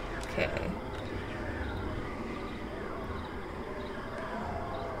 Okay.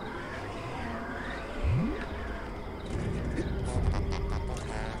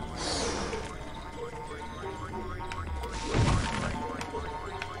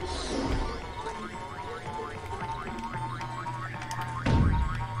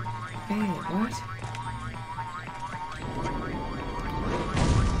 Hey, what?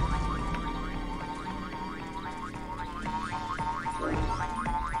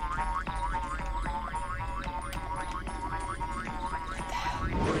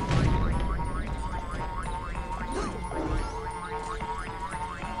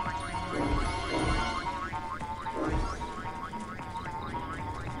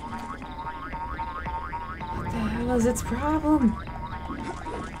 What the hell is its problem?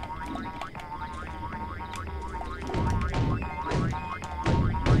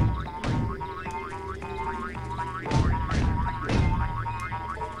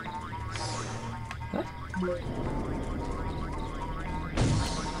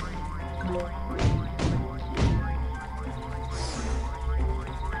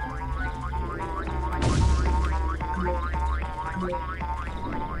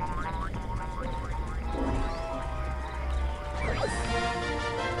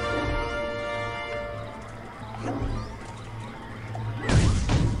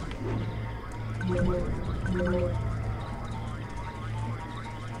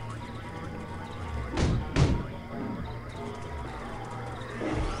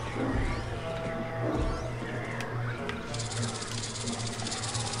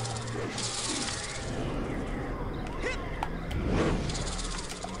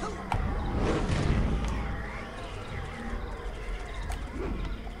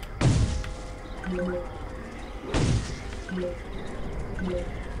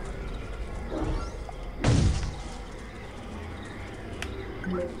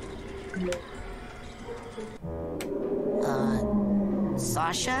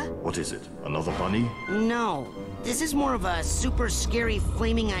 Sasha? What is it? Another bunny? No. This is more of a super scary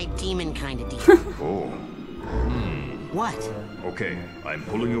flaming-eyed demon kind of deal. Oh. What? Okay, I'm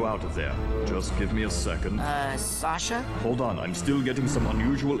pulling you out of there. Just give me a second. Sasha? Hold on, I'm still getting some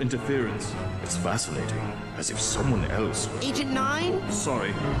unusual interference. It's fascinating, as if someone else... Agent 9?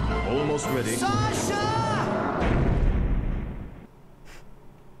 Sorry, almost ready. Sasha!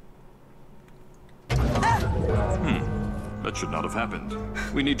 That should not have happened.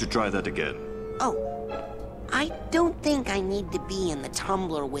 We need to try that again. Oh. I don't think I need to be in the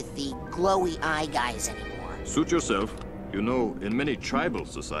tumbler with the glowy eye guys anymore. Suit yourself. You know, in many tribal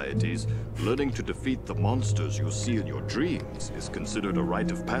societies, learning to defeat the monsters you see in your dreams is considered a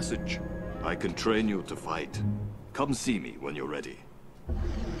rite of passage. I can train you to fight. Come see me when you're ready.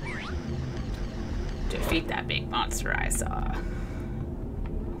 Defeat that big monster I saw.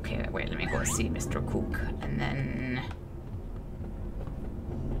 Okay, wait, let me go see Mr. Cook, and then...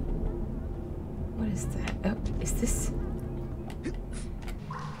 What is that? Oh, is this...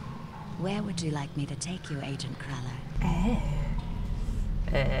 Where would you like me to take you, Agent Cruller?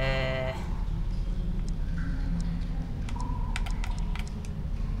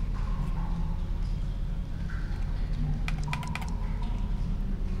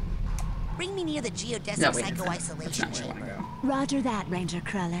 Bring me near the geodesic psycho-isolation chamber. Roger that, Ranger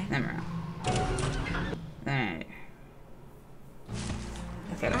Cruller. There.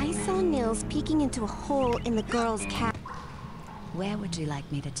 I saw Nils peeking into a hole in the girl's cap. Where would you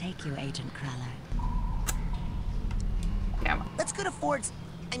like me to take you, Agent Cruller? Yeah. Let's go to Ford's,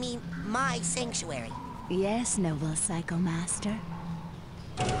 my sanctuary. Yes, noble Psycho Master.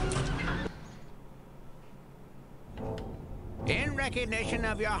 In recognition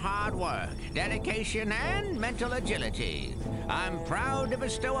of your hard work, dedication, and mental agility, I'm proud to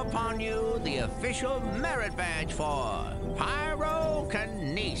bestow upon you the official merit badge for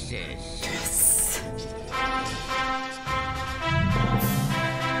Pyrokinesis. Yes.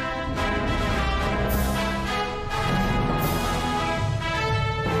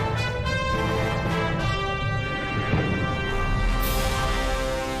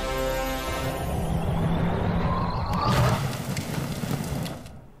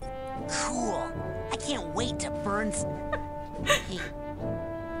 Cool. I can't wait to burn Hey,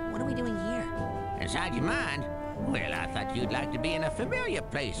 what are we doing here? Inside your mind? Well, I thought you'd like to be in a familiar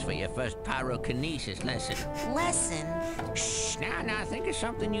place for your first pyrokinesis lesson. Lesson? Shh, now think of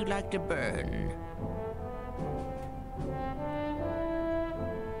something you'd like to burn.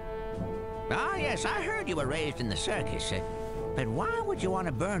 Ah, yes, I heard you were raised in the circus, but why would you want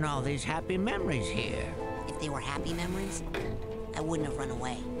to burn all these happy memories here? If they were happy memories, I wouldn't have run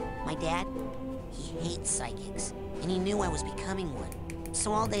away. My dad, he hates psychics, and he knew I was becoming one.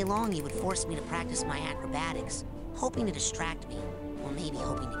 So all day long, he would force me to practice my acrobatics, hoping to distract me, or maybe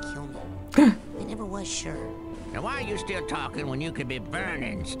hoping to kill me. I never was sure. Now why are you still talking when you could be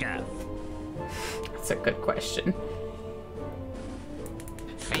burning stuff? That's a good question.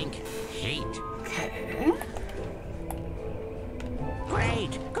 Think heat. Okay.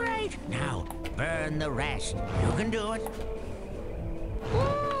 Great! Now, burn the rest. You can do it.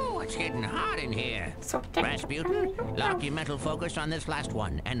 Ooh, it's getting hot in here. Rasputin, lock your mental focus on this last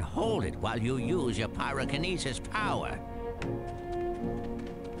one and hold it while you use your pyrokinesis power.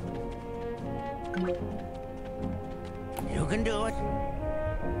 You can do it.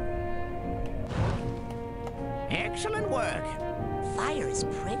 Excellent work. Fire is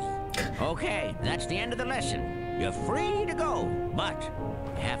pretty. Okay, that's the end of the lesson. You're free to go, but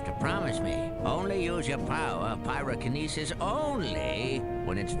you have to promise me, only use your power of pyrokinesis only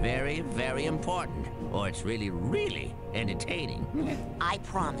when it's very, very important, or it's really, really entertaining. I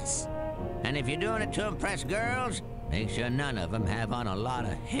promise. And if you're doing it to impress girls, make sure none of them have on a lot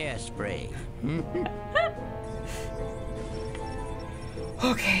of hairspray.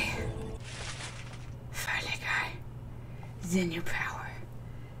 Okay. Finally got the new power.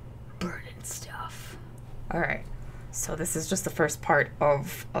 Burning stuff. Alright. So this is just the first part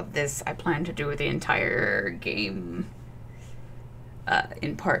of this. I plan to do the entire game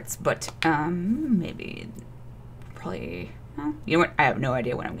in parts, but maybe probably you know what? I have no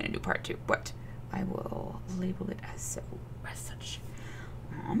idea when I'm gonna do part 2, but I will label it as such.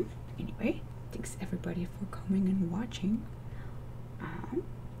 Anyway, thanks everybody for coming and watching.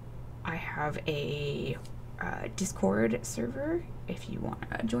 I have a Discord server if you want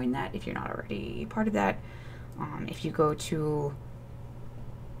to join that, if you're not already part of that. If you go to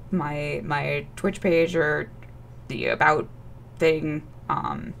my Twitch page or the about thing.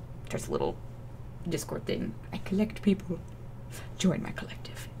 There's a little Discord thing. I collect people. Join my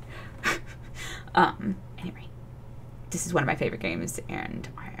collective. Anyway, this is one of my favorite games, and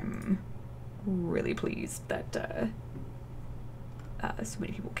I'm really pleased that so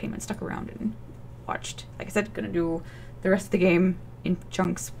many people came and stuck around and watched. Like I said, gonna do the rest of the game in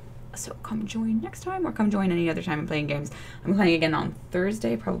chunks. So come join next time, or come join any other time I'm playing games. I'm playing again on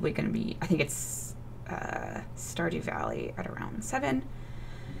Thursday. Probably gonna be, I think it's Stardew Valley at around 7.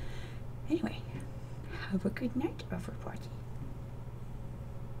 Anyway, have a good night, Overparty.